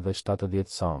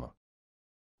 1,70 cm.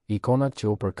 Ikonat që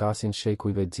u përkasin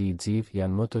shekujve Xiv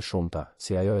janë më të shumta,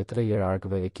 si ajo e 3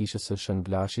 hierarkëve e kishës së Shën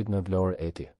Vlashit në Vlorë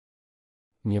Eti.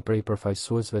 Një prej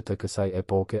përfaqësuesve të kësaj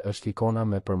epoke është ikona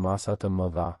me përmasa të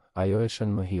mëdha, ajo e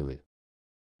Shën Mëhillit.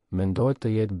 Mendohet të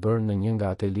jetë bërë në një nga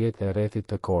ateljet e rrethit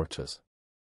të Korçës.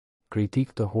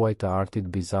 Kritik të huaj të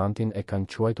artit bizantin e kanë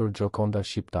quajtur Gjokonda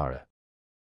shqiptare.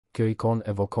 Kjo ikon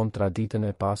evokon traditën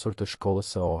e pasur të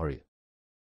shkollës së Ohrit.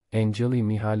 Engjëlli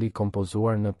Mihali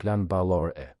kompozuar në plan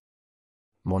ballor e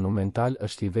monumental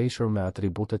është i veshur me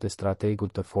atributet e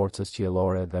strategut të forcës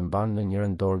qiellore dhe mban në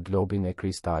njërën dorë globin e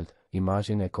kristalt,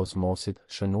 imazhin e kozmosit,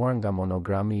 shënuar nga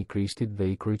monogrami i Krishtit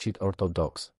dhe i kryqit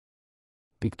ortodoks.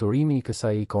 Pikturimi i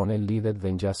kësaj ikone lidhet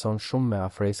dhe ngjason shumë me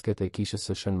afresket e kishës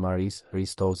së Shën Maris,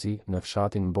 Ristozi, në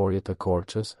fshatin Mborje të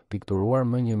Korçës, pikturuar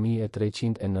më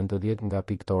 1390 nga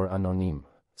piktor anonim,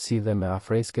 si dhe me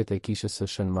afresket e kishës së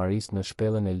Shën Maris në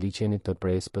shpellën e liçenit të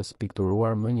Prespës,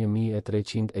 pikturuar më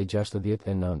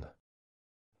 1369.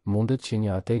 Mundet që një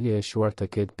atelje e shuar të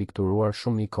ketë pikturuar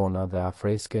shumë ikona dhe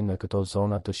afreske në këto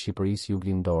zona të Shqipërisë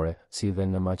juglindore, si dhe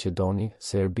në Maqedoni,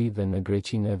 Serbi dhe në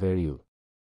Greqinë e Veriut.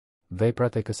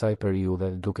 Veprat e kësaj periudhe,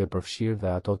 duke përfshirë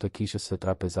dhe ato të kishës së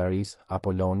Trapezarisë,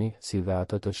 Apoloni, si dhe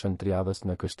ato të Shën Triadhës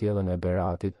në kështjellën e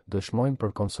Beratit, dëshmojnë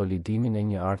për konsolidimin e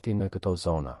një arti në këto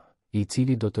zona, i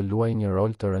cili do të luajë një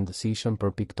rol të rëndësishëm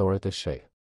për piktorët e sheh.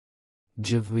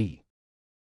 GV.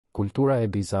 Kultura e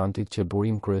Bizantit që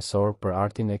burim kryesor për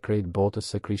artin e krejt botës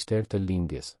së krishterë të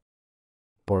lindjes.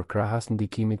 Por krahas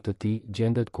ndikimit të tij,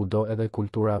 gjendet kudo edhe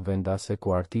kultura vendase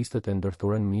ku artistët e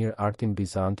ndërthurën mirë artin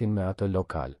bizantin me atë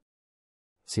lokal.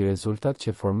 Si rezultat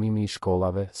që formimi i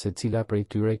shkollave, secila prej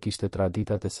tyre kishte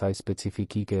traditat e saj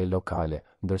specifikike e lokale,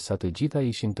 ndërsa të gjitha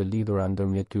ishin të lidhura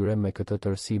ndërmjet tyre me këtë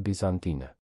tërësi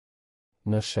bizantine.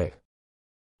 Në sheh.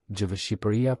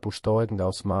 Shqipëria pushtohet nga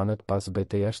osmanët pas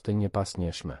betejës të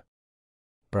njëpasnjeshme.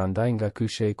 Prandaj nga ky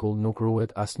shekull nuk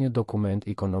ruhet asnjë dokument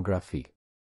ikonografik.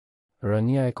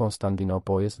 Rënia e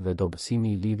Konstantinopojës dhe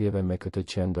dobësimi i lidhjeve me këtë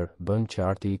qendër bën që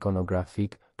arti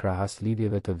ikonografik, krahas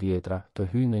lidhjeve të vjetra, të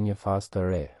hyjë në një fazë të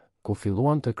re, ku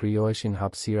filluan të krijoheshin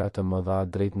hapësira të mëdha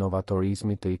drejt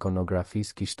novatorizmit të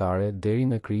ikonografisë kishtare deri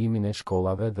në krijimin e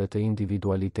shkollave dhe të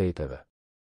individualiteteve.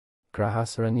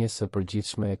 Krahas rënies së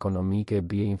përgjithshme ekonomike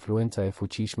bie influenca e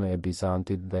fuqishme e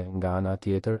Bizantit dhe, nga ana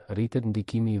tjetër, rritet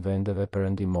ndikimi i vendeve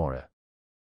perëndimore.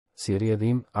 Si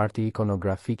rrjedhim, arti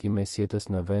ikonografik i mesjetës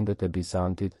në vendet e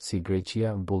Bizantit, si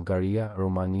Greqia, Bullgaria,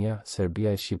 Rumania,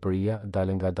 Serbia e Shqipëria,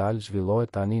 dalë nga dalë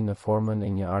zhvillohet tani në formën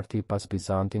e një arti pas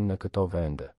Bizantin në këto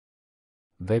vende.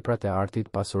 Veprat e artit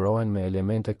pasurohen me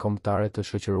elemente kombëtare të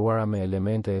shoqëruara me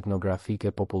elemente etnografike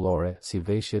popullore, si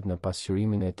veshjet në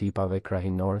pasqyrimin e tipave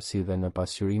krahinor si dhe në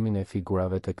pasqyrimin e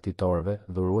figurave të ktitorëve,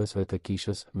 dhuruesve të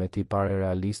kishës, me tipare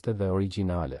realiste dhe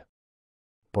origjinale.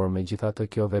 Por megjithatë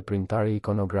kjo veprimtari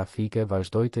ikonografike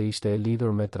vazhdoi të ishte e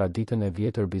lidhur me traditën e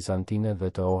vjetër bizantine dhe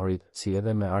të Ohrit, si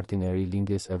edhe me artin e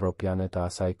rilindjes evropiane të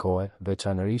asaj kohe,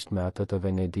 veçanërisht me atë të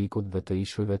Venedikut dhe të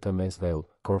ishujve të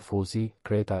Mesdheut, Korfuzi,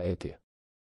 Kreta eti.